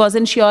 She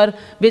wasn't sure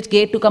which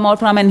gate to come out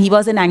from, and he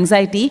was in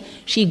anxiety.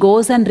 She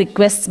goes and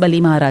requests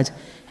Bali Maharaj.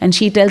 And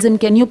she tells him,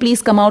 can you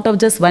please come out of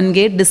just one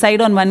gate,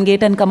 decide on one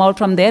gate and come out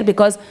from there,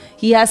 because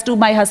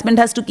my husband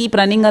has to keep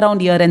running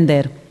around here and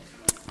there.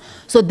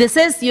 So this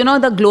is,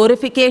 the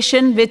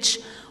glorification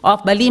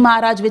of Bali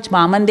Maharaj, which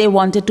Vamandev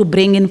wanted to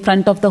bring in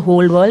front of the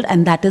whole world,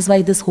 and that is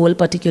why this whole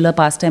particular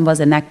pastime was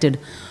enacted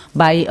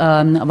by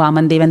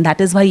Vamandev, and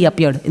that is why he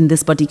appeared in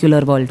this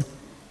particular world.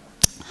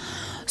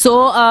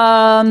 So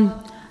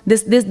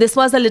this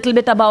was a little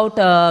bit about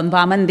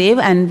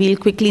Vamandev, and we'll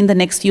quickly in the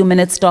next few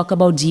minutes talk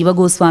about Jiva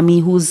Goswami,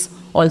 who's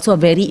also a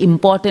very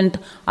important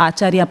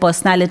Acharya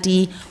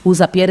personality whose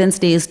appearance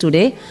day is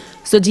today.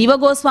 So Jiva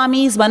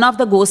Goswami is one of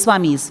the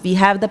Goswamis. We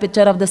have the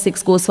picture of the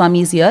 6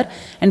 Goswamis here,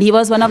 and he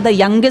was one of the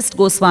youngest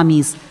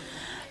Goswamis.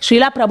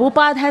 Srila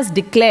Prabhupada has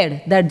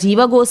declared that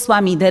Jiva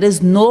Goswami, there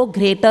is no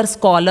greater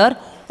scholar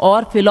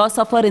or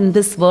philosopher in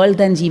this world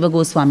than Jiva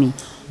Goswami,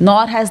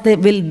 nor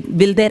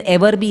will there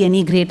ever be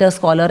any greater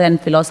scholar and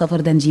philosopher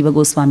than Jiva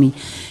Goswami.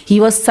 He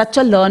was such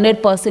a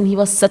learned person, he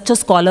was such a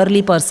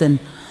scholarly person.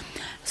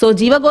 So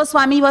Jiva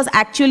Goswami was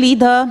actually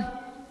the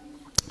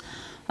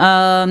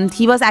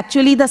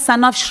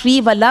son of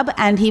Sri Vallabh,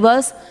 and he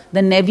was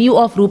the nephew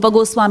of Rupa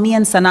Goswami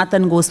and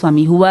Sanatan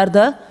Goswami, who were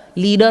the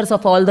leaders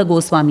of all the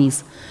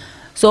Goswamis.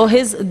 So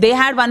they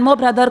had one more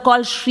brother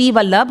called Sri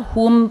Vallabh,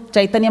 whom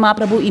Chaitanya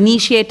Mahaprabhu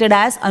initiated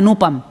as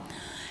Anupam.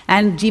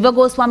 And Jiva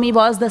Goswami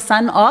was the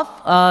son of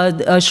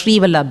Sri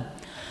Vallabh.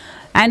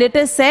 And it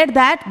is said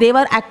that they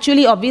were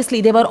actually,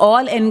 obviously, they were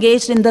all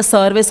engaged in the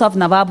service of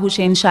Nawab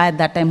Hussain Shah at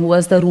that time, who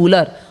was the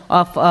ruler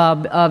of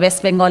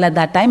West Bengal at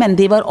that time. And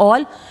they were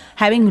all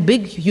having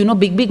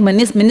big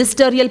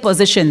ministerial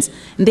positions.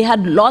 And they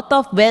had lot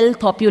of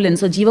wealth, opulence.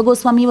 So Jiva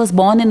Goswami was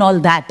born in all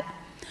that.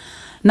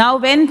 Now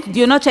when,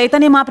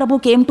 Chaitanya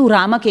Mahaprabhu came to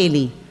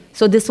Ramakeli,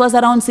 so this was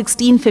around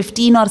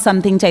 1615 or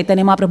something,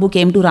 Chaitanya Mahaprabhu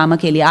came to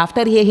Ramakeli.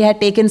 After he had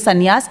taken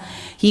sannyas,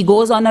 he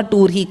goes on a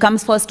tour. He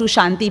comes first to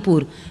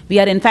Shantipur.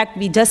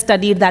 We just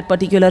studied that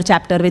particular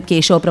chapter with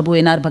Keshav Prabhu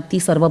in our Bhakti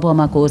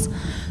Sarvabhauma course.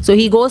 So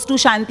he goes to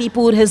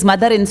Shantipur. His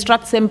mother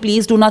instructs him,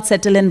 please do not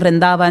settle in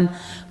Vrindavan.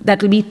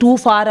 That will be too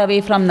far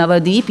away from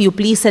Navadvip. You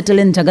please settle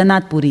in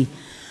Jagannath Puri.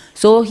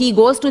 So he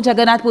goes to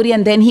Jagannath Puri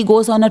and then he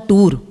goes on a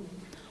tour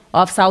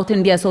of South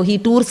India. So he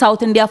tours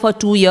South India for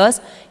 2 years.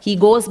 He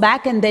goes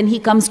back and then he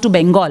comes to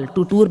Bengal,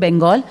 to tour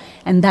Bengal.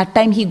 And that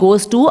time he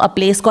goes to a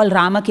place called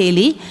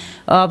Ramakeli,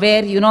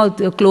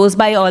 where, close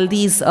by all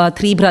these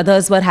three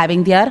brothers were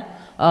having their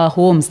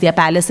homes, their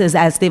palaces,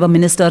 as they were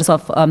ministers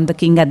of the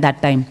king at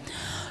that time.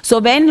 So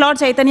when Lord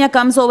Chaitanya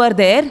comes over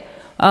there,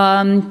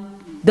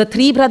 the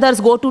three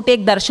brothers go to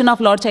take darshan of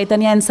Lord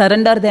Chaitanya and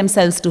surrender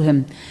themselves to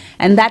him.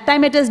 And that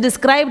time it is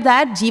described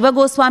that Jiva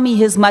Goswami,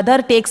 his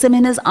mother, takes him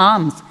in her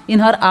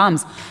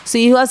arms. So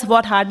he was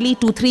hardly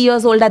 2-3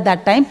 years old at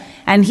that time.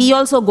 And he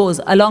also goes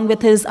along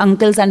with his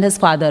uncles and his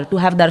father to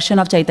have darshan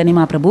of Chaitanya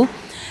Mahaprabhu.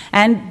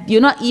 And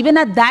even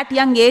at that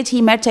young age,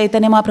 he met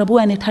Chaitanya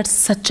Mahaprabhu and it had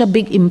such a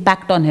big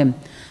impact on him.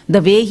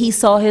 The way he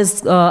saw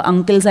his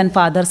uncles and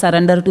father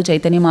surrender to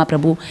Chaitanya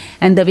Mahaprabhu,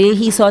 and the way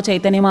he saw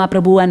Chaitanya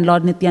Mahaprabhu and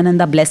Lord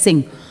Nityananda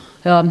blessing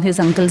his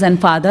uncles and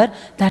father,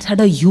 that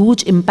had a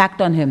huge impact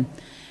on him.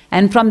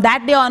 And from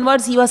that day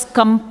onwards, he was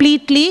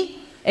completely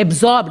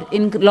absorbed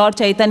in Lord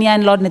Chaitanya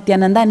and Lord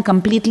Nityananda and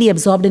completely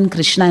absorbed in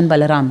Krishna and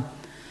Balaram.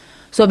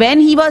 So when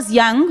he was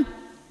young,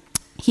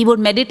 he would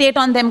meditate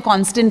on them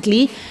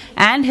constantly,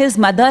 and his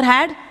mother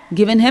had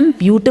given him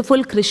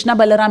beautiful Krishna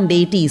Balaram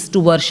deities to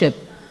worship.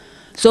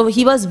 So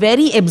he was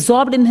very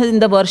absorbed in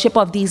the worship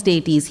of these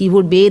deities. He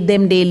would bathe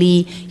them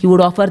daily, he would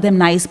offer them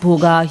nice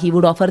bhoga, he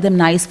would offer them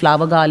nice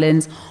flower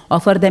garlands,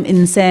 offer them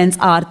incense,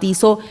 aarti.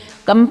 So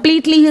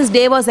completely his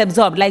day was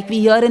absorbed, like we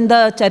hear in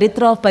the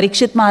Charitra of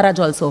Parikshit Maharaj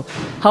also,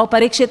 how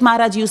Parikshit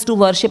Maharaj used to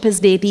worship his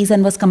deities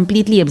and was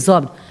completely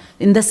absorbed.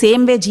 In the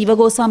same way, Jiva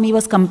Goswami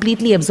was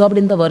completely absorbed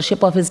in the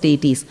worship of his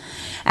deities.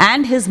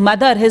 And his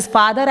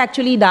father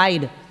actually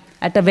died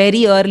at a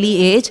very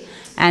early age,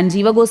 and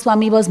Jiva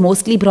Goswami was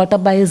mostly brought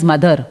up by his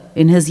mother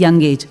in his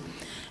young age.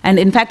 And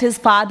in fact, his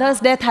father's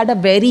death had a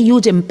very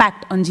huge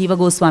impact on Jiva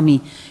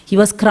Goswami. He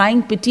was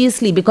crying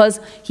piteously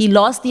because he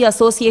lost the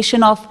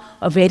association of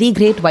a very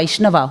great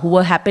Vaishnava who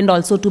happened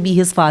also to be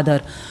his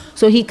father.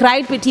 So he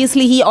cried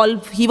piteously.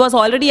 He was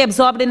already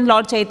absorbed in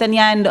Lord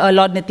Chaitanya and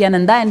Lord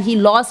Nityananda, and he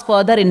lost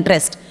further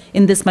interest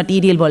in this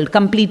material world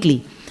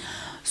completely.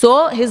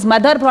 So his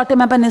mother brought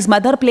him up, and his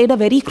mother played a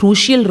very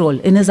crucial role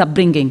in his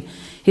upbringing.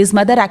 His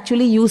mother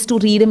actually used to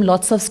read him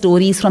lots of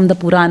stories from the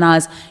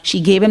Puranas.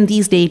 She gave him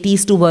these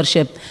deities to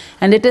worship.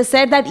 And it is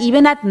said that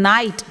even at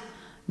night,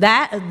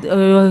 that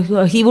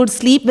he would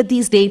sleep with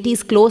these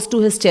deities close to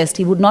his chest.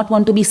 He would not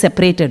want to be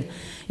separated.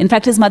 In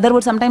fact, his mother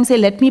would sometimes say,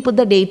 let me put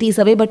the deities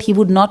away, but he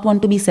would not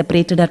want to be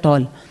separated at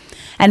all.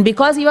 And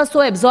because he was so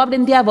absorbed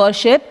in their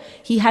worship,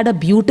 he had a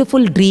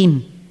beautiful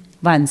dream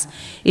once,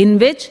 in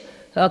which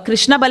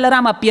Krishna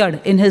Balaram appeared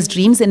in his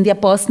dreams in their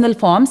personal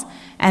forms,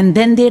 and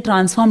then they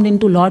transformed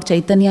into Lord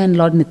Chaitanya and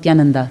Lord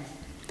Nityananda.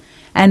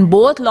 And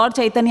both Lord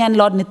Chaitanya and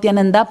Lord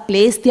Nityananda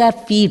placed their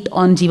feet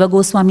on Jiva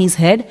Goswami's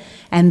head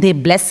and they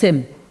bless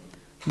him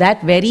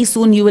that very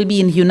soon you will be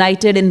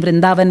united in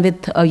Vrindavan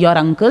with your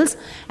uncles,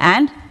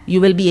 and you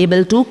will be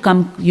able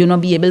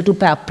to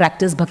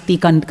practice bhakti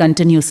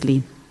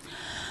continuously.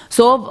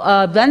 So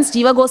once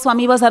Jiva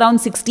Goswami was around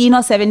 16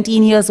 or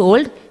 17 years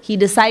old, he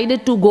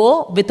decided to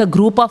go with a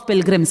group of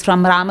pilgrims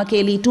from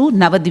Ramakeli to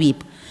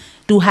Navadvip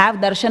to have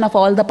darshan of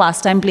all the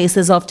pastime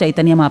places of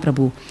Chaitanya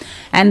Mahaprabhu.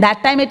 And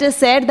that time it is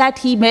said that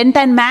he went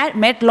and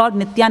met Lord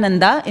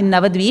Nityananda in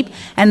Navadvip,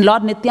 and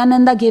Lord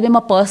Nityananda gave him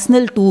a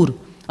personal tour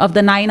of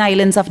the 9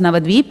 islands of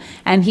Navadvip,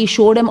 and he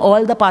showed him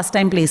all the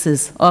pastime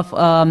places of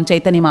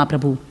Chaitanya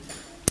Mahaprabhu.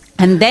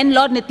 And then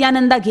Lord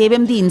Nityananda gave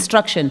him the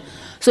instruction.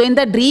 So in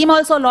the dream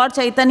also Lord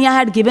Chaitanya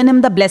had given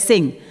him the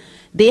blessing.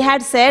 They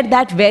had said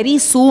that very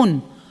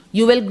soon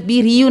you will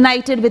be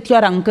reunited with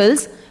your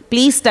uncles.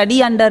 Please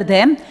study under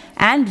them,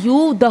 and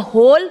the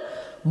whole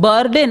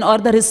burden or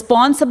the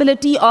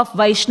responsibility of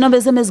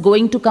Vaishnavism is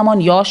going to come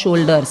on your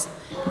shoulders.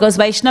 Because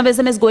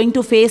Vaishnavism is going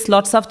to face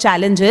lots of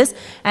challenges,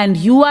 and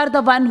you are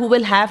the one who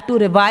will have to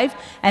revive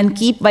and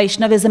keep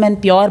Vaishnavism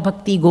and pure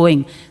bhakti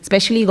going,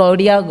 especially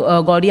Gaudiya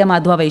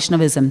Madhva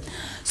Vaishnavism.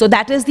 So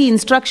that is the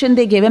instruction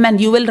they gave him,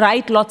 and you will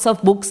write lots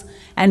of books,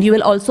 and you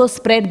will also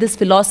spread this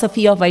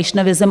philosophy of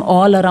Vaishnavism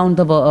all around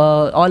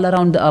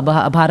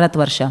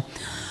Bharatvarsha.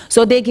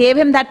 So they gave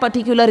him that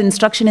particular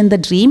instruction in the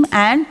dream,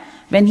 and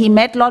when he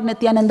met Lord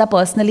Nityananda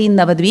personally in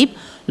Navadvip,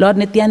 Lord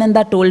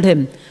Nityananda told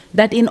him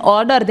that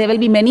there will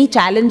be many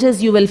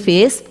challenges you will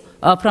face,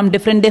 from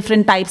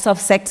different types of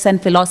sects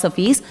and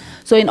philosophies.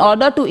 So in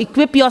order to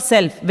equip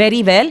yourself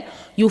very well,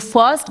 you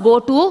first go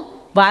to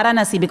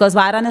Varanasi, because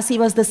Varanasi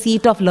was the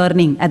seat of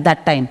learning at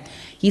that time.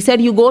 He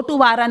said you go to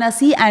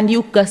Varanasi and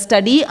you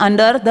study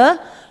under the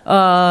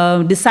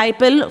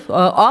disciple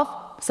of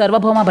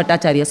Sarvabhauma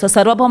Bhattacharya. So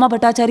Sarvabhauma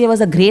Bhattacharya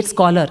was a great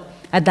scholar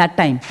at that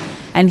time.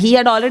 And he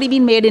had already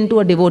been made into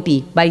a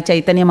devotee by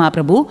Chaitanya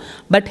Mahaprabhu.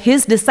 But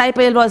his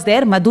disciple was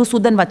there,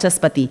 Madhusudan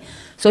Vachaspati.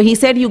 So he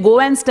said you go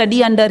and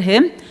study under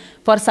him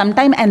for some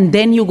time and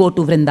then you go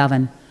to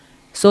Vrindavan.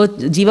 So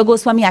Jiva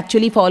Goswami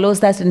actually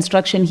follows that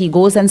instruction. He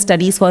goes and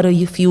studies for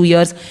a few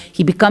years.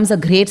 He becomes a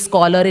great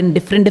scholar in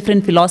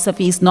different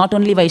philosophies, not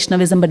only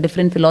Vaishnavism but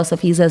different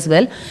philosophies as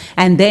well.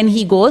 And then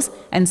he goes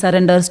and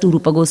surrenders to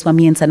Rupa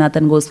Goswami and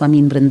Sanatan Goswami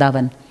in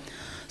Vrindavan.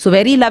 So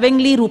very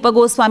lovingly Rupa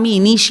Goswami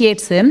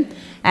initiates him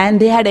and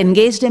they had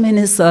engaged him in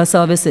his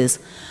services.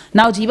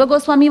 Now Jiva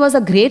Goswami was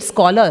a great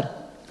scholar,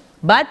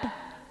 but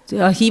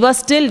he was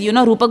still,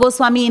 Rupa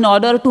Goswami, in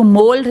order to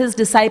mold his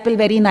disciple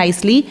very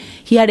nicely,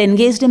 he had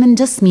engaged him in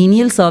just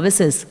menial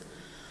services.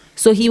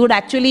 So he would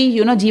actually,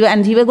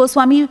 Jiva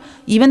Goswami,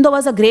 even though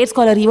was a great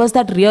scholar, he was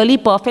that really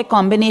perfect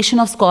combination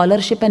of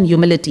scholarship and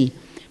humility.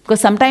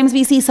 Because sometimes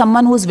we see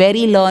someone who's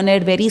very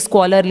learned, very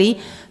scholarly,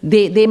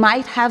 they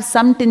might have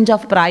some tinge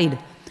of pride.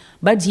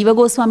 But Jiva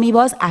Goswami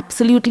was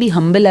absolutely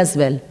humble as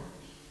well.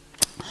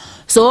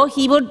 So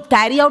he would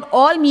carry out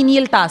all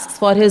menial tasks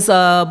for his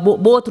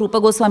both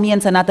Rupa Goswami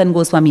and Sanatan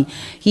Goswami.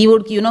 He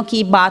would,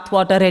 keep bath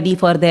water ready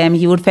for them.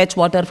 He would fetch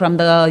water from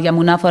the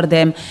Yamuna for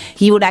them.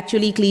 He would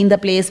actually clean the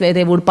place where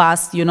they would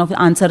pass,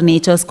 answer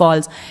nature's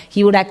calls.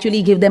 He would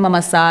actually give them a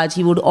massage.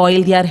 He would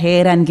oil their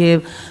hair and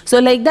give. So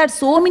like that,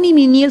 so many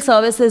menial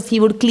services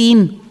he would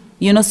clean.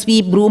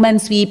 Sweep, broom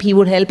and sweep. He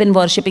would help in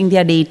worshipping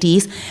their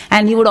deities.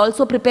 And he would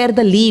also prepare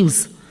the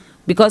leaves.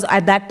 Because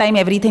at that time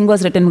everything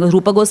was written.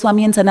 Rupa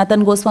Goswami and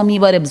Sanatan Goswami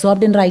were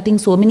absorbed in writing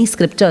so many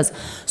scriptures.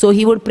 So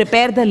he would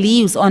prepare the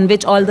leaves on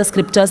which all the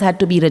scriptures had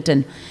to be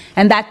written.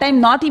 And that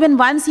time not even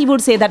once he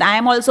would say that I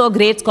am also a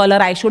great scholar,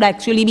 I should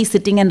actually be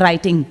sitting and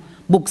writing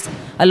books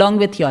along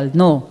with you all.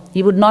 No,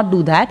 he would not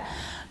do that.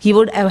 He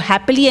would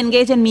happily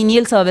engage in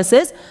menial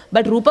services.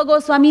 But Rupa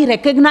Goswami,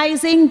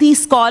 recognizing the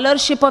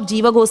scholarship of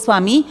Jiva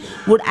Goswami,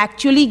 would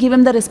actually give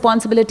him the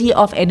responsibility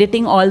of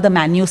editing all the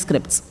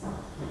manuscripts.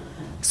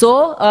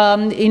 So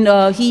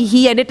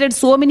he edited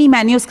so many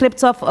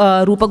manuscripts of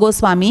Rupa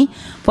Goswami.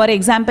 For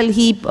example,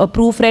 he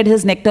proofread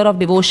his Nectar of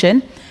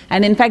Devotion.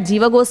 And in fact,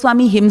 Jiva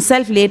Goswami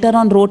himself later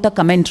on wrote a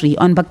commentary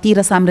on Bhakti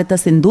Rasamrita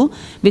Sindhu,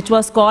 which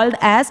was called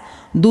as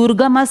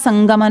Durgama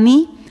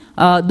Sangamani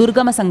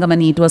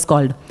it was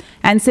called.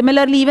 And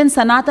similarly, even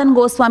Sanatan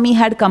Goswami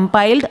had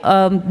compiled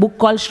a book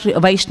called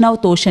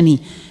Vaishnav Toshani,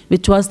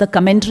 which was the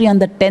commentary on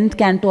the 10th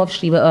canto of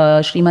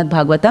Srimad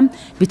Bhagavatam,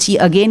 which he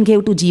again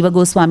gave to Jiva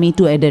Goswami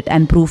to edit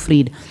and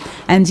proofread.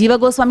 And Jiva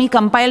Goswami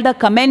compiled a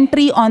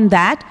commentary on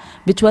that,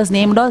 which was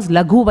named as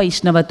Laghu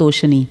Vaishnava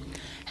Toshani.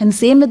 And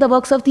same with the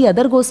works of the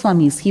other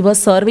Goswamis. He was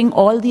serving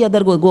all the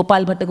other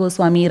Gopal Bhatta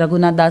Goswami,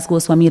 Raghunath Das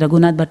Goswami,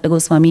 Raghunath Bhatta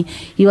Goswami.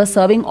 He was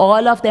serving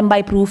all of them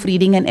by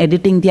proofreading and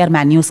editing their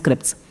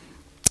manuscripts.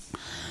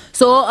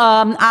 So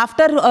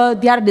after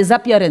their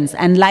disappearance,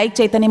 and like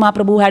Chaitanya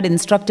Mahaprabhu had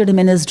instructed him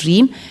in his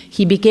dream,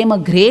 he became a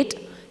great,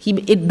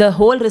 the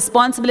whole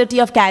responsibility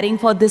of caring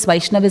for this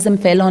Vaishnavism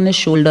fell on his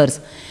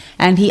shoulders.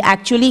 And he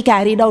actually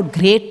carried out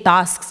great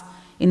tasks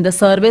in the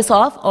service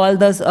of all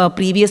the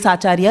previous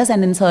acharyas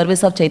and in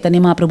service of Chaitanya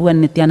Mahaprabhu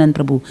and Nityanand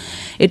Prabhu.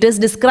 It is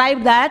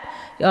described that,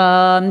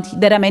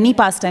 there are many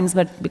pastimes,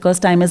 but because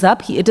time is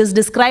up, it is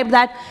described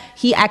that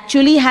he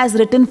actually has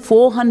written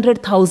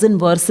 400,000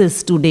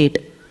 verses to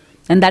date.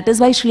 And that is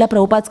why Srila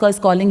Prabhupada is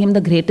calling him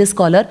the greatest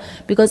scholar,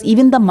 because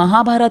even the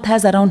Mahabharata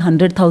has around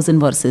 100,000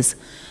 verses.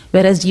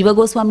 Whereas Jiva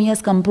Goswami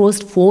has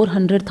composed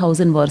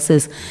 400,000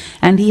 verses.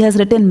 And he has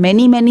written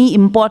many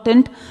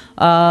important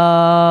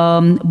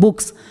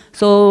books.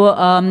 So,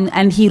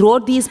 and he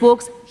wrote these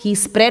books, he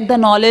spread the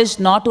knowledge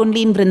not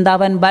only in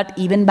Vrindavan, but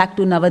even back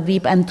to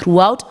Navadvip and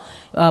throughout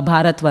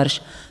Bharatvarsh.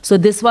 So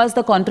this was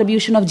the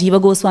contribution of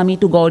Jiva Goswami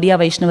to Gaudiya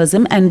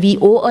Vaishnavism, and we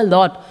owe a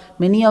lot.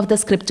 Many of the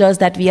scriptures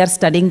that we are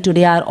studying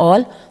today are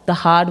all the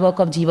hard work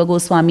of Jiva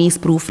Goswami's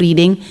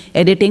proofreading,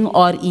 editing,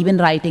 or even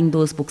writing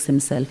those books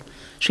himself.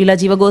 Srila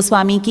Jiva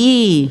Goswami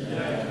ki,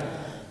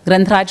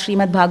 Grantraj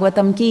Srimad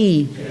Bhagavatam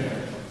ki.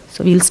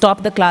 So we'll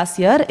stop the class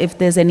here. If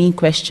there's any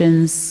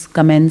questions,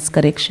 comments,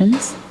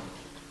 corrections.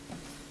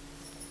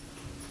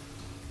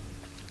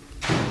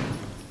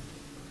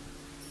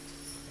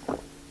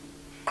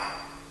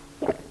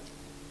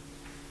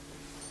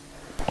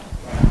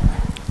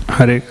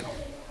 Hare.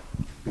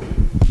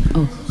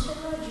 Oh.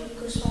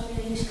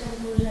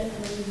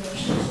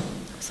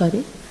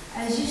 Sorry?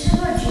 As you said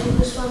about Jiva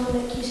Goswami,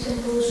 like he's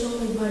composed so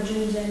many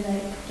bhajans and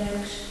like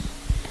texts.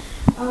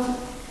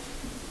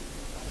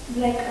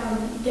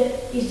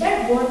 Is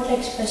that what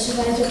like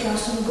specifies the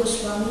class of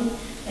Goswami?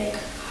 Like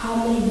how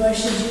many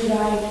verses you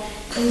write?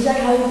 And is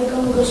that how you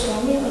become a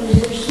Goswami, or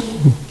is there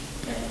some?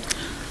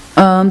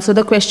 So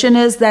the question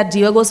is that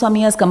Jiva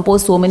Goswami has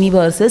composed so many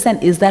verses,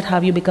 and is that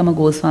how you become a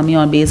Goswami,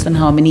 or based on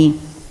how many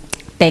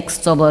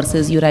texts or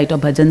verses you write or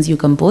bhajans you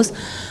compose?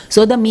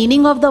 So the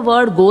meaning of the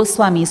word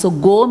Goswami, so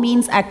Go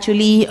means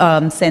actually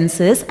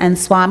senses, and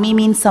Swami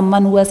means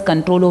someone who has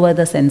control over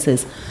the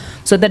senses.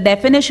 So the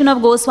definition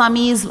of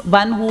Goswami is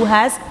one who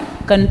has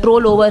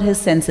control over his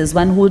senses,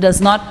 one who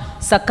does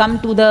not succumb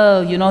to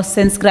the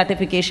sense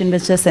gratification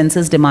which the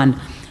senses demand.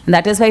 And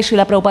that is why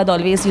Srila Prabhupada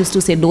always used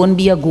to say, don't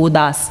be a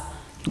Godas.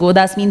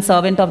 Godas means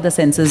servant of the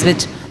senses,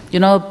 which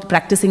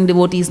practicing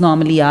devotees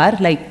normally are.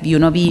 Like,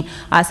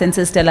 our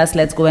senses tell us,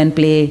 let's go and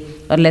play,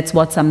 or let's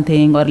watch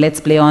something, or let's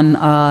play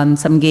on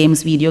some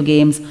games, video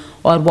games,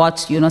 or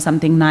watch,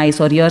 something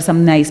nice, or hear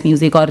some nice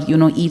music, or,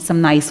 eat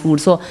some nice food.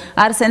 So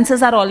our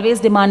senses are always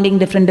demanding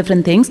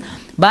different things.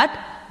 But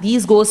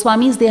these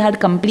Goswamis, they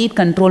had complete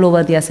control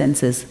over their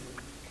senses.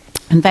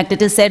 In fact,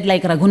 it is said,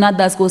 like Raghunath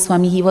Das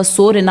Goswami, he was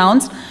so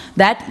renounced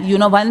that,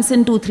 once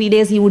in 2-3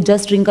 days, he would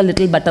just drink a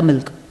little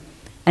buttermilk.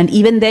 And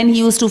even then he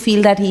used to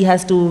feel that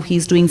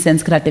he's doing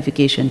sense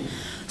gratification.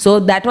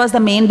 So that was the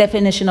main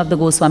definition of the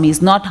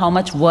Goswamis, not how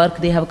much work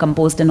they have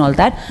composed and all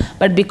that.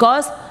 But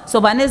so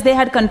one is they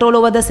had control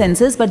over the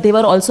senses, but they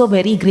were also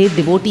very great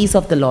devotees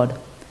of the Lord.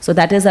 So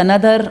that is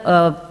another,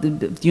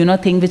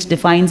 thing which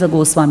defines a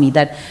Goswami,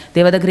 that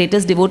they were the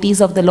greatest devotees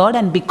of the Lord,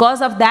 and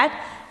because of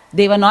that,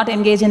 they were not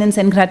engaged in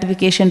sense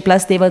gratification,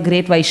 plus they were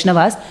great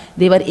Vaishnavas.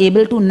 They were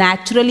able to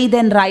naturally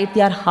then write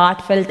their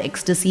heartfelt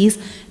ecstasies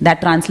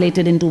that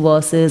translated into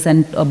verses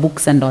and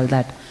books and all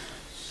that.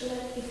 So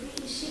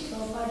if we see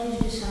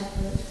Prabhupada's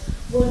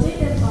disciples, were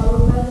they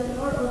empowered by the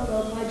Lord, or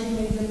Prabhupada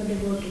made them a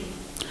devotee?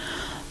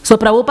 So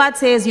Prabhupada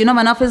says,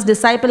 one of his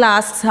disciples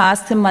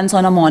asked him once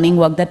on a morning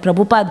walk that,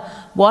 Prabhupada,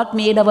 what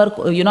made our,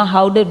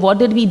 what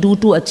did we do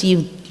to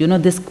achieve,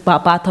 this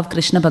path of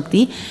Krishna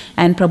Bhakti?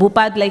 And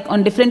Prabhupada, like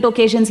on different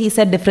occasions, he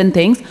said different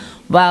things.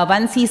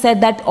 Once he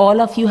said that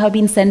all of you have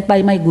been sent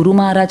by my Guru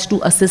Maharaj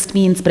to assist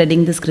me in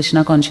spreading this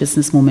Krishna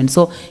consciousness movement.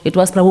 So it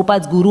was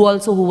Prabhupada's Guru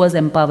also who was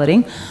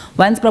empowering.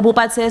 Once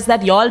Prabhupada says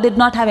that y'all did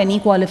not have any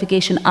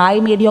qualification. I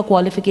made your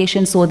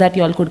qualification so that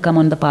y'all could come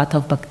on the path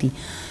of Bhakti.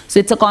 So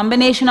it's a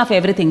combination of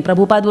everything.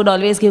 Prabhupada would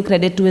always give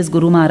credit to his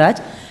Guru Maharaj,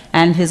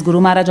 and his Guru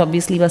Maharaj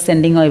obviously was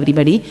sending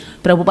everybody.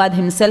 Prabhupada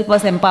himself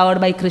was empowered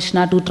by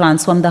Krishna to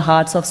transform the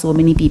hearts of so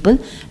many people,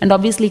 and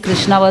obviously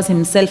Krishna was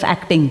himself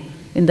acting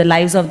in the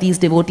lives of these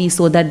devotees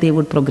so that they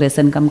would progress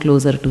and come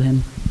closer to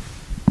him.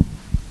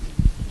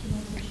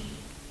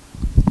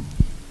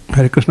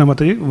 Hare Krishna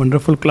Mataji,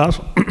 wonderful class.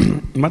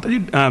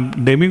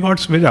 Mataji,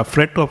 demigods were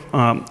afraid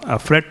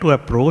to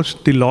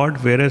approach the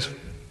Lord, whereas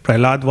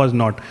Prahlad was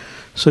not.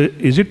 So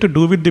is it to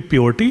do with the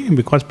purity,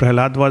 because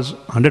Prahlad was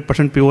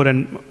 100% pure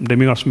and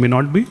demigods may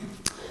not be?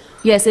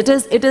 Yes, it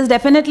is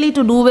definitely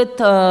to do with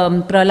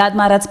Prahlad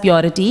Maharaj's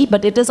purity,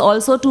 but it is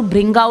also to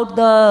bring out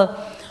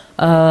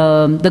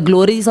the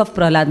glories of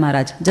Prahlad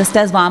Maharaj. Just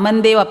as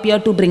Vaman Dev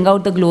appeared to bring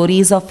out the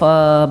glories of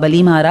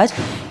Bali Maharaj,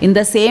 in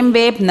the same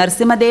way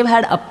Narsimha Dev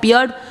had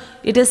appeared.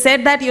 It is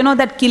said that,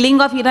 that killing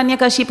of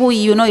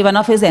Hiranyakashipu, one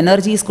of his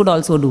energies could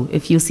also do,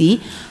 if you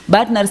see.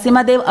 But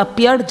Narsimha Dev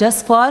appeared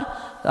just for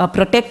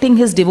protecting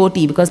his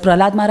devotee, because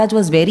Prahlad Maharaj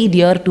was very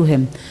dear to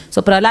him.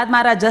 So Prahlad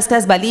Maharaj, just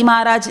as Bali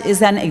Maharaj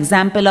is an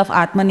example of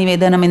Atma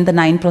Nivedanam in the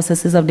 9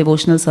 processes of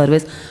devotional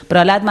service,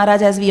 Prahlad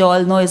Maharaj, as we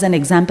all know, is an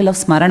example of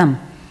Smaranam.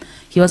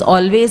 He was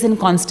always in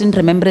constant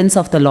remembrance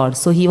of the Lord.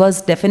 So he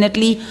was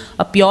definitely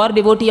a pure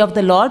devotee of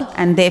the Lord,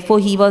 and therefore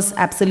he was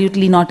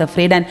absolutely not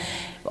afraid. And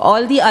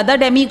all the other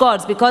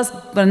demigods, because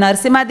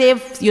Narsimha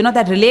Dev,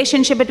 that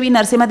relationship between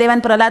Narsimha Dev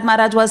and Prahlad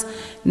Maharaj was,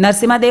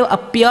 Narsimha Dev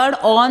appeared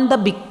on the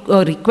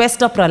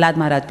request of Prahlad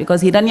Maharaj,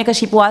 because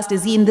Hiranyakashipu asked,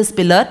 is he in this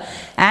pillar?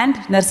 And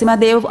Narsimha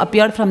Dev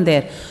appeared from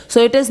there.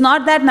 So it is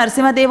not that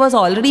Narsimha Dev was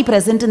already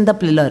present in the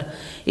pillar.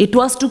 It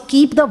was to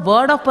keep the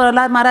word of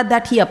Prahlad Maharaj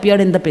that he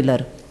appeared in the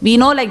pillar. We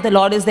know like the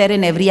Lord is there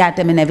in every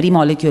atom, in every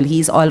molecule.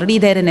 He is already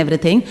there in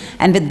everything.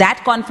 And with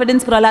that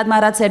confidence, Prahlad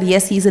Maharaj said,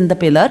 yes, he is in the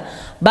pillar.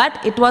 But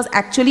it was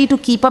actually to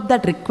keep up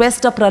that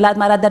request of Prahlad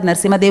Maharaj that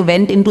Narsimha Dev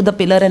went into the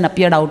pillar and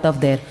appeared out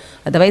of there.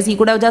 Otherwise, he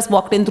could have just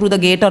walked in through the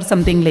gate or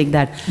something like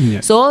that.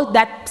 Yeah. So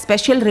that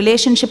special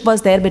relationship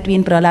was there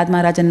between Prahlad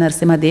Maharaj and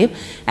Narsimha Dev.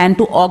 And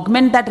to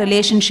augment that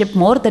relationship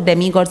more, the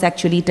demigods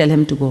actually tell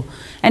him to go.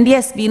 And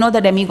yes, we know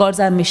the demigods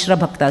are Mishra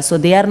Bhaktas. So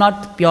they are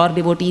not pure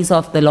devotees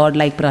of the Lord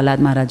like Prahlad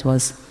Maharaj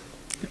was.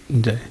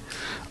 Jai.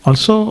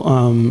 Also,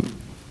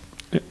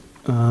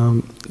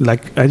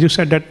 like as you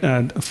said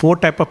that 4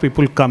 type of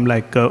people come,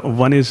 like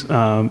one is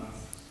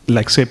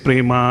like say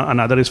prema,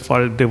 another is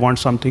for they want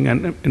something,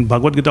 and in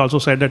Bhagavad Gita also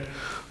said that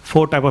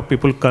 4 type of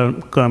people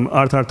come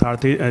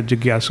Artharthi,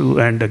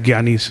 Jigyasu and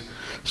Gyanis.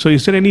 So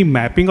is there any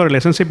mapping or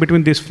relationship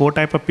between these 4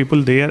 type of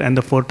people there and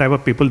the 4 type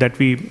of people that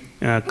we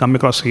come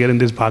across here in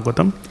this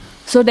Bhagavatam?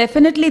 So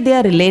definitely they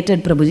are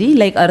related, Prabhuji,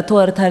 like Artho,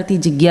 Artharthi,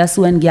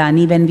 Jigyasu and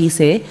Gyani when we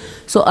say.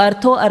 So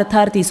Artho,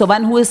 Artharthi, so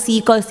one who is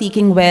seeker,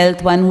 seeking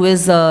wealth, one who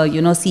is,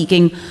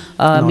 seeking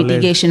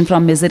mitigation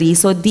from misery.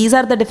 So these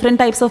are the different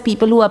types of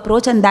people who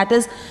approach, and that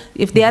is,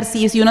 if they are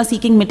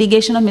seeking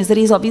mitigation of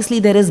miseries, obviously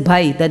there is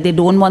bhai, that they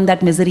don't want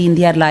that misery in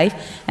their life,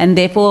 and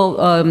therefore,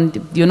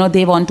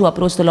 they want to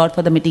approach the Lord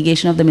for the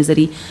mitigation of the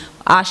misery.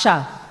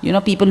 Asha,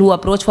 people who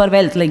approach for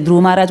wealth, like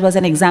Dhruv Maharaj was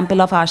an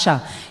example of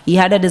Asha. He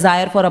had a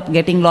desire for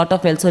getting lot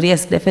of wealth. So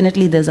yes,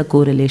 definitely there's a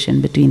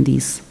correlation between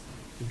these.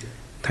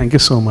 Thank you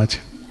so much.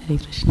 Hare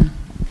Krishna.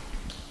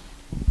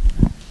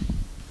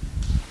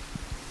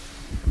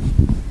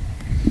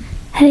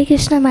 Hare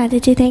Krishna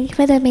Mataji, thank you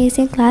for the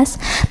amazing class.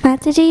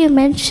 Mataji, you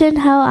mentioned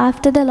how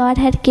after the Lord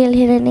had killed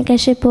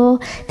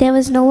Hiranyakashipu, there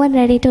was no one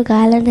ready to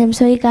garland him,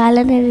 so he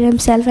garlanded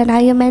himself, and now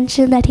you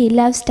mentioned that he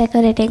loves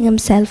decorating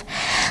himself.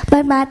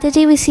 But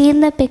Mataji, we see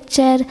in the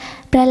picture,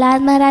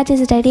 Prahlad Maharaj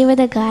is ready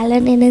with a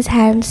garland in his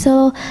hand.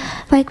 So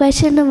my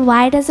question,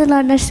 why didn't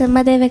Lord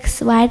Narasimha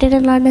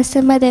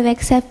Dev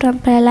accept from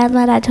Prahlad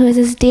Maharaj, who is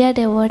his dear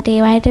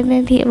devotee? Why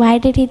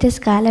did he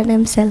just garland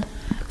himself?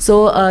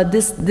 So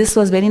this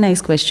was very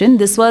nice question.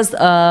 This was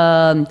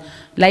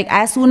like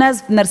as soon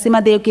as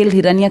Narasimha Dev killed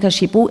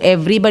Hiranyakashipu,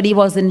 everybody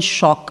was in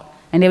shock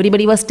and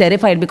everybody was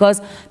terrified because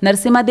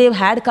Narasimha Dev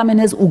had come in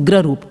his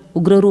Ugra Roop.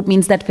 Ugra Roop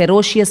means that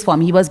ferocious form.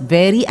 He was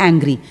very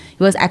angry.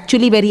 He was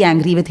actually very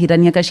angry with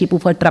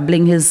Hiranyakashipu for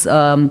troubling his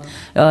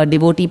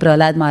devotee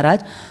Prahlad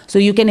Maharaj. So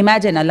you can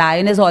imagine, a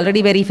lion is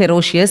already very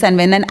ferocious, and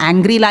when an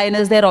angry lion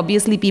is there,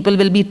 obviously people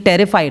will be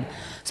terrified.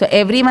 So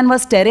everyone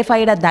was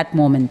terrified at that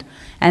moment.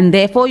 And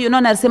therefore,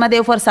 Narasimha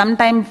Dev for some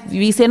time,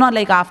 we say,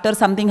 like after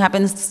something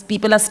happens,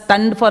 people are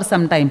stunned for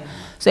some time.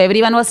 So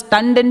everyone was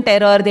stunned in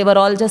terror. They were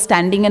all just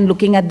standing and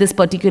looking at this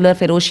particular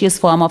ferocious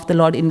form of the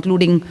Lord,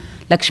 including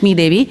Lakshmi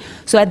Devi.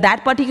 So at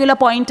that particular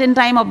point in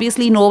time,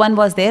 obviously no one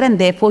was there, and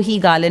therefore he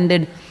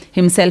garlanded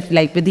himself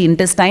like with the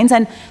intestines.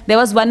 And there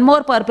was one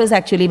more purpose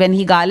actually when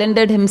he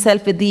garlanded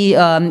himself with the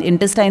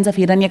intestines of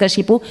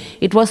Hiranyakashipu.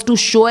 It was to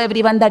show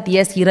everyone that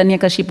yes,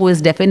 Hiranyakashipu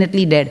is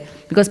definitely dead,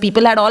 because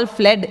people had all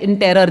fled in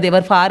terror. They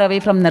were far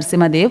away from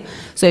Narasimha Dev.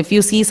 So if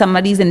you see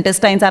somebody's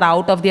intestines are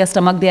out of their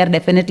stomach, they are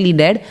definitely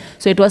dead.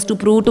 So it was to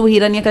prove to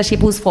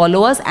Hiranyakashipu's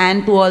followers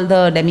and to all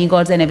the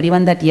demigods and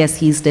everyone that yes,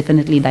 he's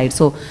definitely died.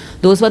 So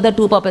those were the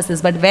two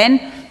purposes. But when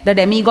the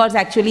demigods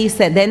actually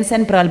then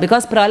sent Prahlad,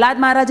 because Prahlad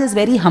Maharaj is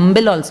very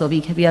humble also, we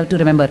have to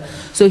remember.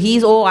 So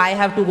he's, I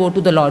have to go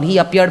to the Lord. He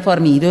appeared for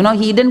me.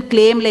 He didn't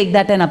claim like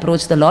that and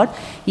approach the Lord.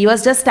 He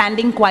was just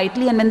standing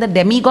quietly, and when the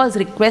demigods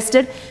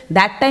requested,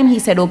 that time he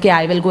said, okay,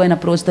 I will go and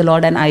approach the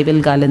Lord and I will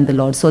garland the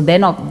Lord. So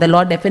then the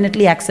Lord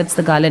definitely accepts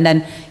the garland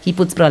and he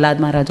puts Prahlad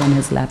Maharaj on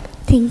his lap.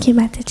 Thank you,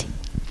 Mataji.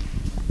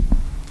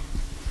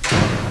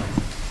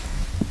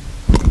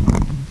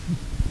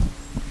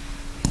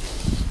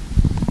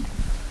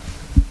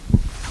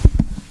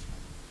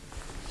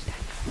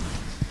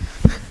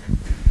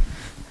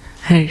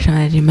 Hare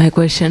Krishna, my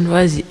question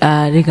was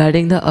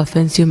regarding the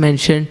offense you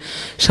mentioned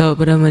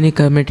Shavaparamani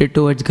committed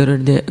towards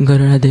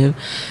Garudadev,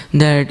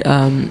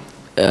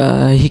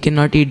 that he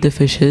cannot eat the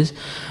fishes.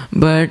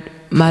 But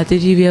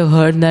Mataji, we have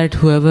heard that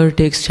whoever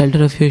takes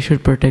shelter of you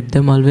should protect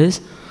them always.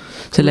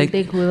 So like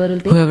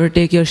whoever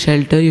take your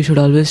shelter, you should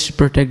always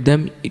protect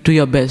them to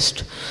your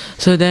best.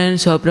 So then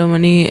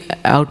Shavaparamani,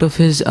 out of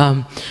his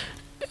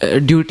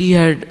duty,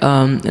 had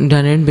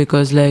done it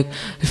because like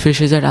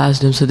fishes had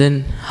asked him. So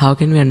then how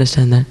can we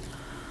understand that?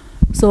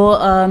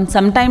 So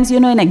sometimes,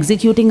 in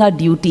executing our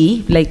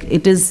duty, like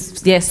it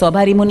is, yes,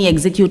 Swabhari Muni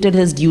executed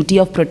his duty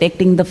of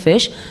protecting the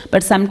fish,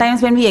 but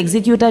sometimes when we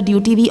execute our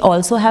duty, we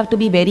also have to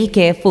be very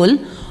careful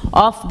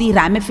of the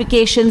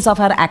ramifications of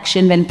our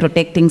action when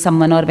protecting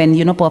someone or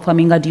when,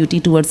 performing our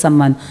duty towards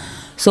someone.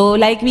 So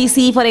like we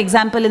see, for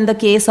example, in the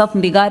case of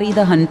Mrigari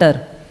the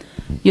hunter,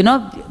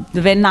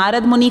 when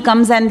Narad Muni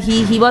comes and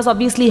he was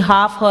obviously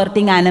half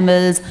hurting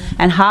animals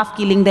and half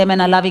killing them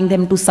and allowing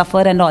them to suffer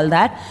and all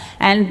that.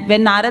 And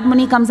when Narad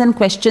Muni comes and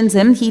questions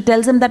him, he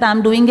tells him that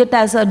I'm doing it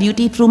as a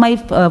duty through my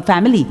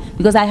family,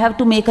 because I have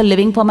to make a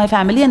living for my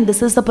family, and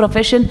this is the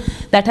profession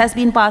that has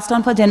been passed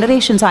on for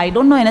generations. So I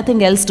don't know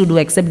anything else to do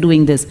except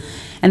doing this.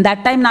 And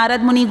that time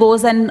Narad Muni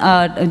goes and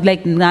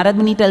Narad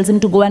Muni tells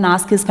him to go and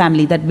ask his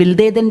family that will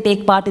they then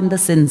take part in the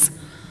sins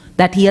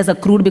that he has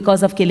accrued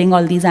because of killing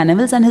all these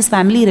animals, and his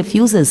family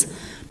refuses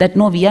that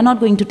no, we are not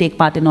going to take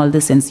part in all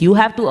this sins. You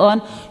have to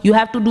earn, you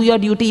have to do your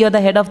duty, you're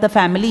the head of the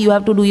family, you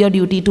have to do your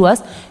duty to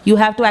us, you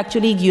have to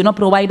actually,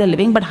 provide a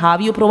living, but how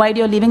you provide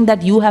your living,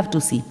 that you have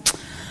to see.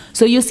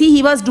 So you see,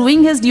 he was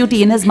doing his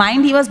duty. In his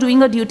mind, he was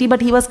doing a duty,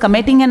 but he was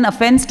committing an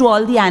offense to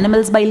all the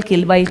animals while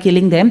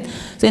killing them.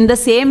 So in the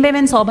same way,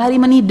 when Swabhari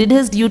Muni did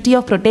his duty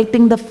of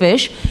protecting the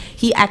fish,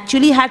 he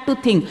actually had to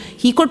think.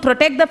 He could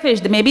protect the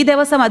fish. Maybe there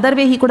was some other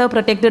way he could have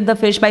protected the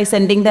fish by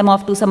sending them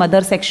off to some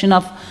other section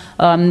of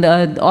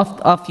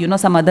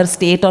some other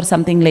state or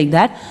something like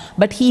that.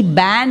 But he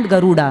banned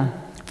Garuda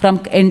from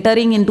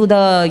entering into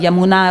the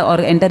Yamuna or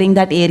entering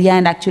that area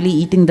and actually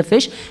eating the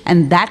fish,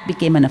 and that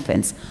became an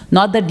offense.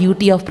 Not the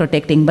duty of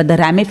protecting, but the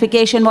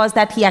ramification was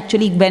that he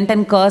actually went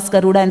and cursed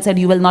Garuda and said,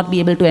 you will not be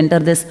able to enter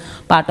this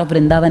part of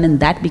Vrindavan, and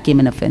that became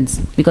an offense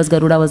because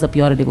Garuda was a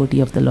pure devotee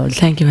of the Lord.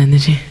 Thank you,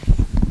 Mataji.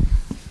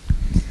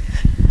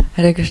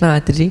 Hare Krishna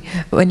Mataji.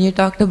 When you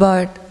talked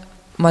about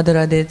Mother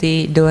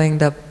Aditi doing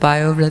the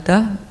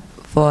Payovrata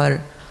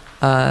for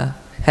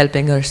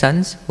helping her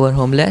sons who are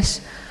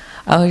homeless,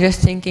 I was just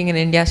thinking in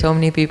India so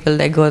many people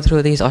they go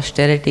through these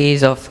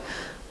austerities of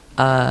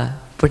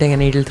putting a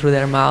needle through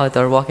their mouth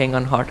or walking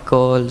on hot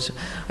coals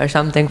or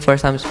something for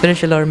some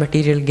spiritual or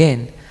material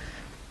gain.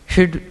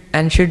 Should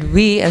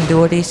we as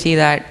devotees see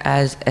that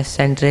as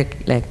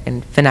eccentric, like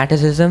in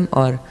fanaticism,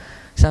 or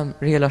some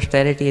real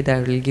austerity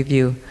that will give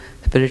you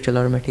spiritual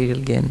or material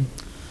gain?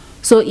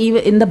 So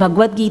even in the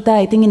Bhagavad Gita,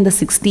 I think in the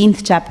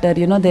 16th chapter,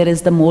 there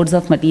is the modes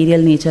of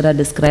material nature are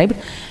described.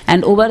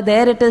 And over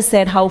there it is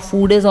said how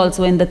food is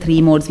also in the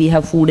three modes. We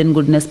have food in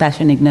goodness,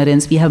 passion,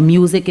 ignorance. We have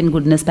music in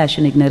goodness,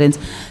 passion, ignorance.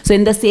 So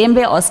in the same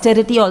way,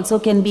 austerity also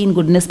can be in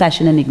goodness,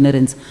 passion and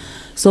ignorance.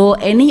 So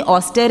any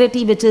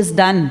austerity which is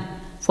done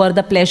for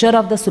the pleasure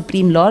of the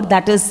Supreme Lord,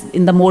 that is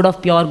in the mode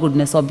of pure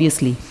goodness,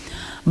 obviously.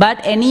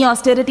 But any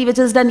austerity which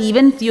is done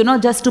even,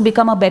 just to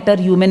become a better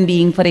human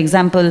being, for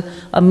example,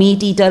 a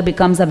meat eater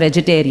becomes a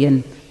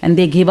vegetarian and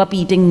they give up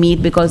eating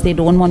meat because they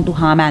don't want to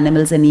harm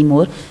animals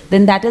anymore,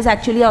 then that is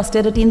actually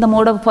austerity in the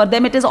mode of, for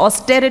them it is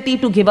austerity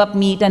to give up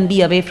meat and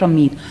be away from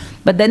meat.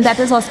 But then that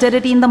is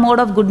austerity in the mode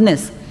of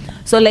goodness.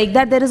 So like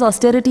that, there is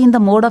austerity in the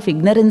mode of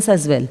ignorance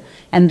as well.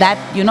 And that,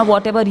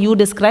 whatever you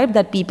described,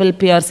 that people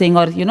piercing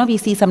or, we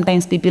see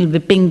sometimes people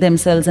whipping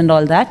themselves and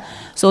all that.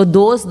 So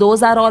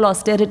those are all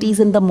austerities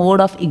in the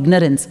mode of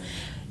ignorance.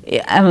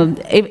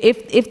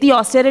 If the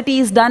austerity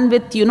is done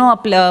with,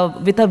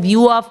 with a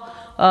view of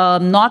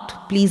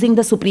not pleasing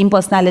the Supreme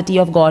Personality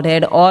of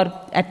Godhead, or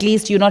at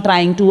least,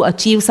 trying to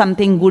achieve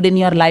something good in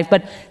your life,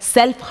 but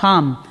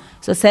self-harm.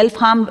 So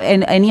self-harm,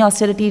 and any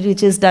austerity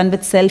which is done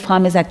with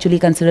self-harm is actually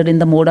considered in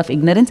the mode of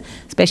ignorance,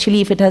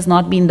 especially if it has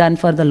not been done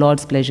for the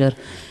Lord's pleasure.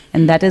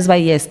 And that is why,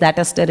 yes, that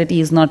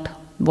austerity is not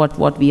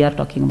what we are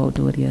talking about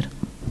over here.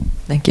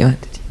 Thank you,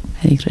 Mataji.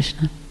 Hare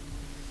Krishna.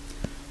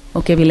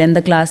 Okay, we'll end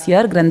the class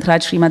here.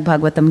 Grantraj Srimad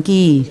Bhagavatam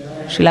ki,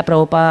 Srila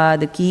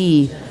Prabhupada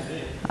ki,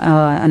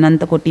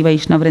 Ananta Koti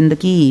Vaishnav Vrinda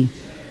ki.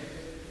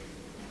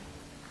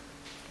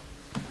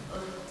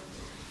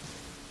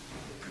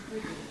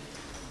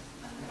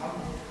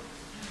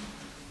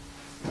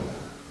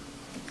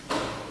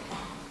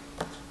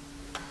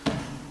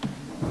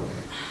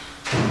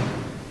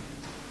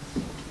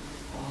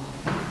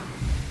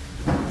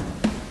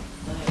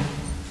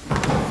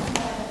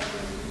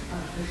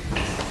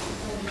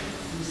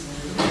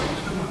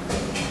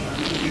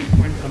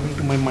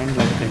 My mind,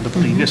 like in the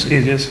previous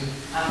ages,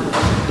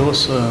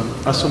 those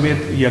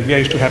Aswamedh Yagya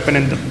used to happen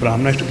and the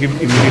Brahmana used to give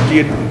immediately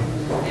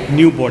a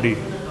new body.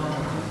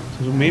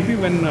 So maybe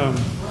when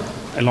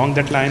along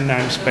that line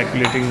I am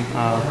speculating,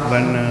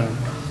 when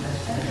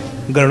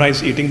Garuda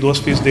is eating those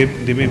fish, they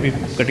may be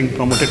getting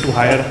promoted to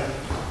higher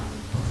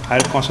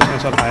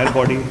consciousness or higher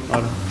body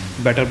or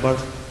better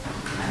birth.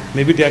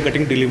 Maybe they are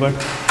getting delivered.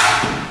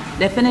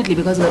 Definitely,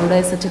 because Garuda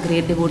is such a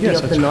great devotee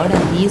of the Lord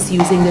and he is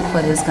using it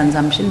for his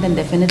consumption, then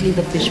definitely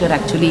the fish were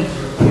actually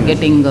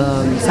getting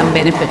some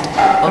benefit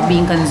of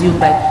being consumed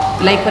by,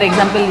 like for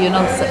example,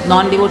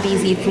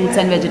 non-devotees eat fruits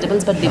and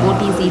vegetables, but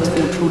devotees eat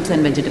fruits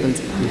and vegetables.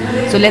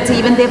 So let's say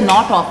even they have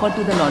not offered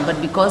to the Lord, but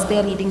because they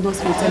are eating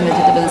those fruits and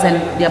vegetables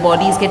and their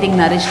body is getting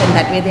nourished, and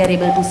that way they are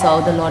able to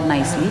serve the Lord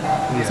nicely.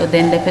 Yeah. So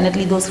then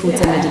definitely those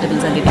fruits and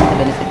vegetables are getting the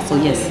benefit. So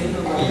yes.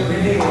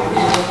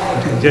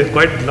 There's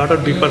quite a lot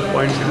of deeper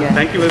points. Yeah.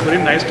 Thank you, very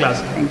nice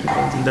class. Thank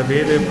you. The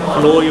way the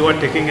flow you are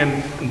taking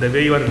and the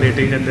way you are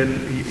relating, and then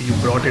you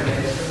brought it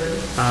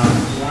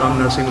from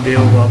Narsingh Dev,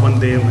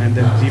 Vaman Dev, and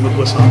then Jiva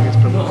Goswami,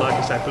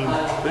 Prabhupada disciple.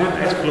 Very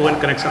nice flow and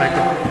connection. I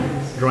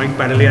could, drawing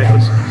parallelly, I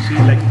could see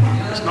like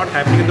it's not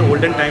happening in the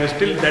olden time.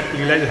 Still that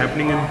Lila is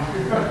happening in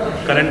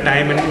current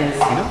time and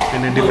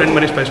in a different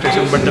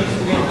manifestation, but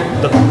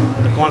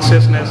the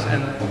consciousness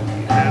and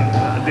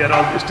they are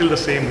all still the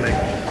same. Like,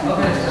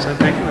 so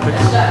thank you,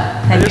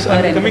 Mataji.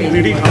 I'm coming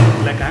reading.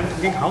 I'm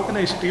thinking, how can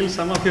I steal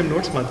some of your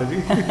notes,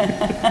 Mataji?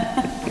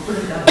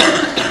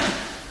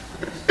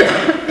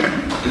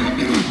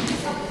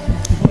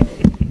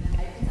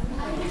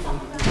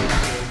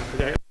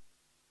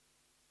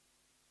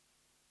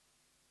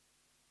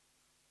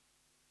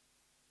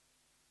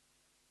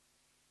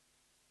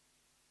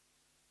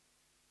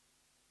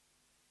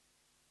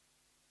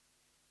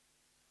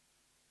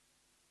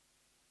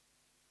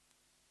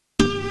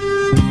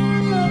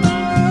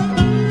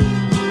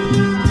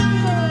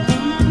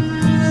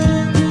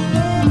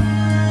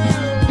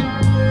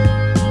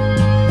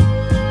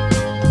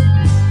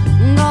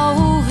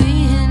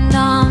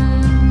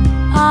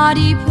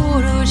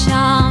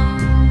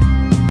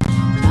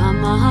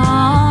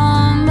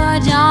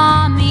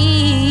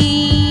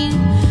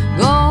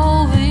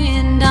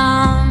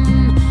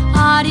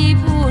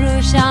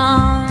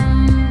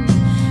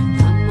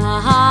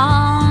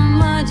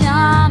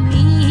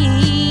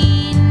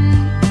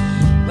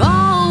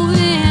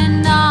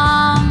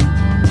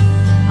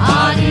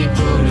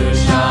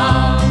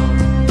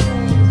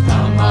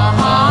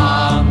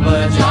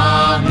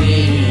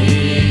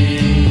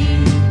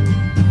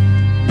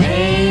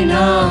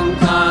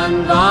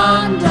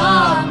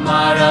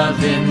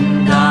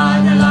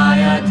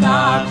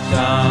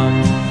 Govindam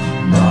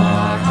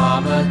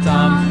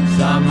Bharavatam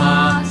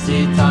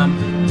Samasitam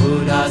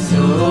Buddha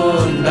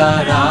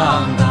Sundarangam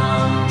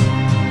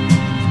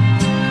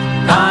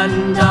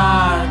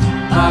Kandar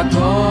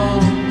Ako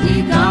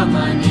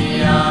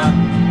Ikamaniya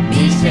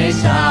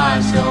Vishesha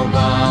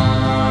Shobha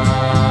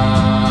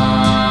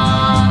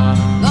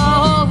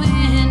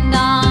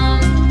Govindam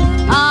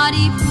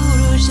Adi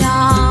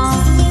Purusham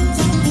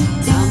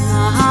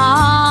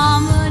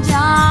Tamaham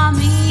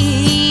Jami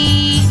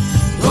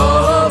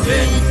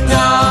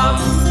Govindam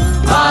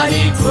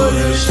Hari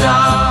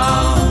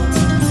Purusham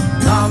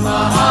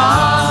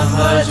Namaham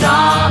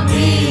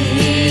Bhajami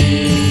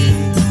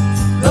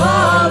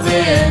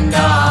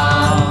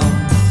Govindam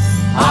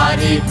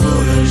Hari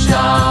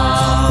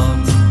Purusham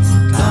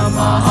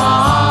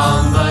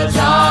Namaham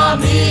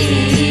Bhajami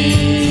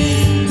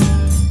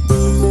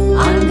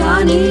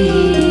Angani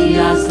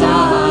Yasa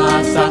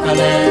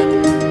Sakalem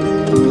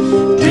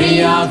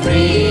Priya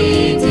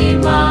Priti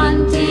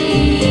Manti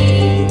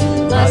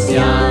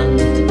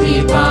Pasyanti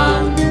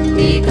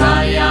Panti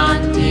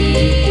Kayanti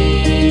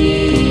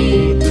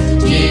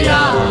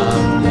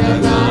Chiram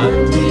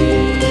Naganti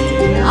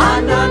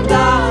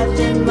Ananda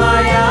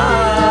Chinmaya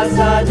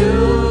Sadhu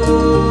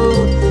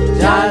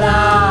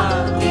Jala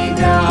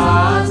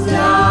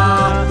Vigrahasya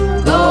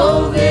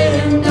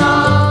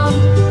Govindam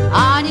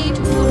Adi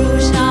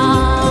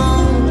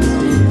Purusham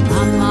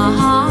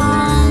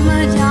Tamaham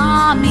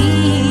Jami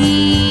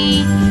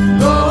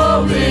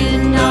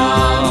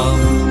Govindam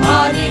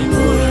Hari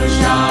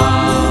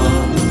Purusham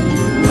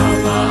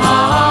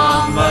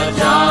Namaham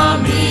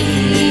Bhajami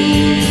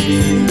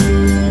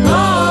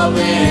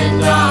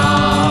Govindam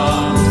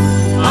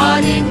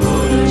Hari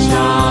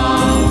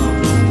Purusham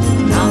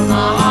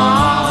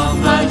Namaham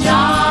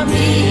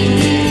Bhajami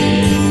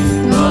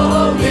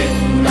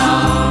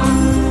Govindam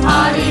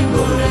Hari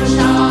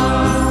Purusham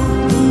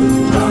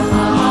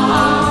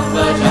Namaham Bhajami Govindam Hari Purusham Namaham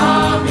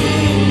Bhajami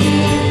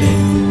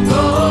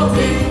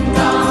Govindam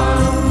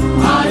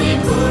Hari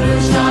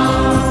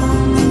Purusham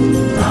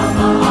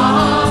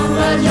Namaham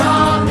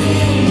Bhajami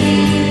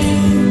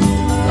Govindam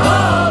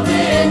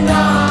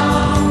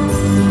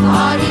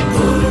Hari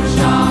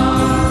Purusham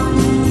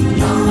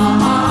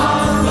Namaham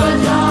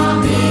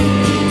Bhajami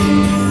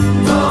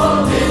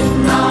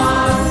Govindam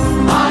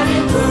Hari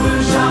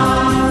Purusham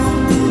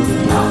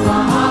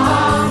Namaham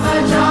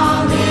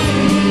Bhajami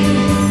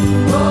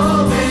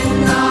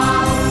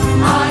Govindam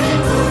Hari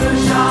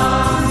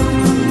Purusham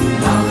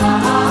Namaham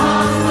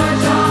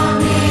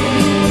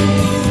Bhajami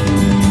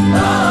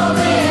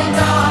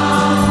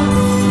Govindam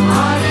Hari Purusham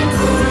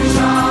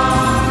Namaham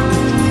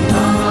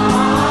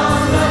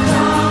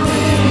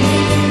Bhajami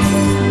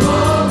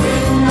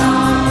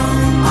Govindam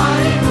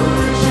Hari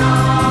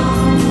Purusham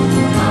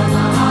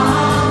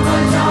Namaham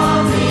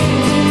Bhajami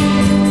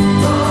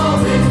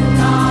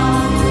Govindam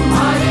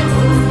Hari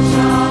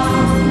Purusham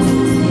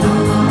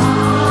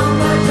Namaham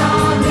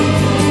Bhajami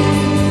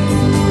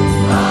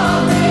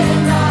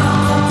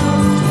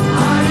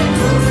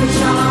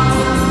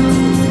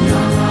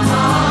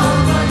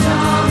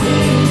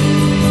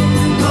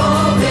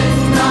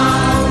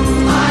Govindam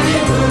Hari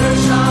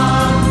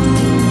Purusham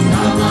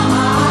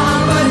Namaham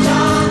Bhajami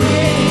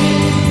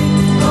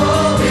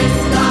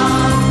Govindam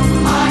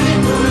Hari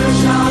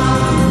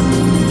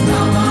Purusham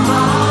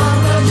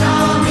Namaham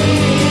Bhajami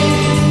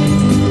Govindam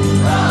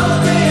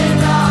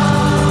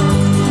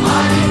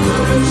Hari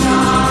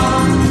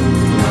Purusham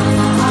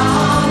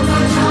Namaham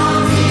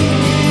Bhajami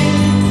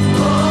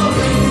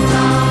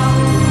Govindam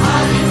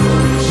Hari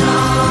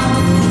Purusham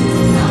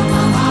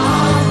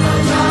Namaham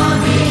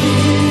Bhajami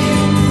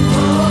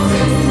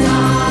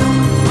Govindam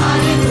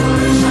Hari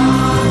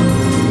Purusham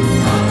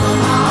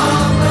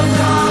Namaham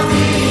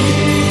Bhajami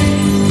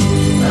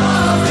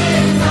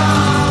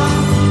Govindam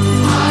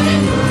Hari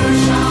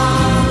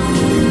Purusham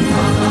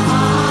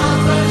Namaham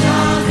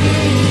Bhajami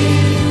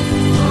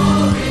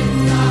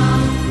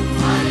Govindam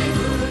Hari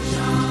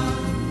Purusham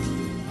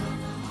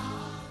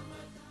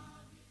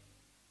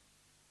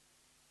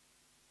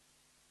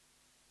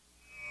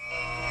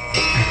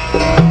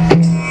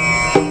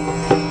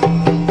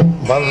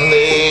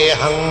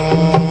Vandeham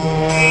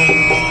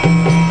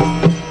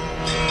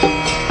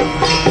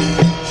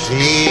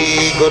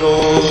Shri Guru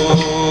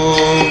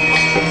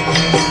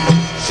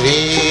Shri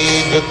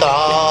Juta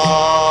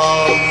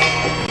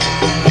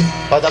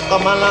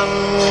Padakamalam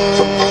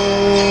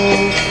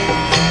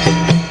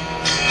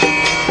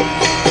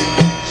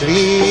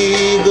Shri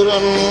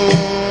Gurun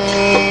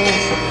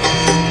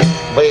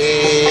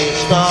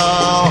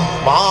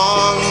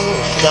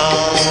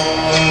Vaishnavansam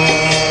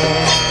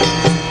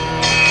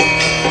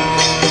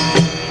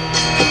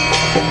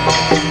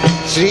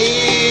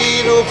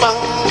Shri Rupam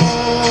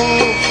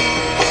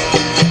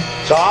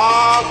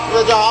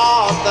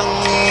Sakrajatam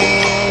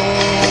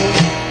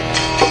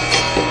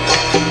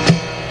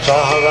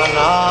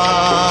Sahagana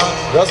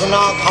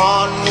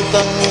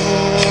Raghunathantam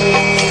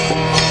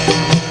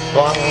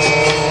Svam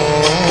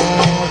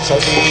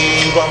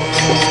Sajivam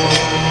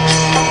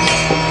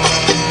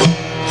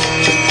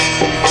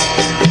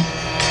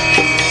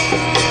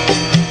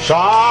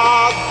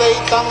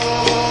Shadaitam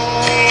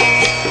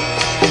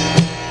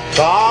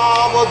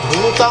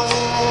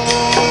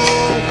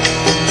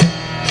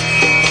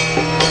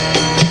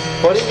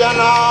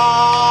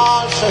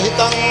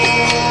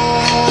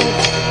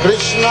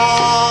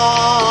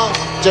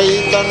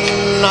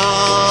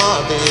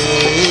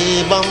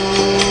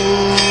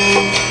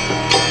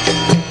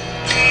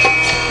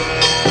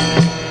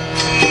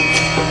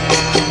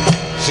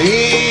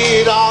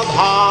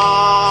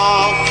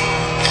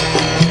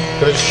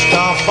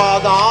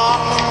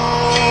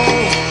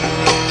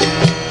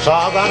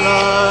Sagana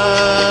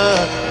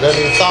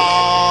Lalita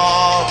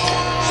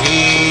Sri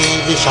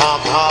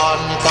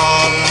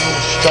Vishakanitam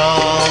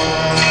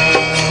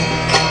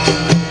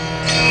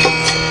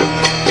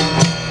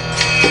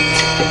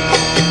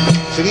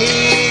Sri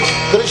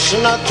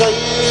Krishna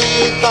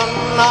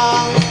Chaitanya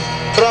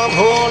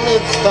Prabhu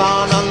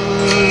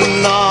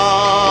Nityananda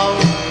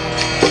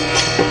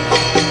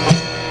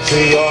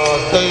Sri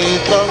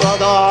Advaita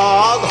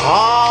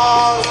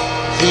Gadadhar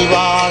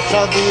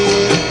Sivasadi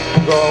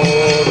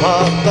Gaur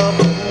Bhakta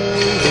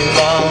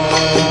Vrinda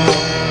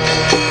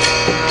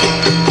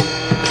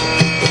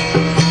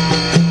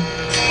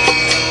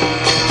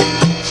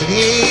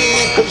Sri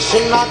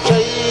Krishna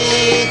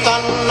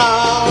Chaitanya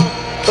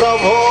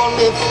Prabhu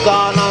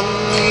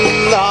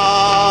Nityananda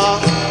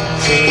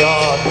Sri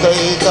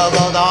Advaita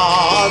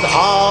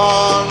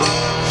Gadadhar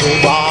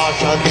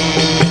Sivasadi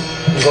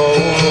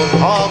Gaur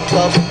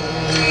Bhakta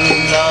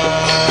Vrinda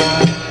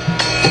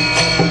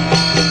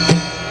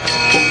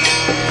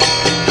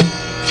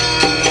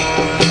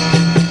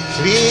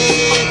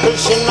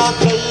Krishna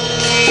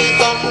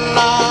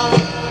Chaitanya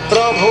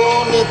Prabhu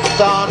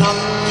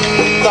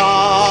Nityananda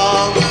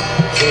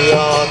Sri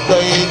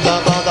Advaita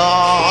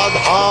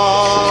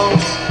Gadadhar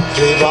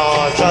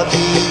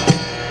Sivasadi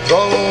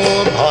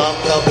Gaur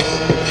Bhakta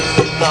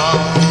Vrinda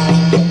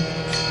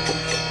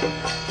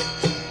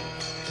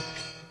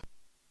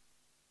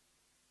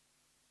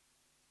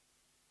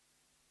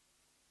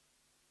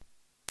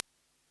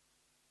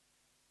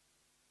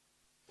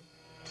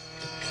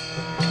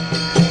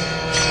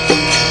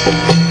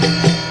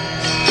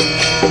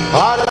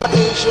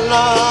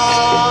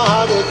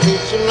Hare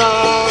Krishna,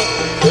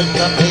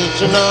 Krishna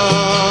Krishna,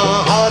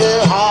 Hare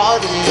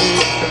Hare,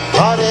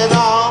 Hare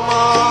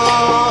Rama,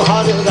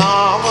 Hare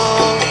Rama,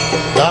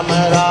 Rama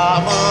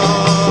Rama,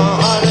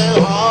 Hare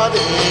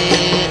Hare,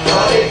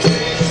 Hare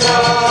Krishna,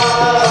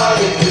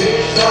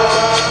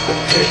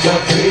 Krishna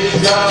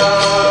Krishna,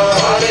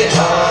 Hare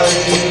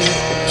Hare,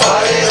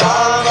 Hare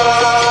Rama,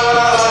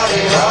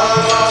 Hare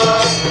Rama,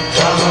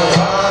 Rama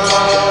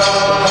Rama,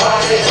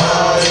 Hare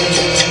Hare.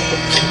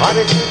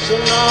 Hare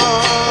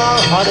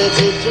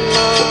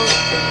Krishna,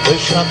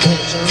 Krishna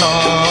Krishna,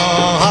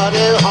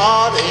 Hare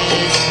Hare,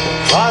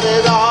 Hare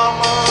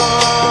Rama,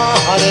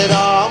 Hare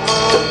Rama,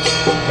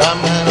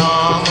 Rama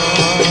Rama,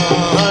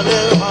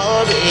 Hare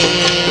Hare.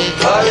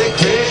 Hare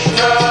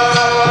Krishna,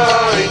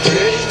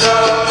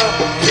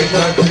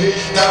 Krishna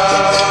Krishna,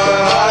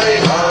 Hare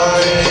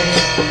Hare,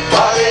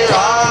 Hare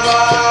Rama,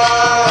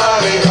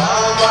 Hare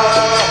Rama,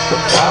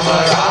 Rama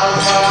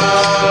Rama,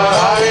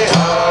 Hare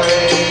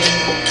Hare.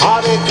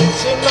 Hare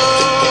Krishna,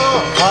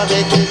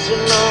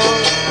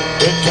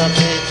 Krishna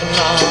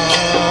Krishna,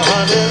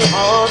 Hare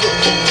Hare,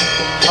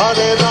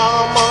 Hare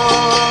Rama,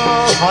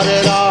 Hare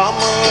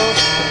Rama,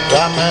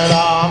 Rama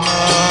Rama,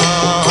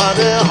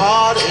 Hare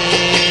Hare.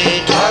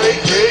 Hare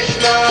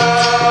Krishna,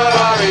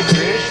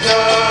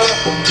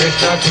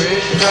 Krishna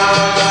Krishna,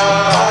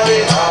 Hare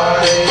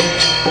Hare,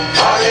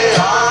 Hare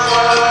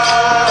Rama,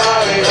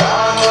 Hare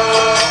Rama,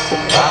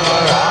 Rama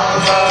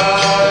Rama,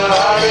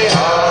 Hare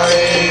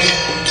Hare.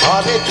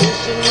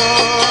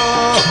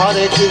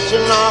 Hare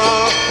Krishna,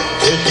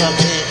 Krishna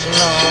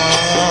Krishna,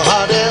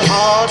 Hare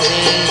Hare,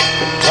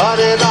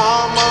 Hare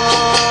Rama,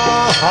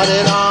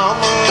 Hare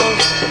Rama,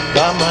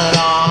 Rama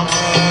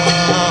Rama,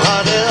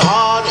 Hare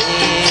Hare.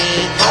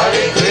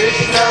 Hare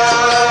Krishna,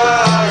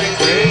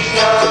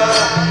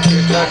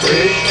 Krishna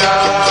Krishna,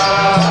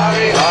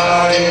 Hare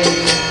Hare,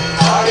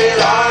 Hare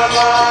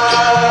Rama,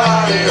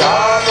 Hare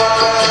Rama,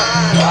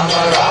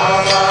 Rama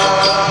Rama,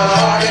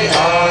 Hare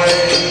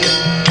Hare.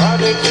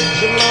 Hare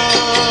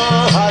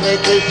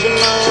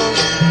Krishna,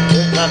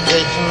 Krishna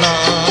Krishna,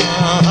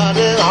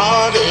 Hare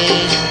Hare,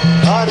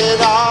 Hare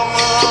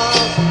Rama,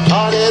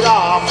 Hare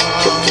Rama,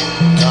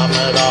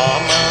 Rama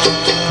Rama,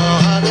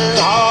 Hare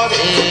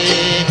Hare.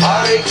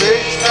 Hare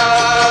Krishna,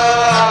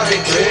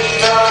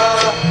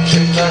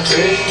 Krishna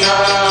Krishna,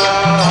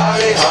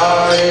 Hare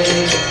Hare,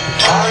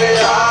 Hare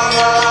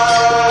Rama,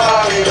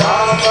 Hare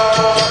Rama,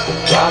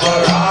 Rama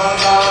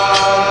Rama,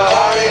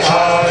 Hare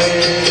Hare.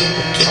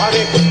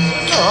 Hare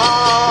Krishna,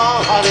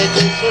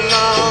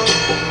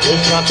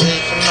 Krishna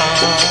Krishna,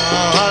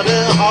 Hare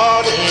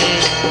Hare,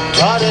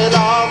 Hare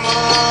Rama,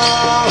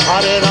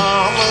 Hare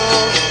Rama,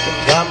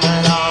 Rama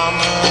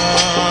Rama,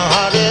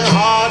 Hare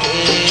Hare.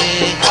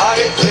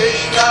 Hare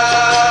Krishna,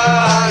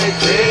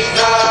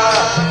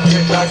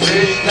 Krishna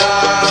Krishna,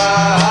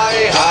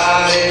 Hare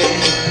Hare,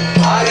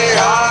 Hare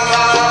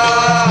Rama,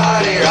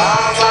 Hare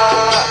Rama,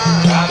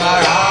 Rama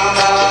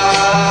Rama,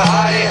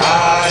 Hare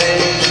Hare.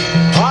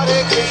 Hare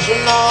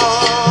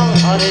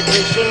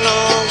Krishna,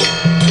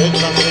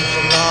 Krishna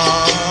Krishna,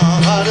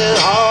 Hare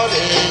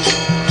Hare,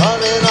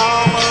 Hare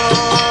Rama,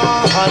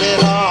 Hare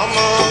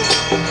Rama,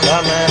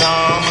 Rama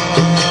Rama,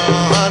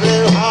 Hare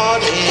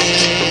Hare.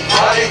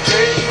 Hare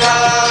Krishna,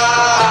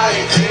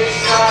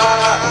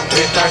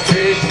 Krishna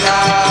Krishna,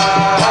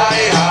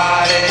 Hare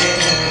Hare,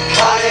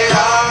 Hare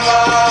Rama,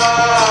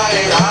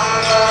 Hare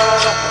Rama,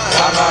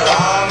 Rama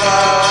Rama,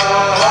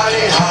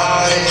 Hare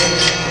Hare.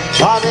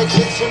 Hare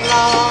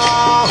Krishna,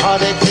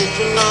 Krishna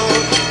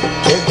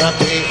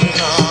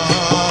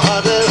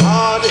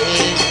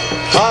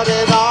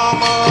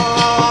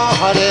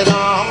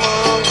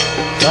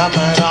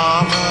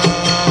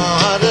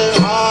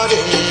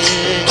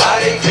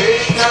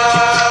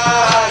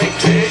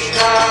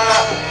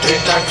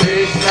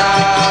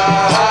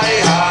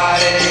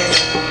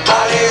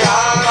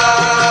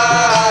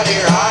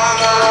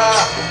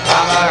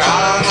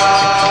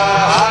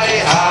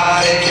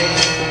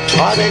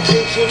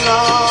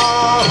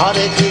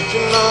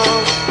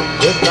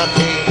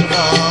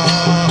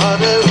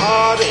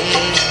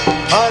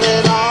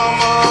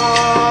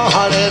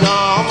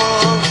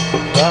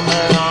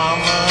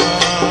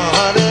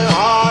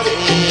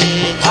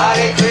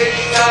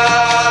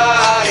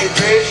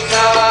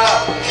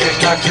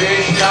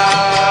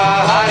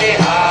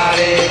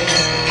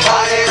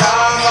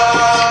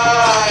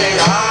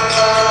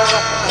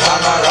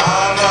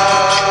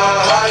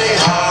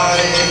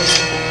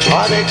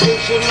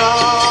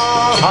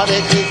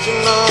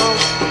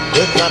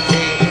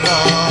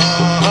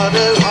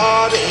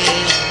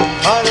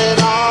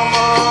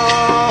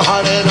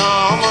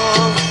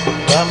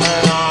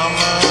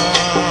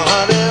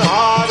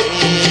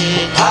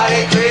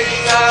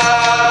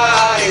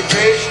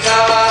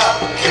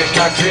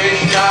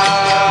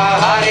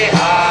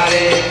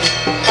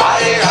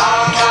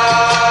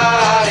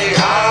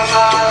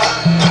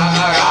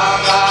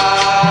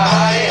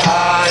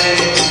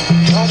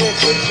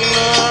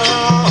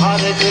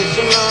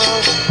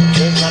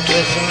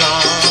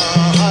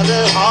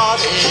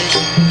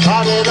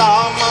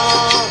Rama,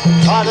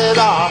 Hare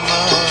Rama,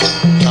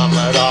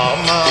 Rama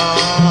Rama,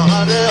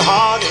 Hare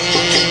Hare.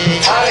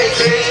 Hare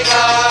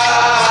Krishna,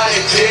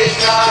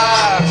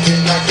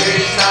 Krishna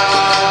Krishna,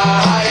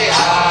 Hare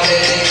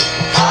Hare,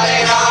 Hare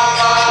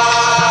Rama,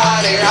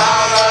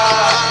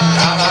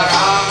 Rama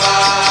Rama,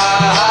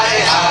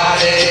 Hare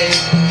Hare.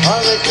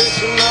 Hare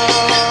Krishna,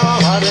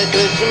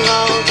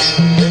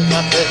 Krishna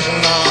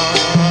Krishna,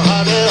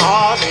 Hare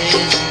Hare,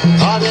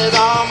 Hare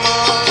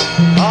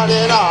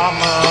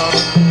Rama,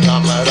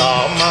 Rama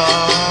Rama,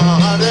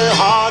 Hare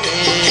Hare.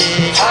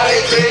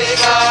 Hare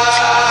Krishna,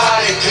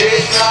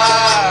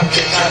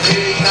 Krishna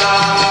Krishna,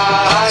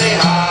 Hare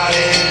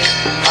Hare,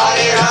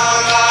 Hare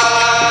Rama,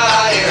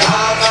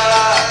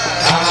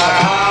 Rama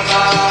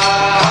Rama,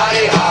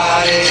 Hare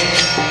Hare.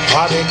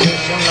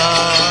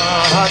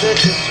 Hare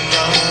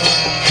Krishna,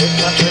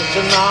 Krishna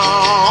Krishna,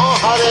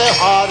 Hare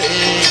Hare,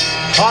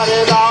 Hare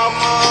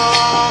Rama,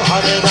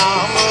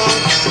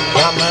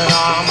 Rama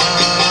Rama,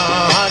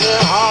 Hare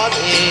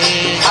Hare.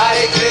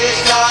 Hare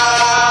Krishna,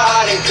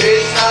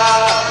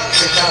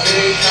 Krishna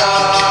Krishna,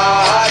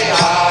 Hare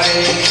Hare,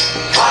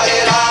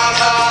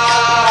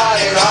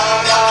 Hare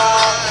Rama,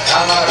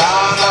 Rama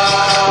Rama,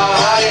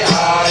 Hare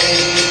Hare.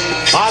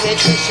 Hare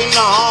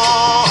Krishna,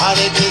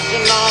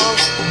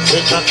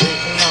 Krishna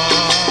Krishna,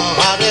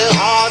 Hare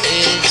Hare,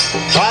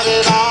 Hare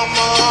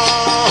Rama,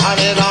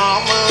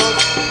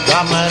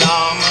 Rama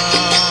Rama,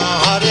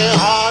 Hare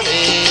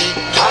Hare.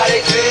 Hare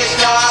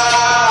Krishna,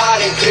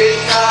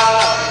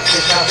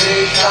 Krishna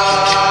Krishna,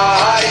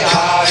 Hare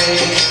Hare,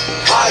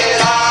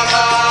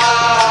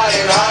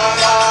 Hare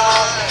Rama,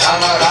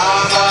 Rama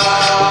Rama,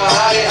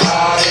 Hare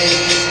Hare.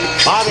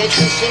 Hare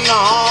Krishna,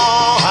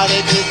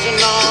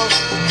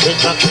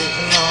 Krishna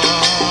Krishna,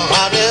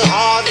 Hare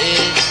Hare,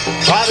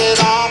 Hare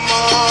Rama,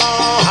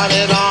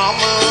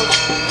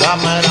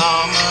 Rama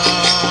Rama,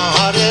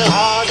 Hare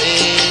Hare.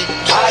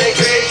 Hare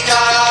Krishna,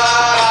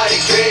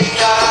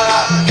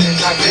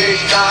 Krishna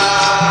Krishna,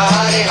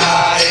 Hare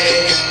Hare,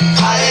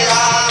 Hare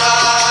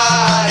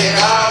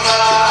Rama,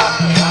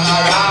 Rama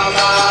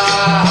Rama,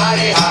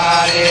 Hare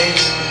Hare.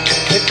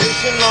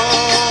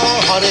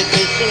 Hare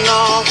Krishna,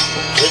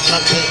 Krishna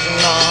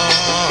Krishna,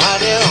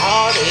 Hare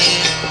Hare,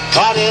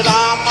 Hare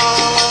Rama,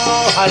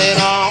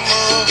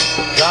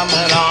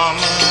 Rama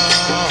Rama,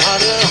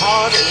 Hare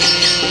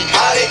Hare.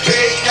 Hare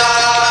Krishna,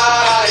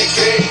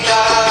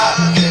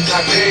 Krishna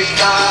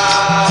Krishna,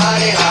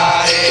 Hare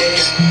Hare,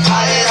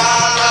 Hare Rama, Rama Rama, Hare Hare. Hare Krishna, Krishna Krishna, Hare Hare, Hare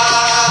Rama,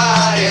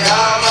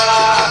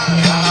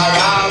 Rama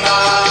Rama,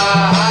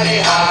 Hare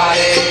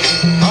Hare.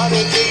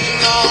 Hare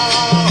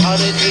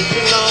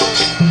Krishna,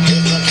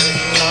 Krishna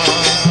Krishna,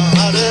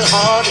 Hare Hare,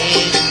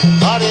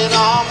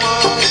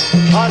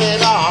 Hare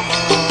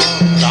Rama,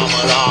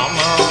 Rama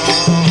Rama,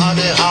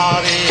 Hare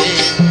Hare.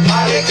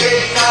 Hare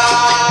Krishna,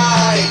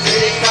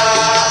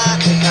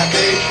 Krishna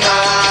Krishna,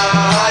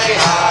 Hare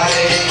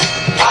Hare,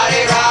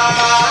 Hare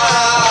Rama,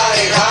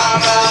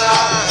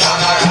 Rama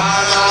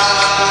Rama,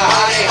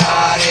 Hare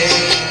Hare.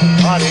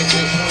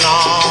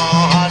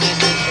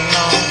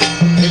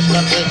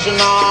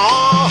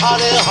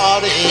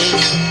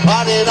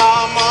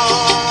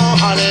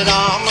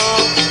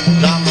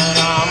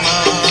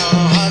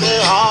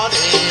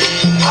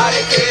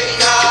 Hare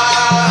Krishna,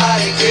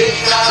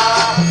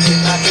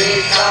 Krishna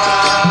Krishna,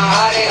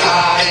 Hare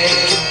Hare,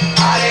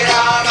 Hare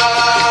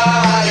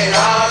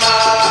Rama,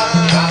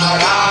 Rama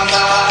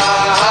Rama,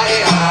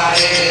 Hare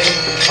Hare.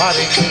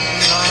 Hare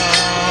Krishna,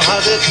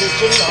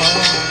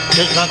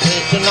 Krishna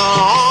Krishna,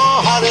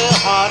 Hare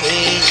Hare,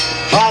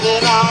 Hare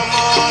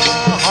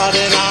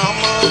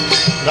Rama,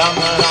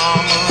 Rama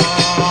Rama,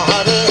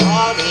 Hare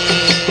Hare.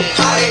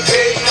 Hare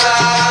Krishna,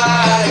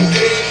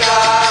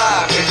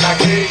 Krishna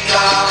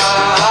Krishna,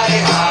 Hare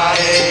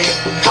Hare,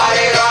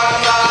 Hare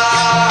Rama,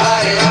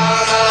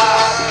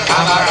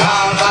 Rama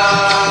Rama,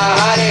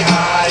 Hare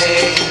Hare.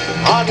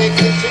 Hare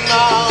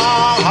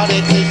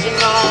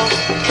Krishna,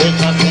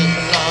 Krishna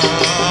Krishna,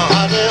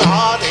 Hare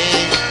Hare,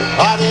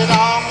 Hare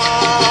Rama,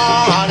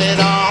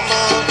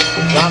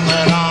 Rama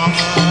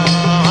Rama,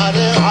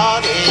 Hare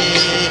Hare.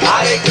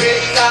 Hare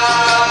Krishna,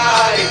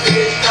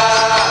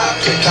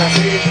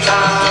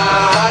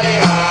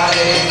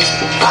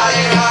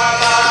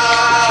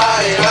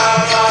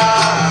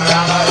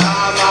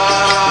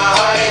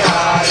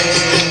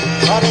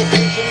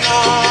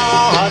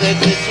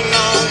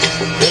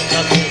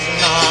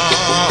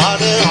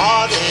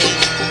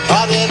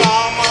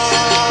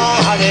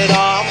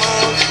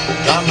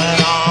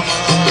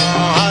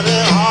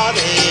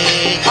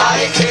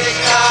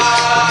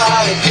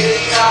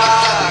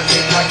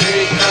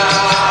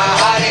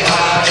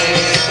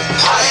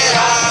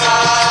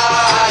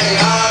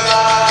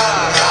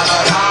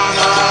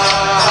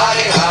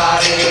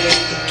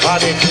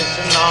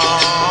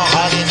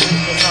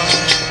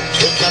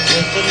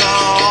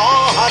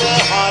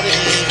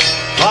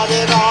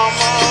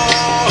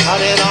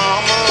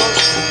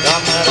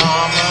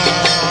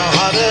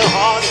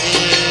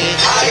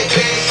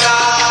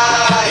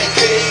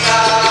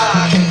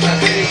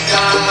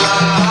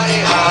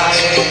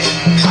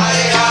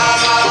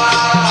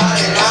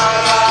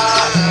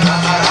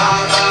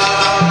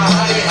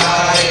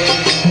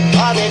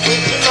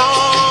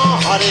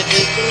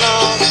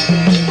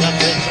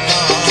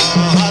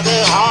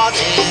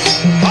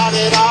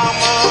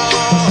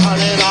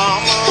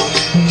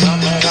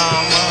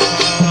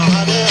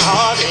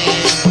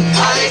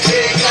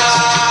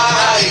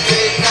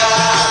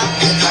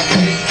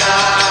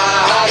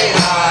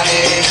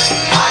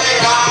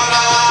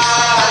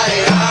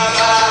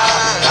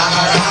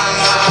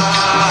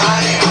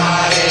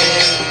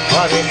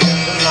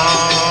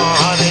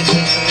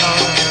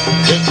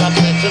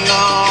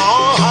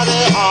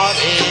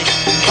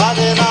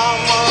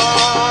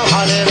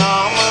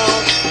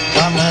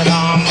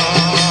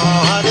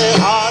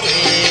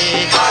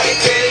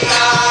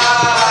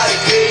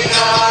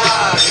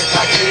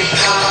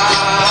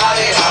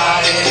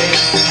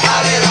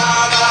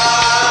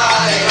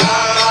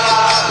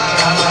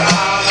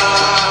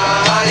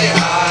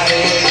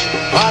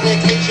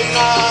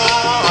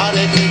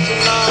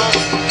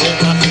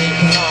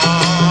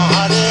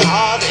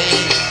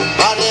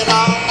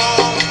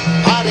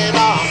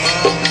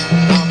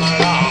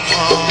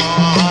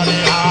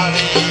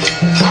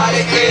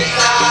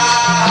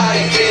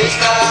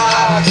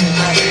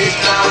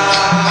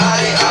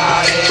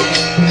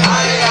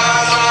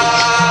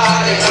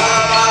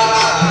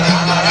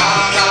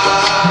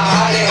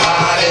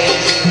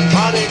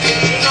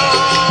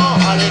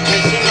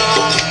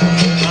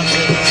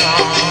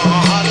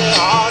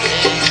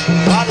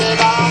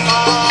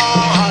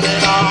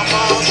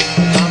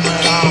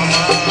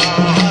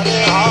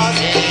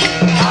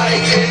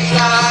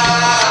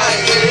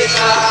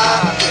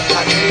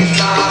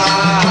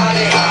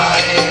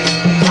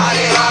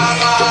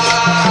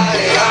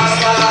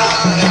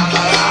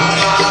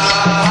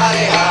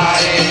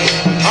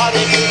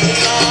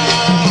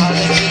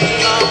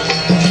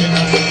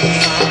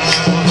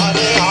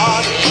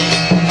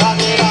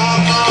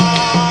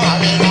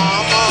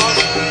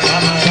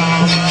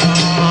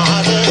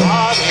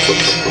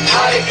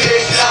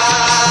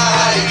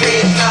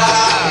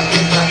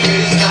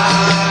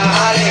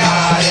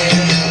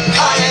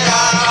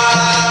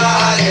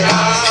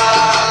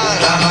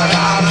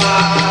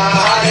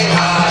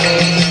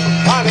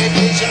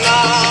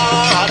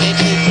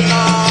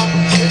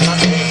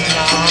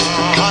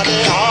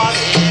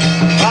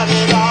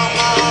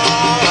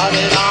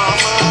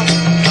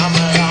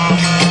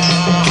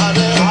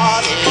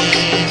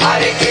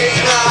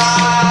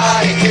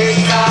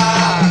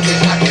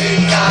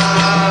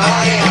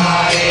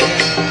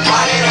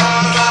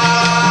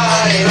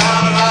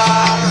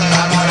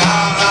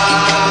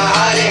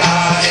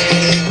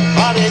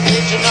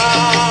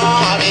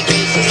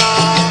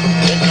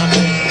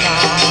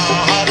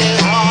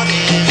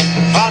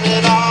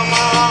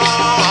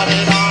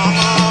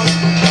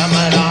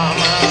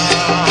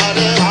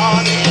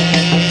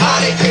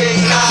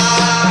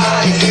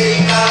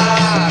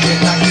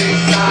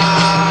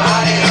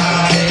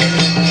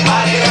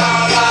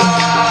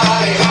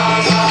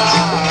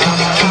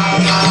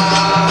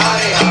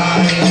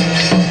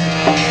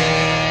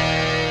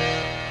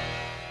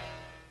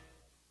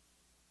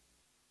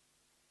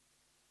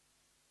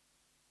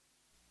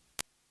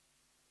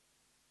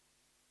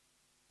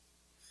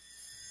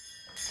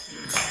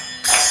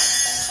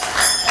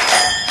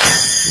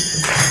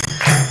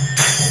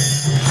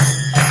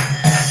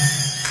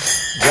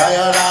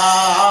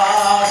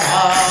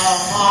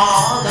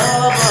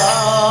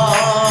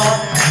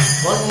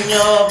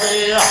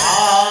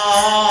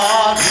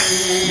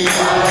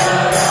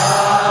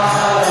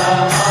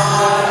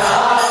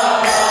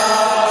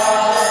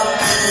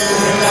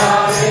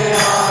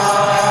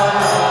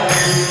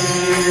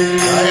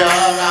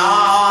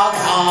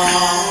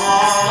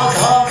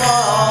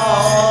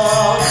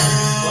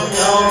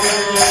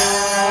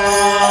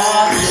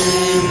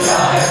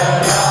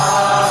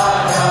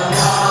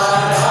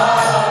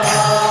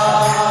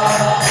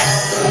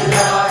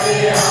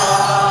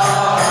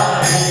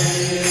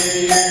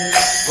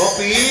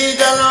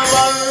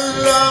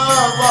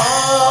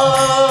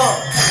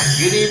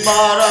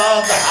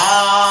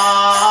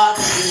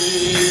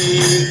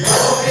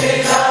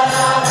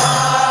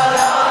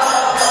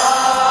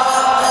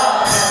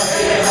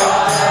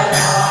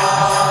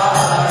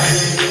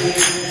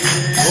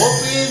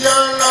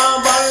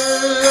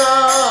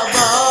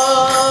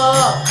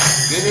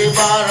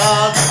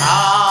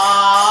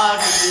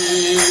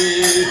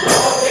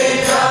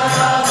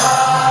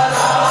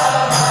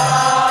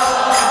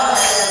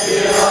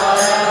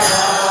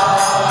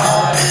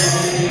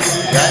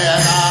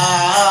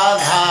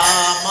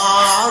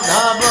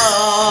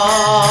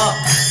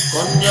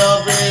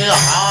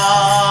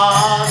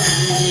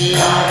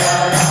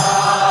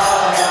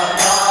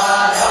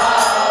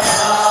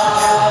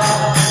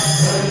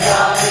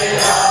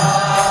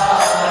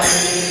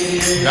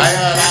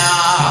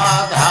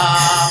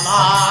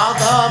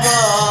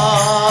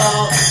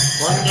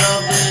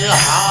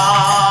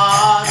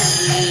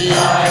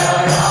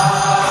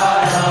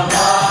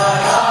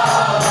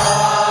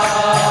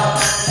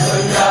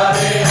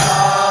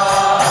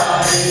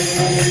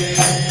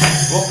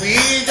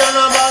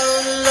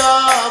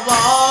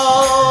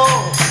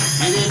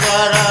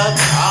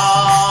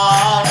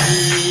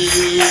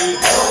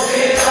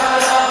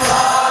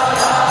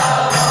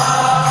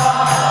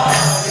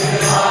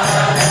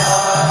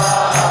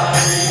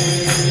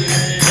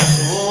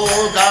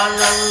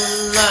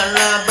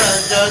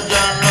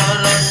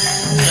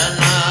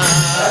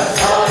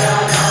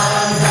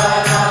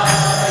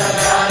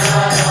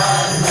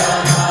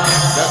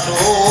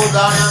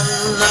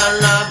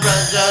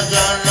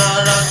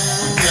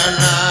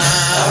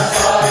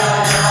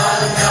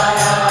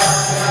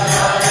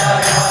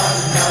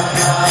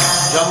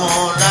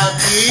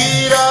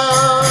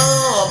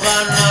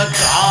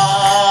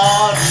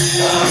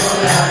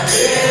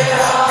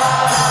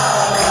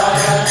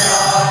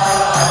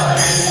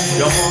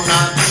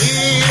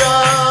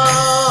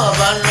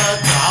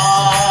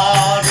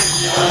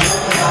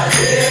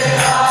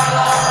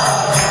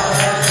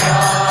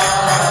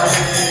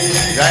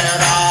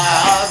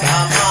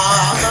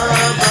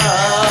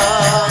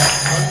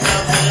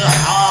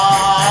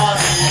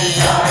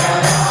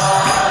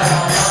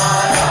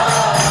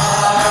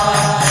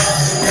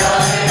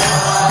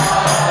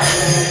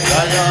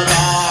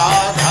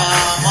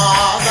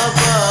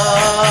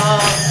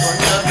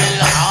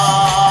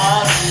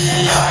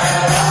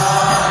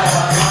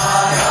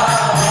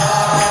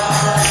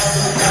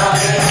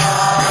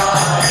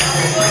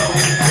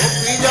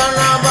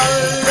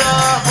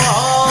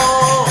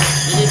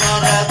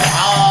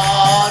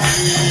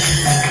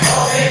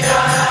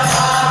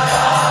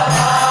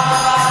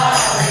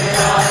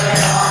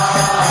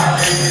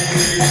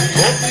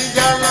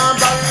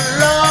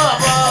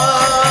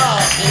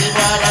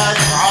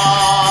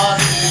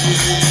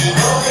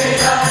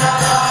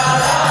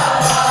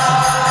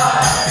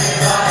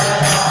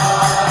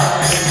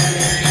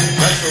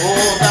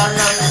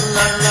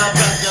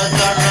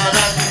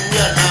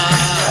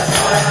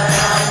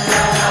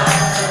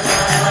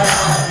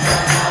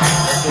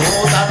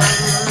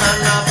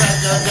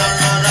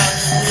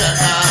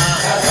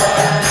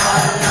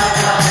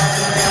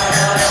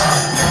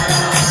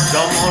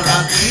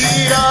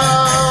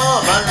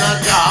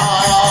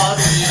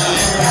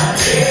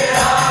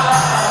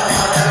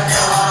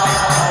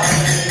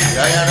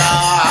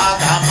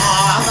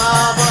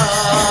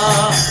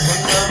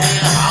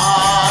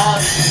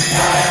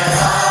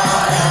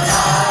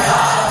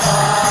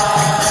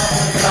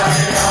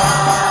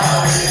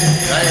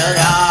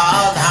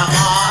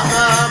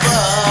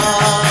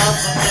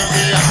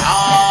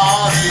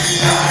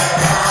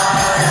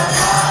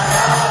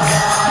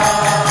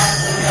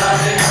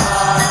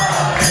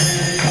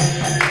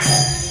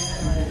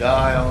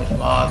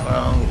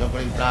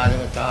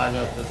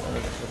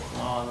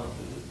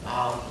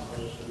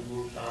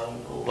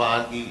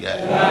 भगवान की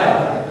जय,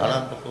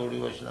 अनंत कोटि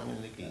वैष्णव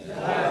वृंद की जय,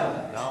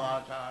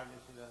 नवाचार्य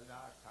श्री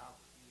हरिदास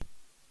ठाकुर की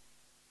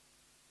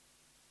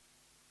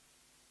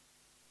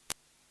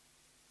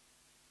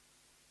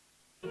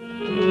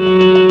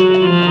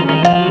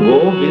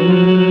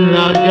गोविंद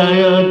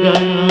जय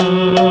जय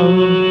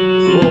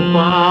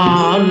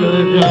गोपाल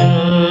जय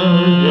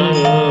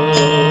जय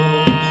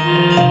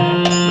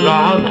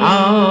राधा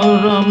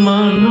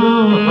रमन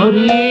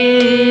हरि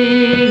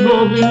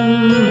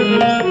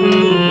गोविंद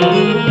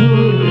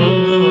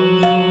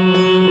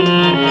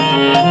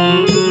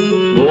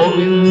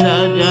गोविंद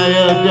जय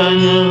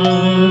जय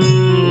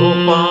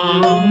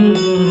गोपाल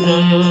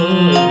जय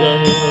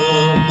जय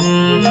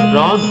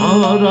राधा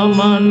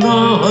रमन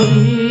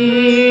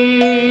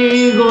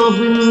हरि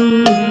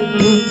गोविंद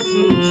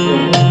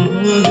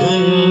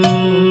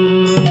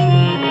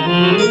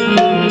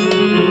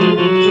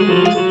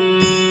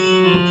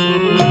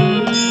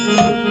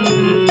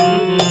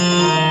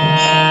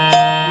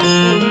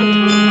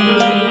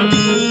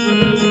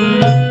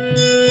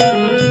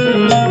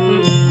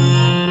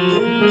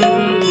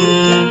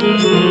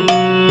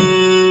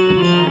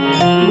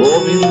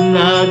गोविंद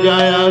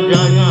जय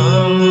जय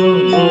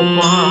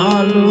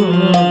गोपाल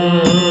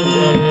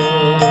जय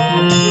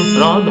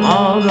राधा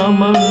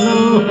रमन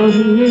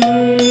हरि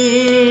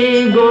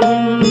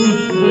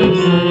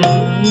गोविंद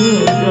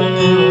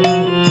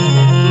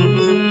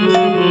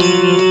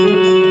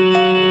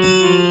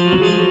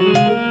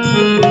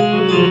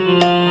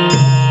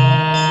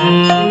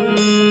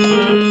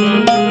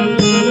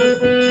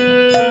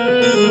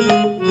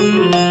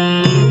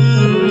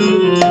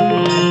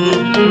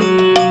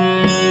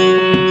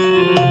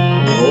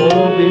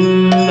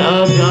गोविंद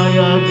जय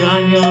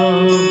जय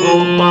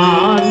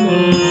गोपाल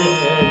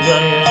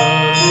जय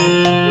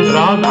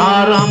राधा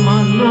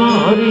रमन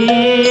हरि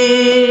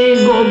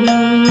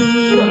गोविंद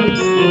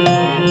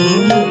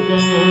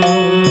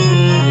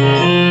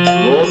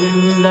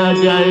गोविंद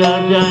जय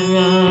जय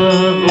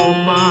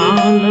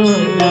गोपाल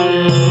जय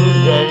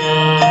जय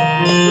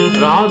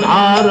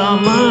राधा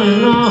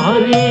रमन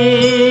हरि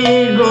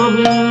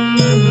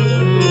गोविंद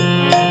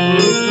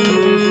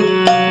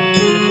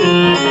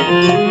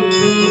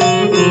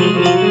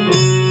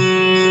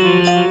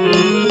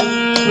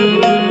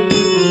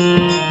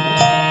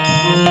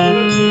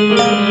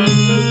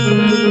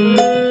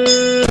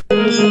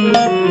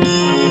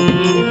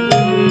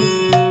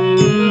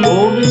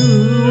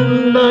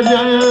गोविंद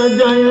जय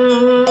जय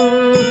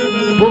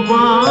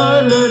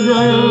गोपाल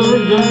जय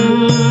जय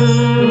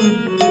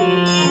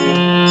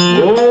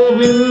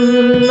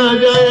गोविंद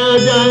जय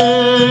जय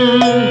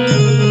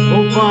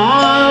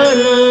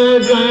गोपाल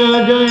जय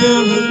जय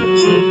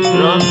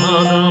राधा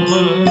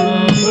रमन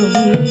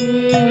हरि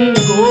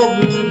गोविंद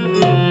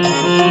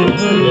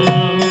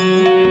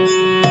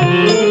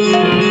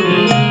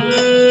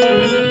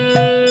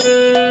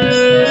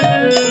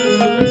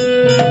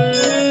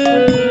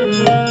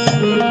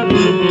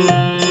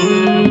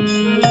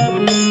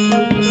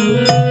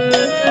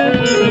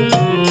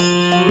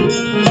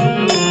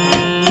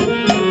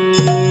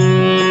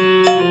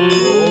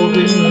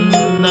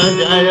गोविंद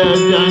जय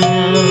जय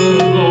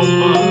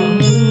गोपाल जय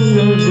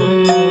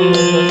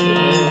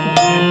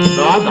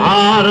राधा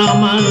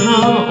रमन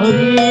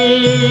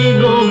हरि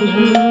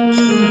गोविंद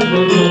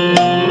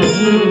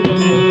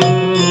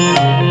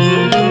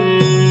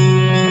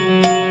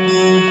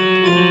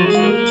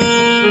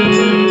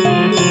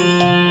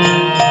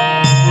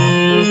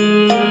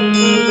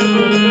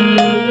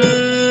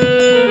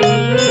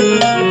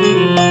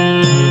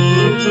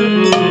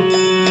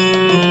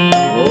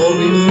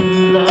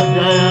गोविंद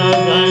जय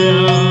जय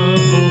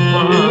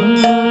गोपाल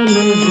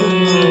जय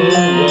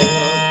जय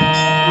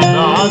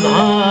राधा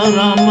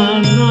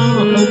रमन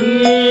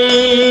हरि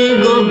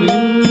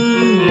गोविंद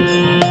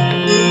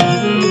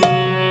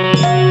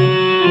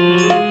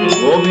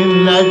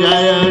गोविंद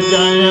जय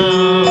जय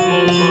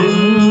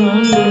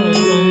गोपाल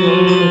जय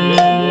जय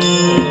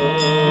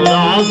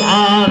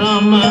राधा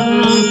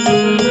रमन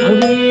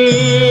हरि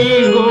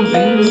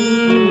गोविंद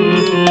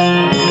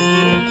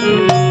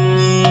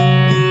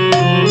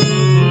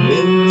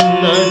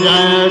गोविंद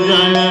जय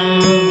जय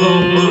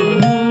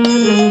Gopal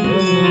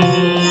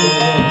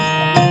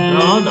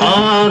Radha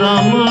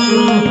Raman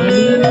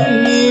Hari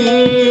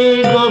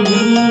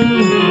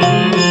Govind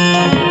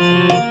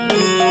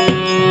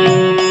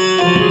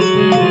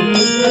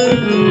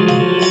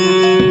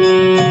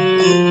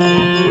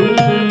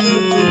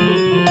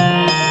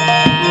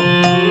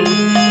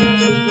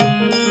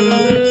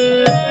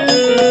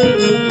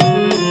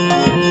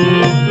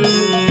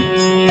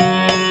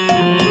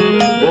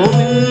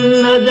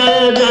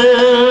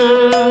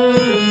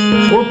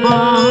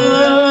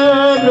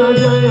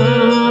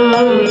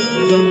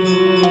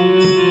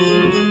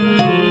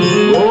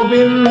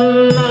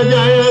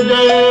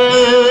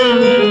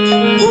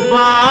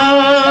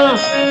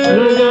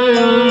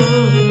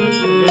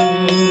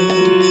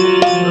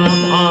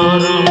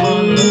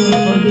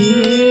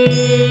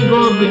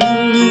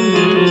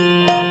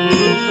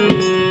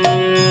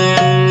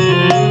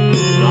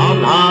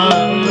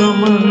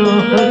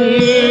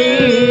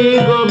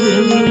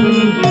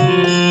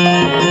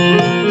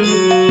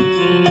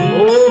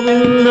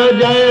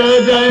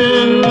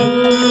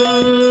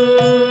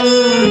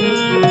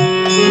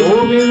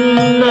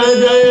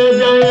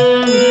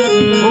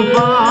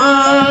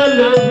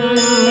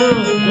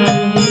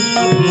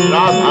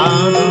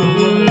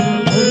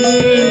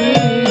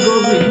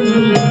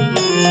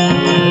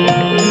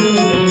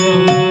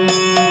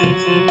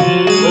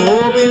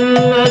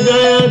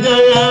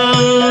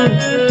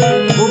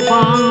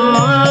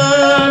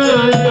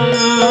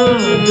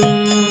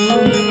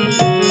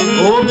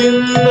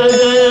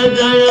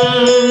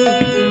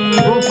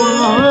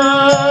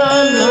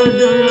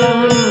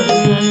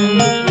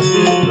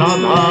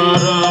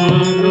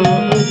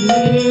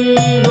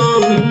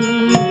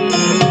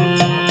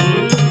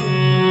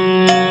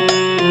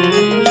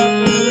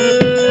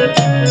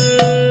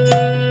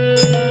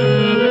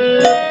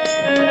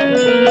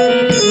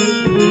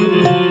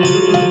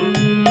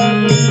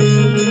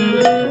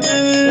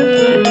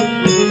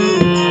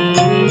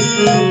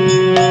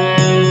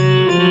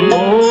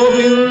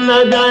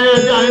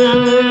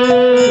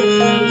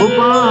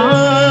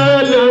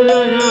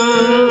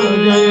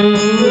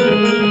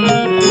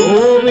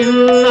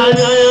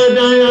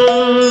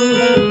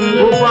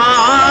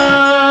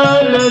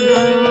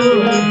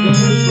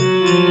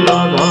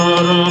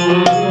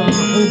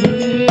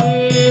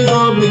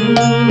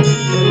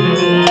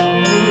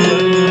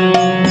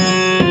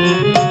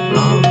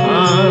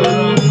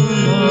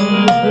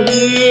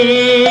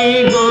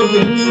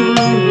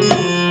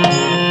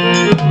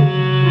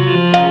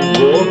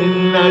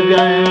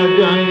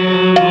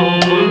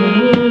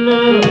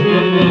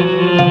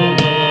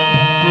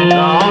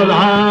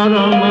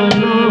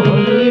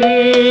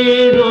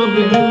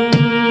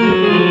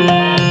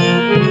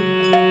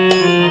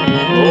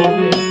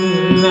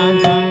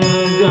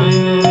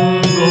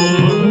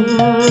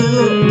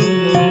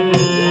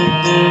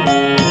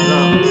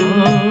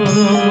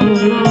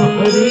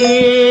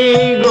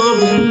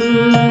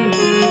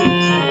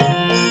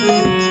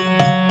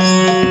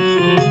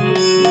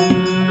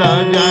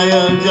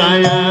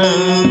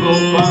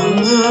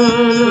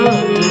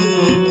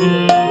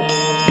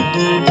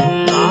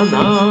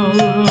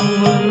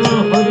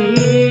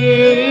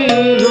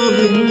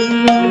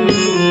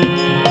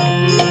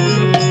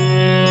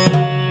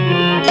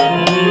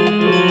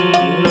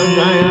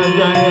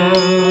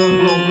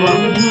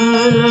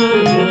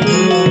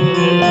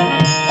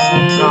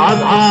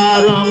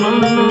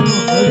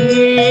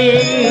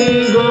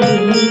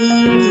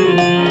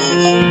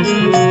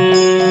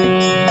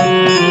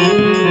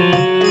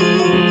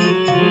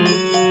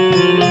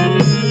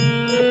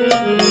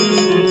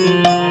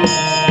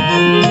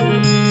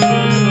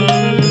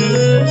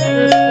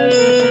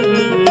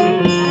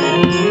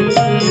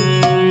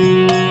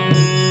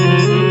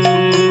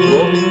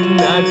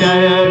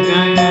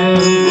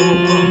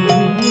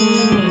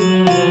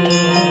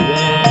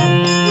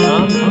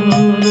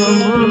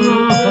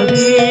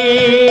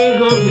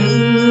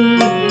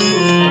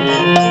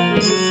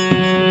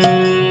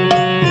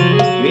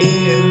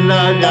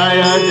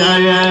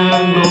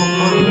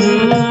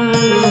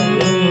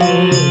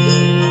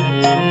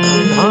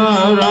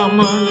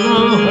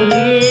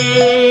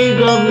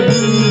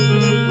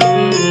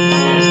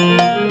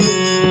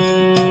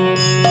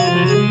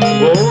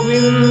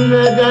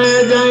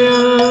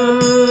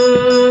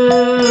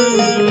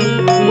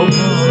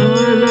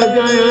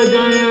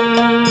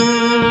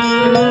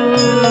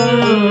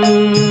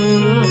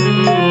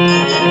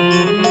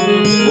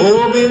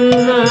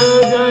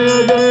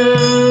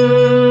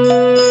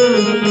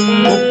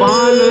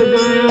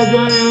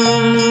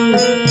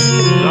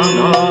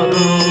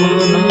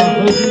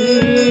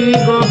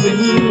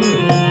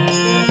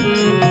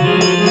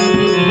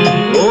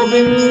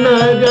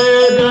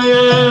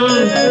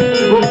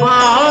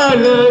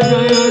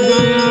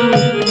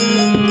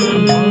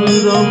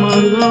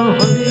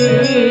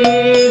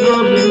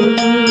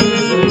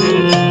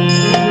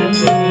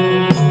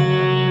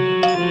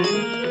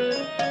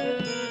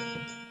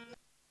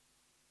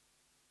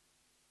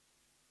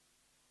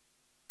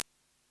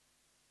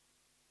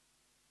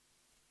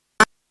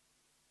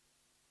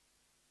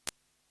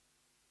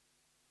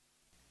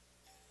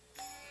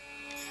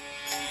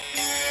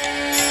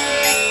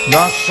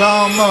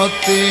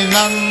Dasamati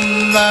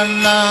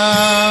Nandana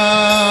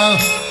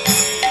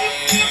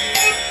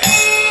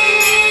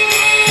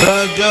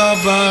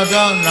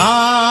Brajabara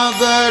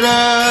Nagara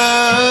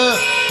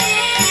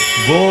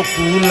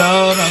Gokula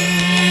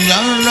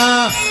Ranjana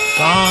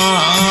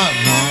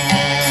Kana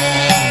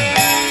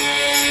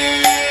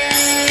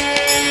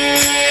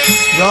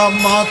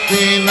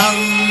Yamati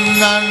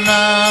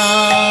Nandana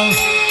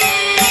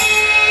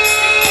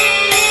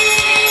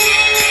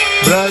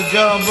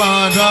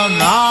Brajabara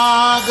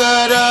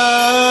Nagara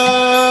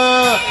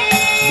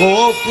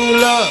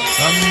Gokula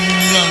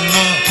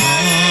Ranjana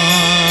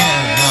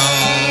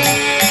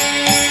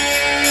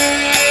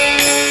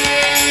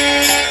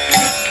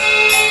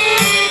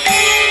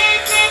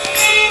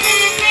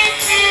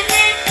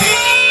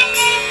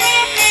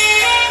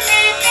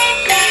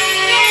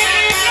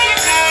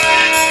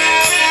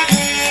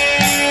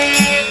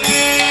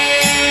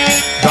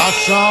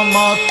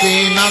Dasamati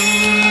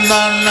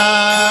Nandana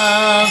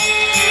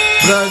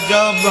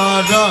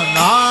Brajabara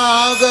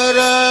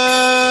Nagara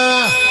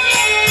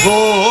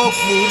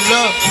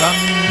Gokula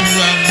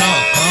Ranjana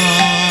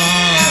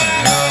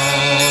Kana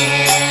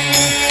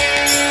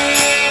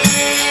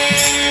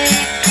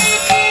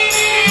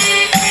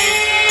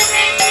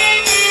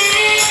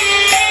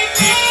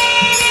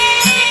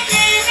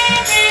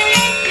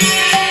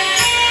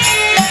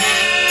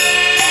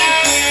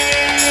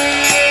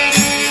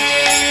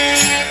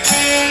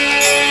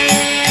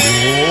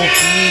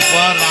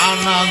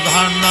parana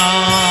dhana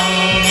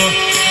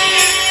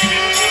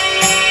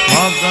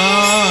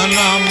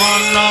Magana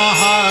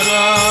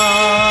manahara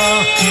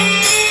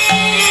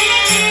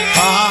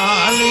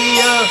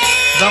Kaliya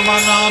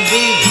damana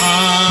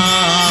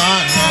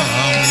vidhana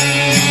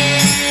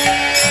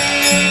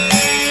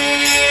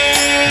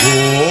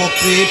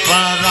Gopi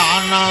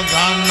parana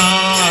dhana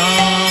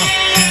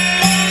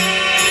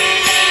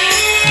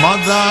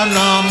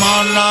Madana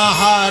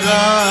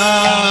manahara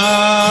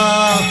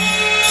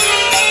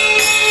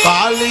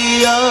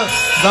Kaliya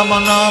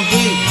damana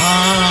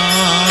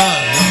vidhana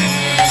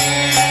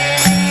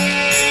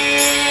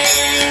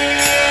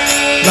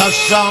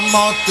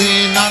Dasamati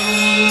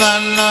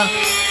nandana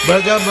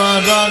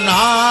Brajabara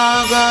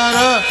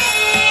nagara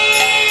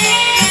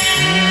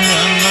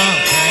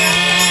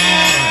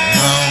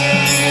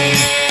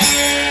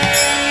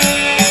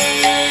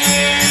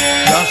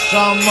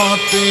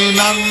Dasamati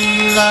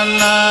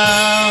nandana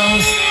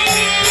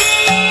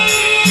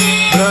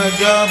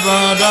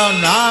Brajabara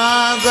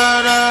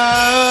nagara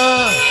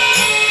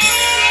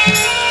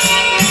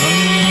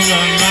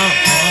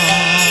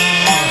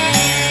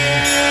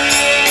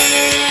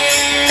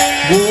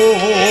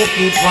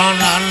Gopi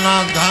panana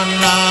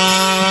dhana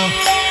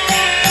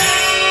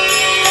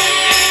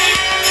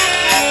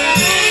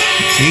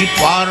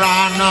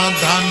Kiparana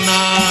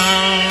dhana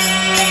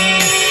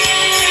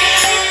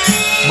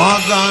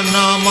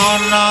Madana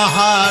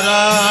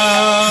manahara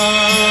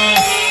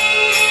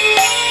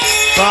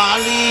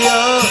Kaliya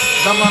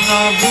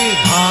damana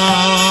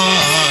vidhana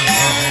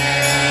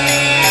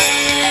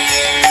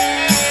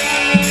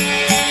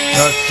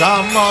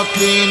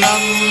Dasamati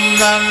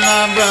nandana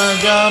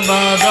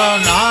brajabara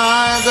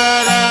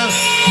nagara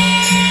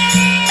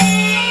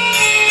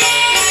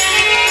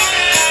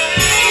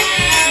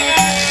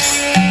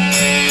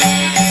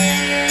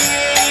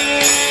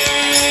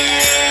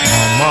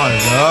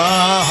Mamala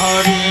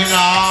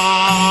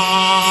harinam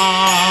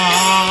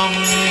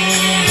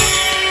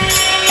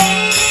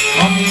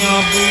Amya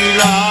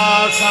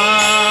vilasa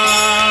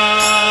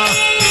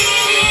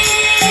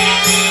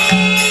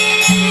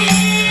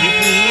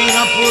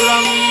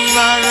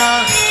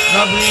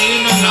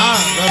Navina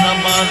Nagara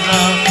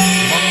Mara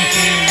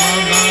Manki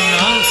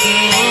Magana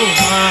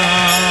Sumata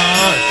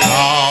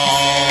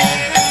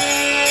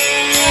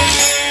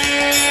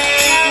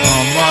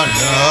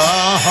Amara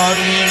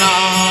Harina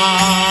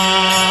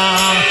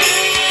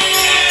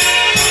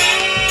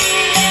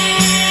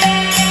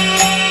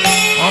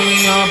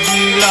Amya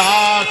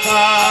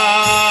Vilata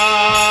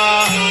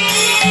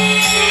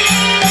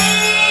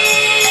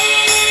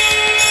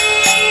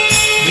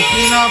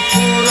Vikina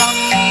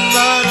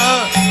Purandara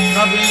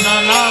Navina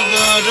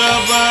Nagara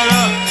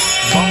Bara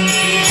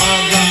Manki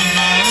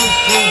Magana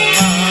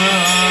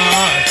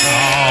Sumata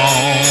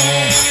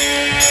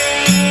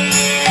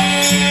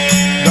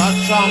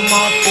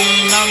Dasamati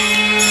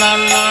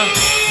Nandana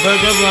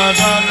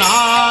Brajabara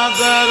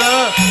Nagara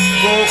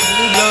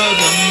Gokula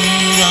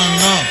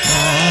Ranjana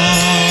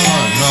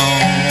Kana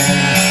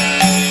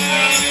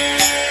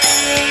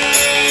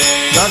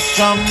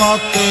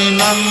Dasamati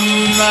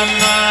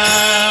Nandana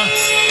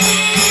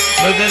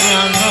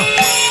Brajabara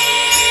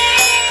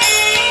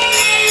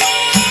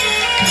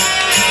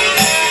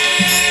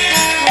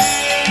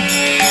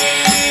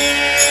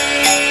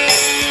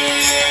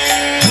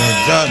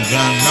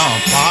Jana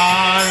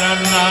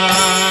Parana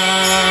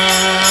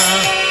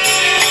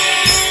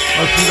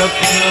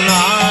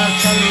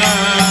Asurakunasana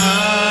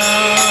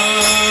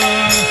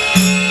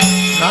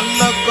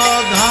Nandaka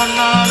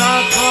Dhana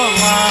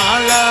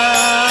Rakhamala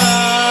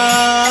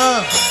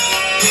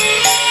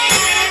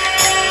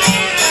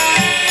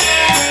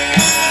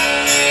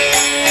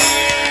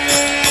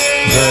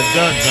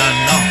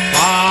Jana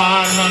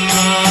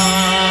Parana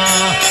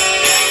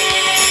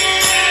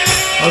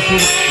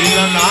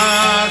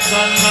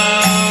Asurakunasana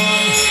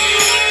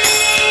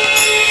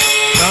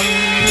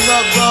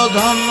Nandaka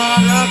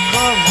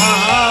Rakhamala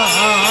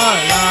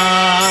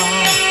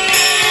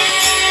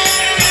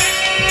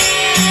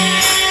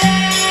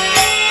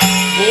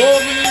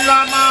Govinda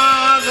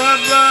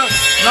Madhava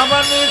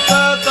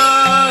Navanita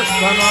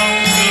Darshanam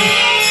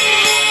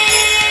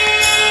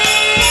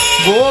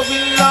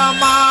Govinda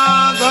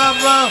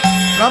Madhava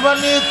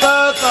Navanita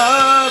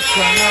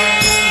Darshanam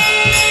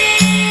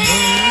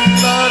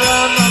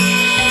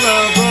Sundarananda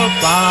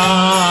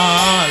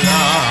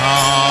Gopala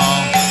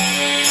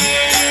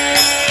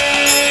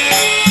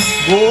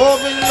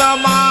Govinda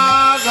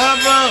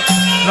Madhava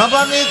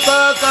Navanita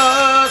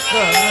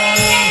Darshanam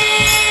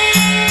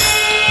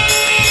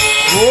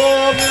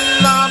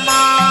Govinda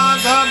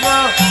Madhava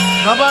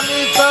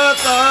Navanita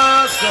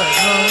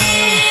Darshanam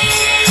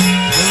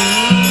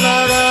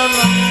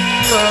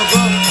Sundarananda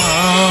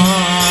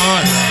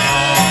Gopala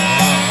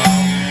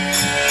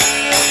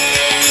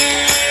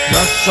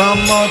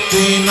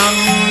Dasamati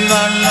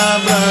Nandana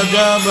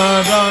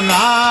Brajabara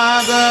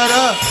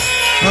Nagara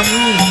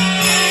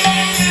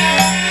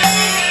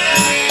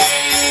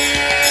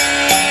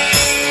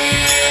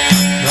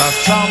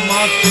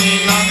Dasamati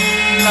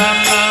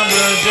Nandana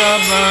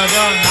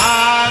Brajabara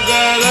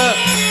Nagara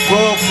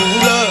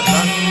Gokula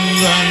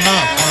Ranjana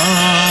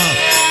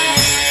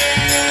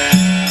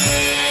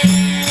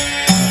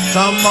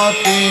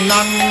Dasamati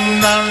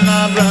Nandana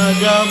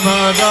Braja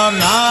Braja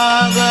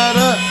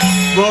Nagara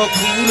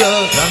Gokula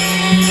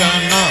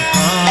Ranjana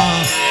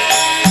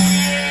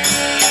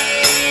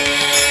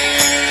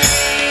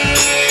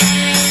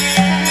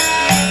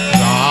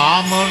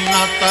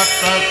Ramana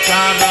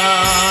Tatachara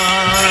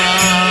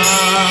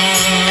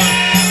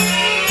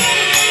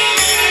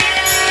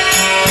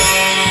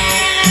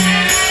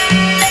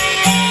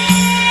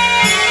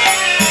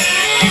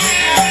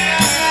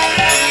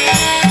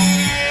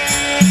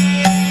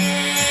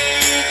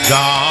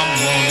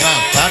Yamuna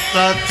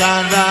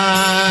Tatachara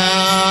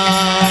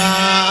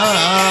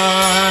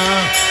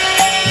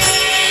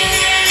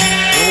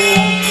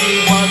Gopi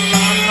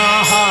Vasana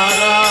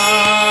Hara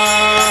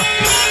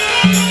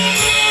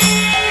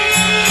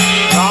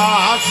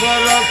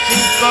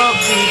Rasarasika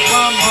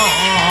Kripama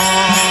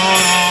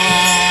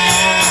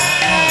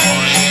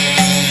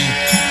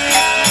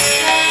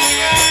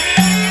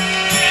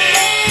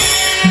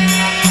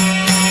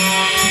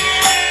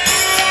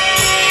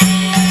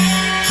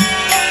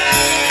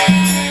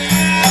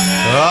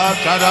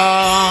Tada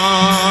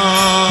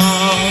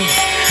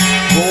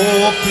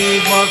Gopi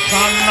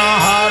Vasana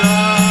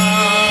Hara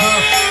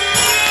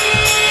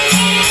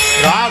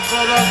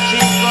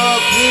Rasarasika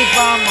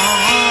Kripama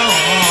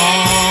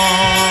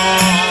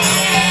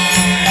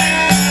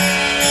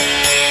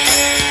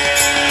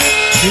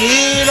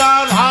Shri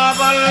Radha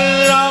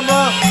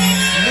Vallabha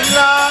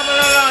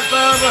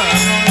Vrindavanatava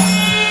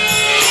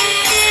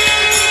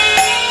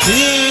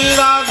Shri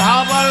Radha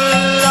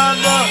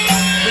Vallabha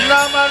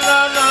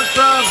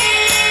Vrindavanatava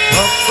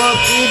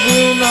Bhakti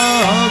Vina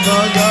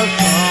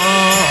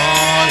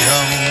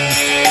Gajasayam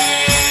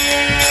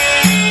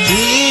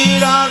Shri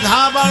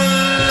Radha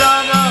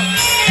Vallabha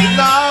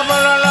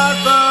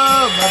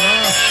Vrindavanatava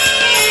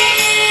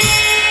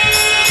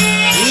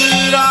Shri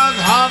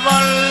Radha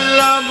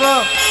Vallabha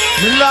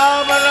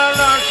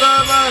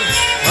Vrindavanatava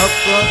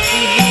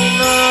Bhakti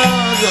Vina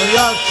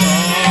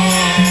Gajasayam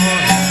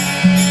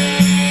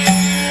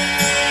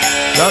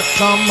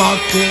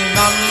Dasamati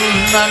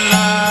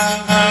Nandana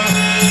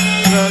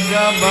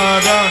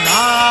Brajabara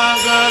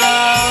Nagara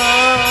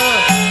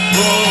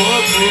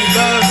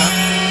Gokula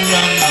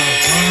Ranjana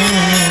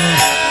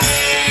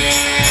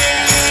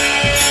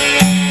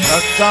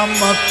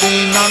Dasamati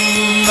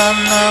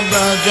Nandana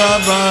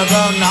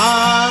Brajabara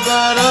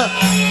Nagara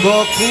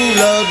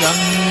Gokula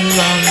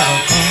Ranjana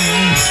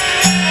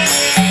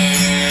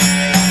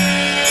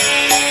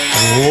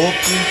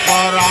Gopi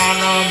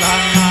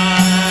Paranadhana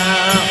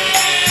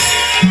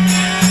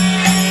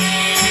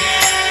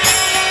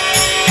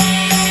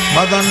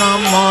Madana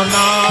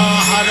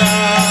Manahara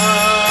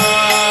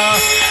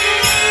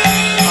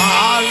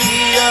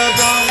Kaliya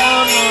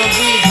Damana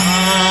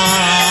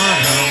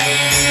Vidhanam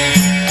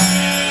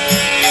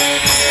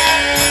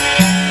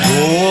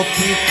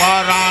Gopi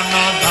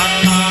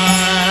Paranadhana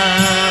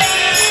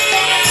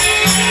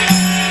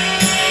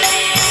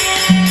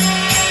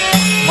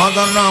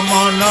Madana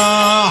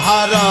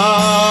Manahara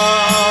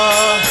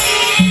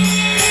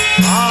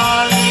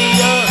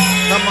Kaliya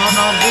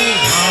Damana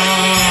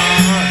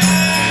Vidhanam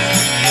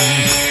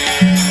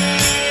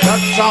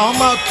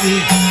Samati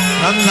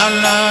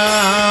Nandana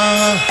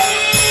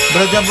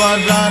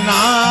Brajabadra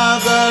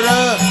Nagara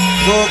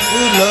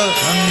Gokula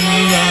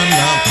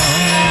Ranjana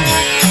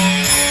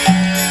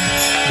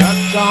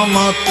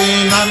Samati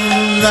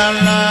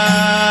Nandana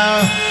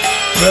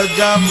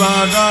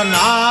Brajabadra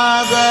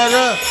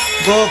Nagara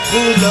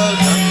Gokula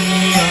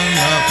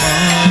Ranjana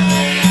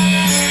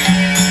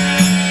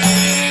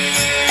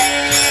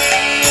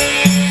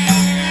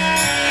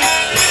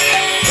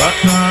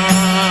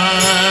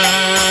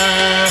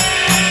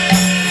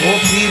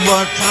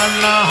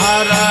Vasana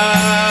Hara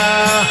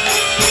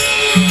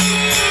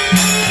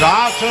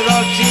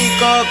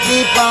Rasarasika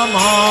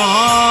Kripama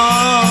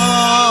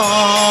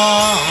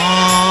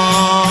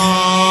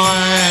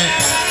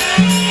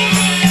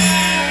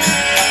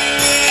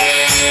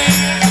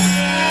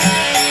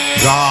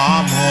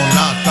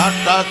Yamuna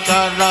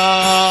Tatachara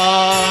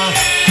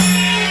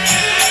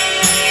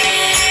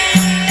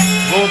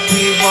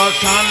Gopi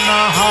Vasana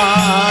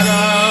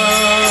Hara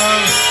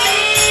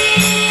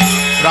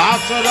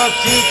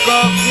Rasarasika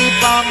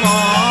Kripama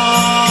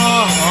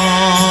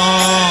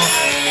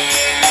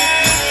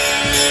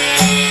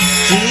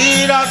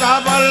Shri Radha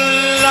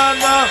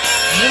Vallabha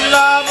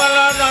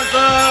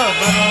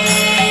Vrindavanatava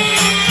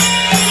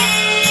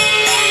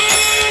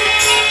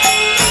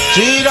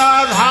Shri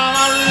Radha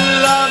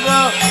Vallabha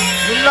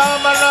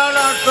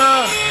Vrindavanatava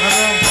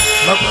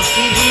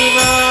Bhakti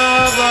Vina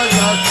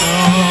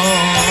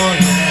Gajasayam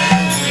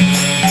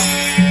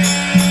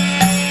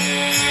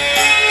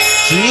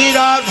Shri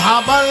Radha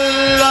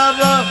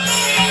Vallabha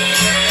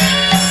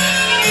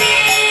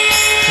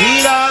Shri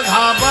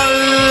Radha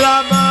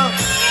Vallabha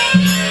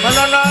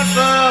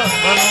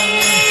Vananatava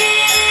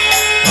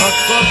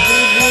Bhakti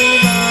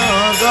Vina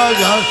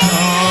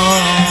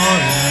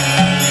Gajasayam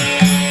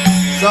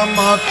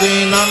Samati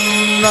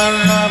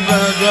Nandana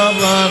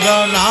Brajavara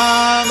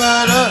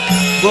Nagara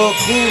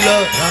Gokula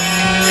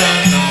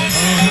Ranjana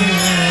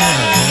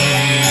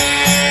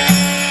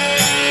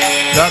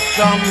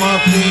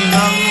चमकी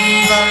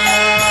नंदन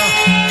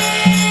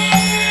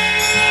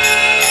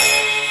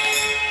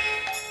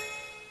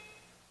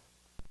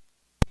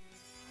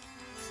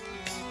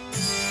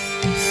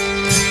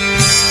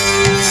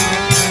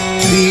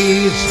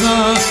कृष्ण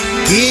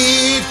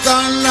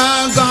कीर्तन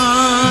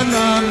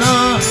गानन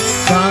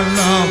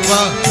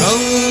गणपतौ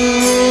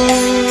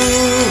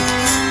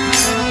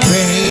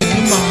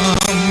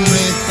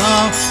प्रेमामृता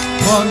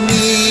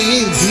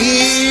वनिधि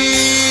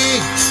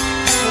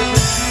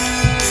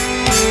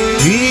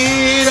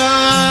धीरा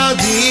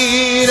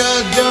धीर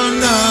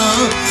जन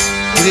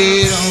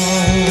प्रेरणा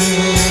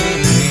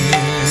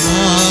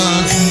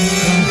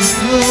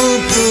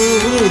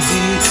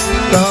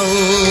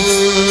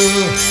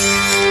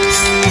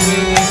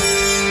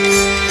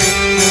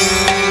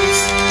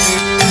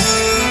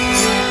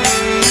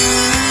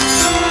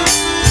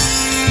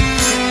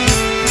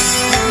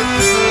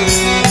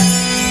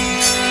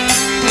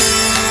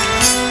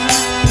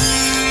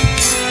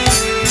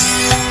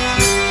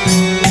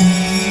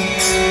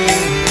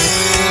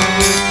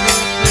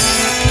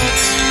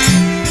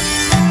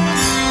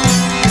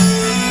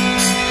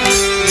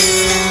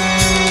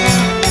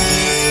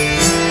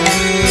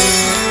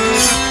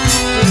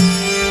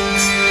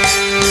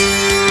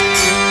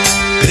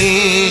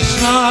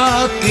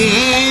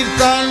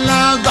कीर्तन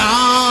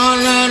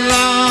गान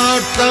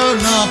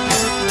नर्तन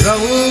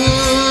प्रभु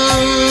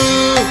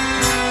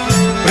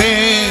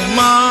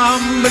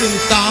प्रेमामृतां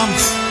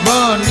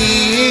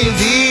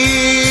वनिधि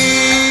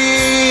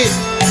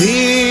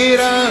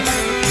धीर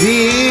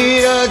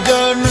धीर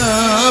जन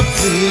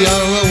प्रिय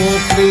वो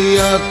प्रिय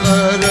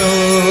करो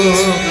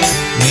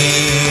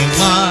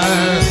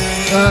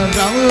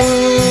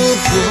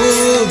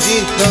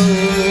पूजित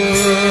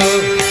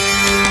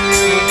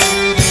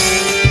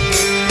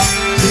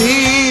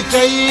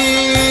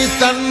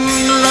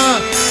चैतन्य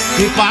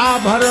कृपा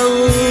भरौ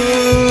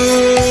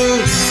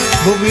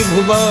भुवि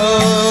भुव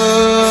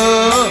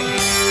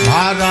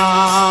भारा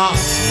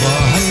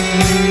वहन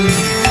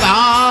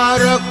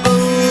तारक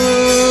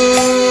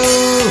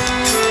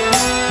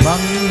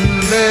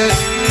वंदे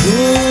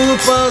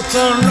रूप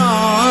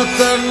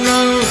सनातन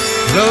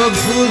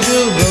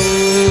रघुजुगौ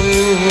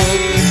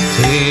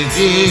श्री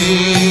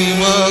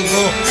जीव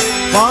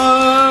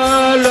गोपालक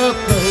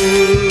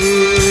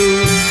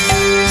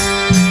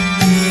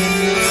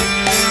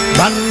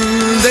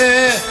वंदे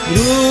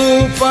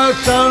रूप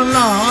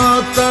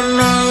सनातन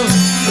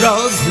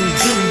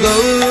रघुजुगौ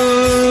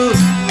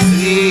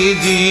श्री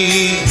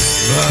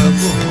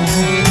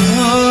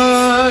भगवान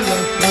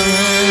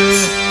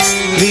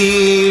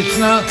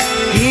कृष्ण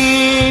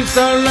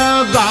कीर्तन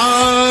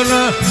गान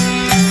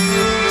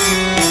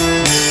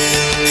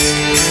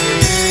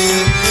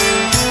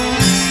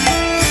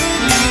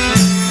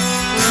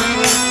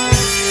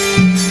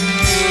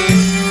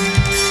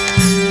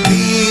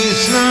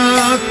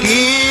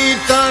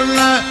कीर्तन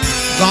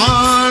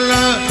गान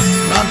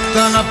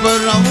नर्तन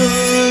परमु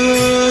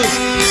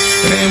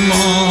प्रेम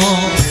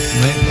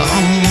में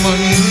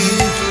कामनी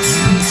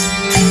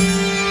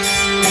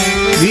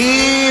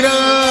वीर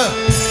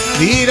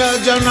वीर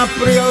जन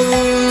प्रिय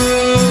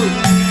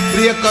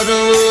प्रिय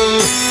करो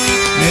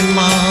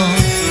निर्मा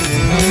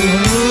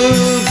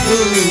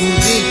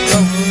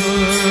पूजितम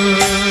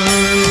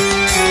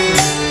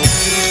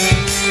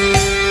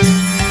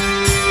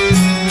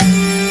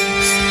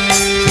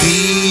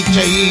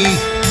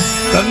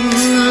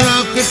चैतन्य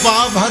कृपा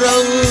भरौ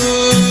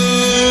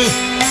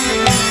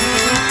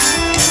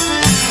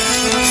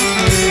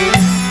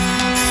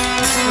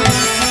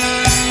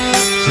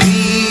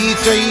श्री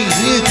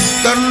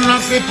चैतन्य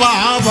कृपा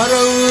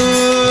भरौ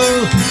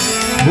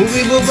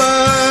भुवि भुव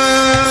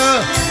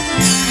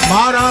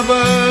मारव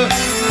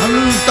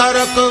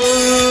अंतरक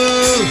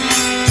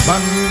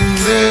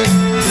वंदे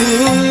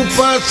रूप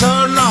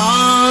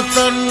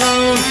सनातन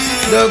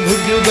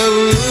रघुजुगौ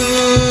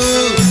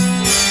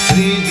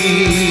श्री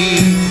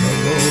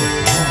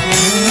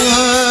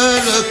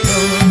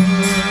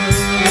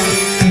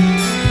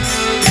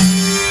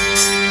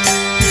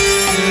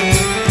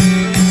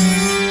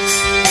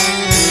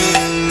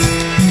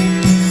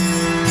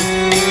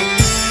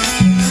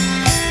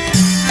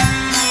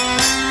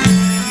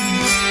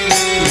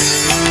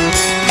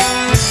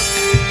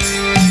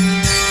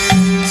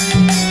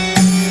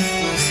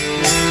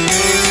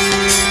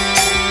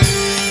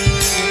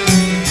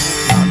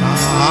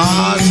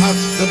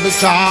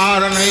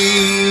विचार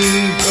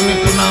नहीं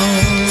निपुण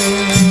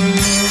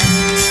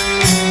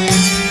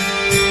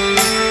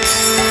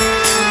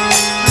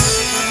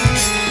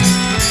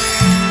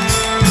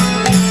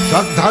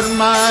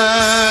सद्धर्म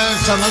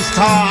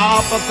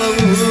संस्थापक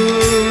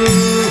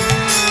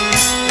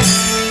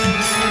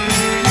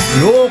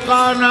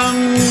लोकानां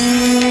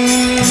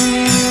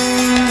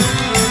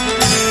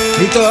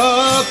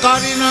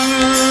हितकारिणां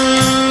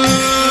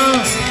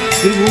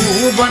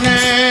त्रिभुवने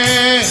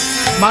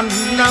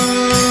मन्नं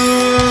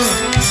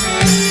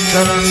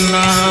शरण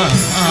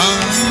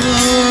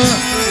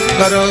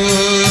करो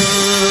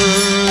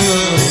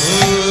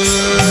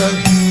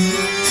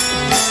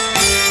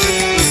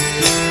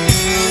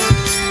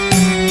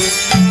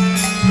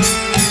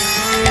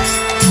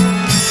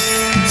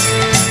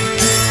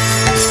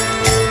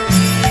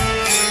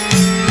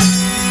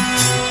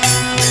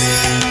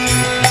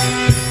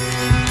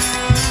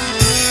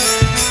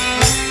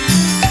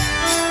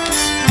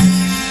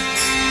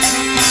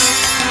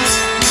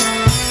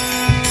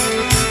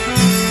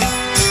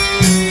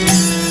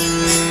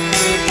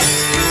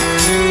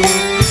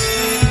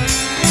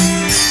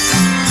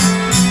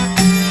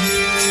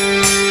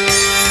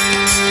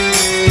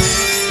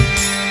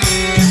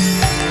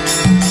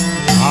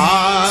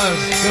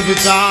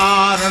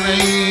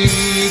विचारणैकनिपुणः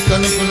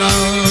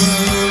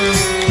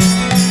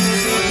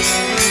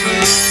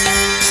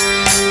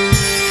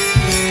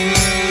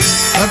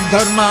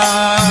धर्म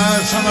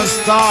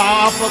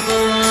संस्थापक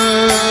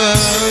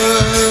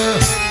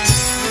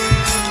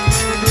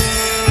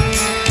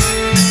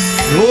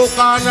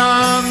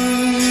लोकानां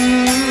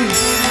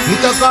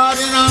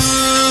हितकारिणां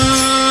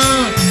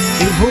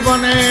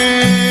त्रिभुवने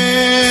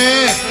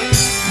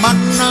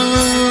मन्नं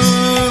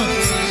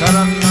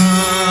शरणं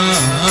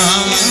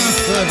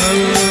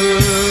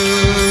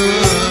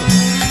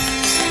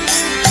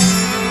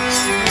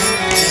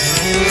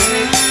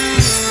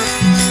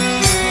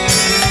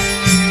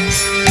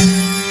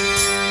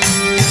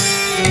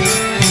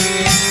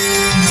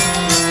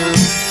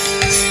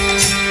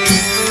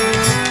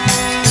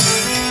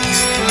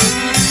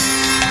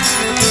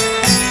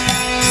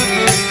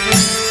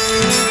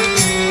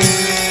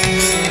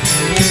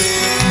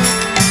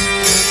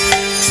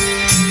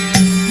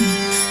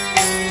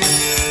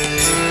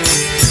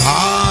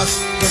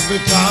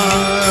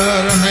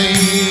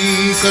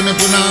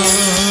विचारणैकनिपुणः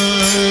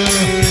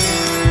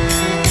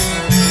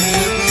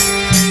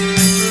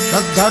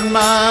तद्धर्म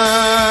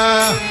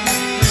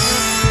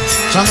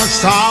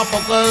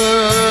संस्थापक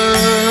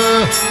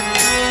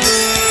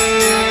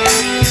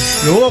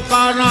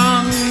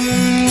लोकानां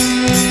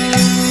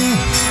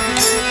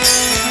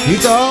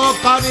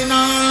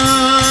हितकारिणां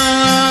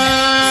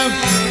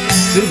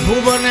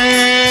त्रिभुवने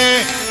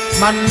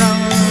मन्नं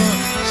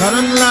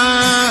शरणं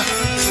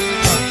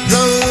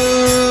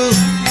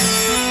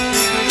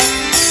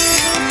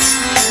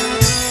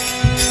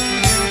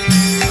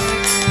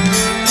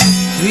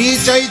श्री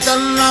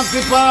चैतन्य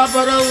कृपा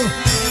बरौ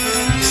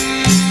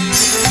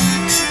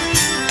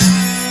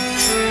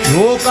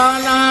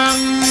लोकानां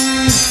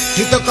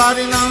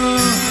हितकारिणां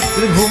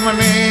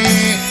त्रिभुवने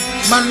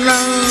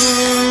मन्नं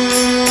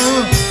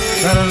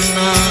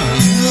शरणं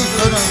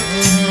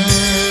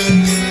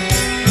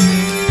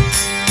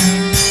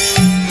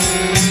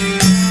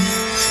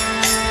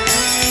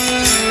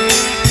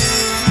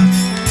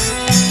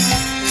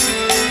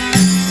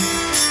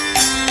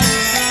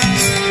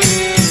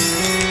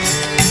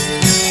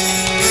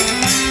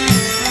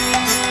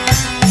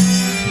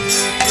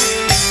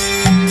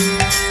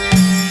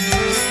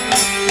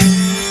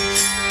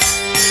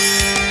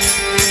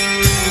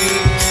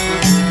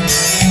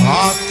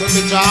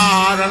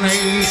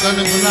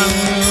विचारणैकनिपुणः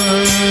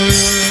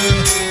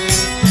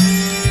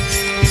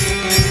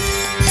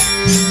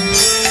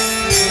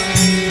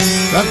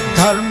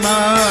तद्धर्म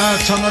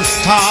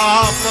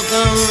संस्थापक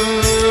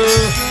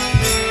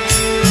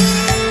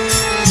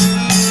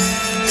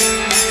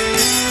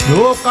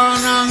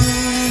लोकानां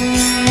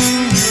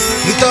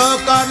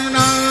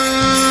हितकारिणां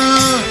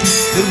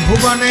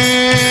त्रिभुवने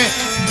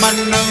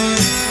मन्नं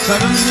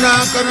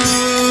शरणं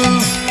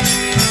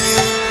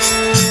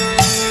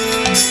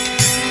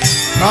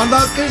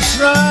Radha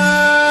Krishna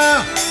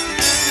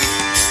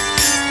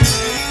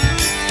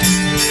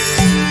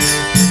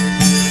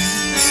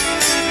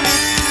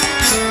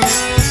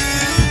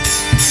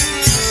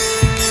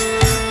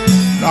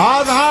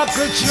Radha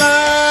Krishna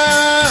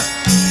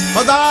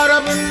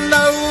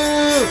Padarabindau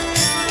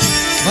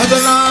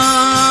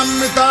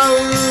Bhajanamritau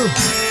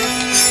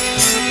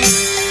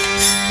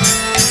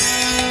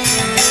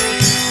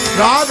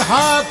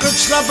Radha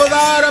Krishna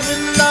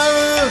Padarabindau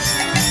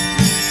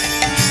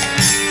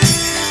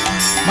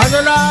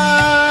Madana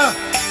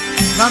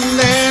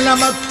Nande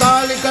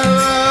Namattalika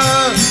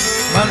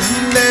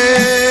Vande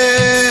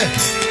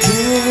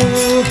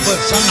Rupa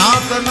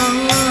Sanatanam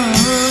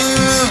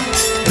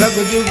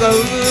Raghujugal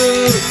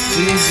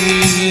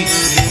Siji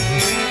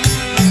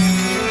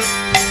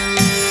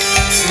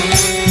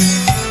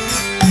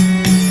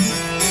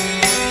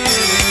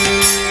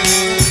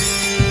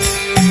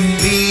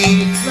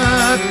Krishna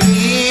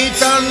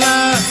Kirtana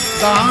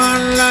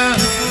Gana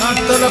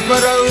Natala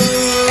Parau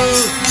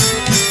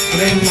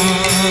Prema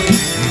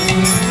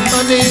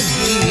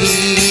Manesi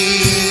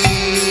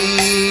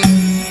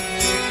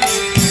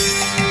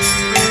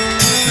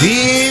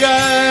Veera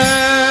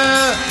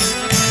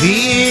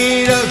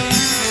Veera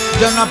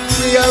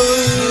Janapriya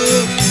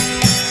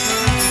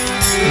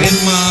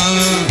Prema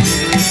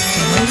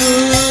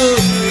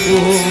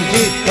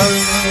Ojita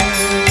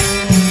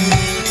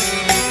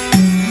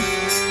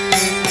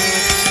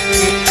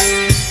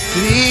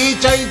Sri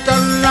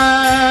Chaitanya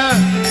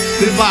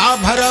Kripa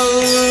Bharau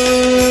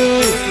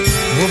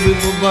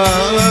Bhuva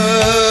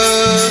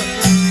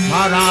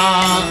Mara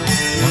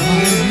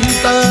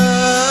Manta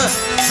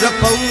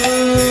Rakau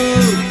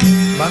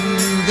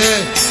Bande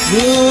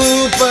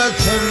Rupa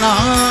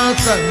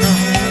Sanatana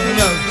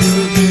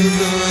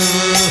Rakhujuga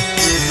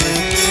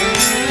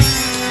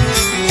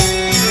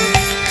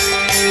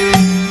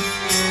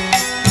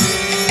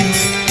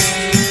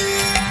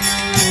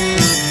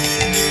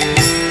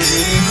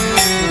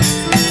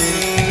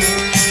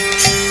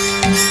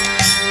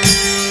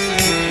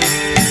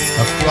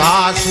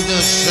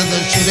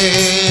Vasudasudasure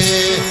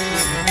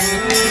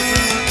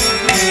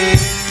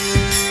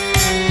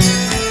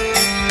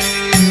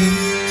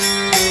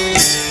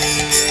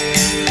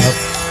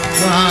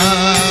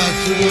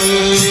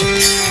Vasudasudasure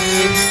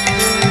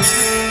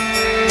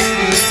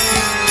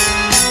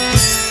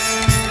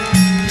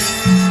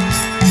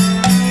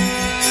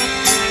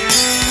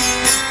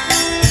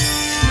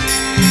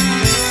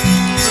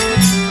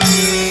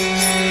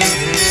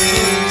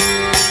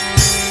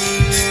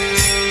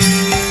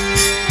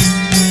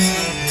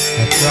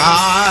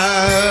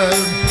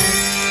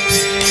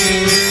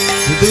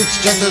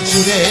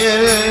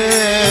सुरेव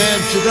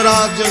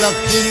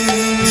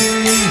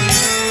चितराज्यलक्ष्मी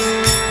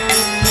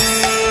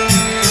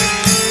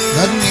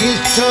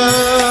धर्मीश्च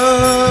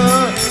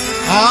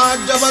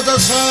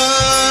आजवदस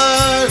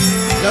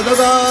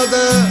जददाद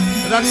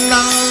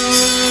Ranna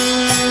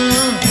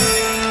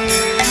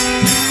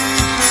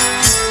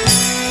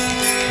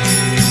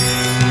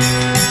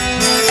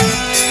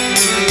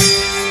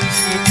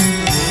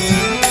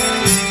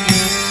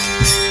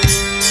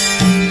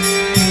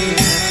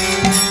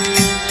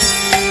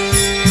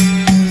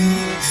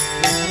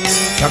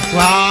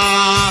चक्वा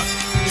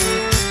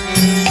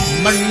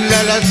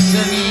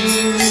मंडलस्नी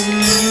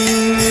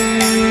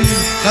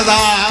सदा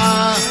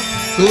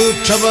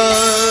तुच्छव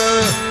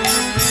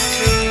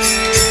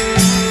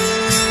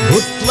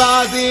भूत्वा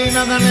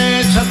दीनगणे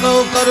सकौ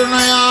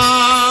करुणया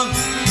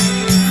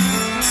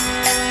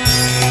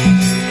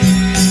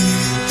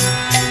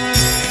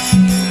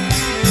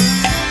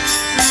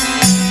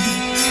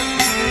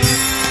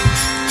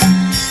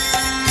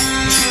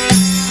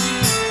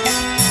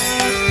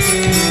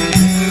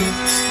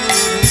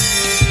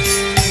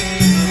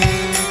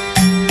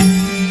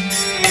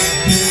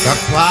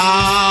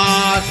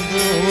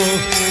चक्वासु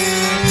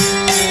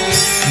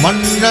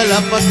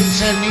मंडलपति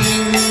शनि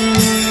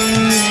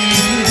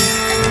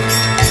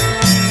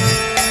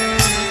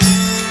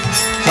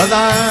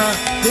सदा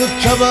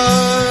तुच्छव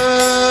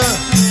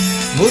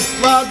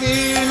भूत्वा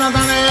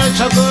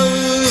दीनगणेशको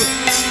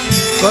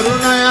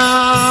करुणया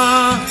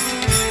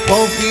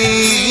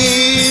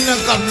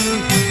कौपीनकं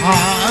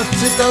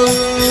आश्रितौ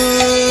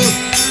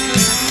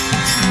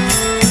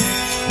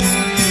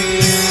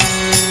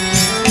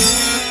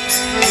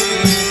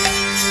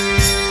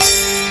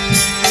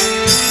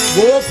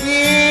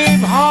गोपी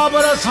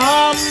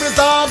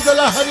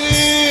भावरसामृताब्दलहरी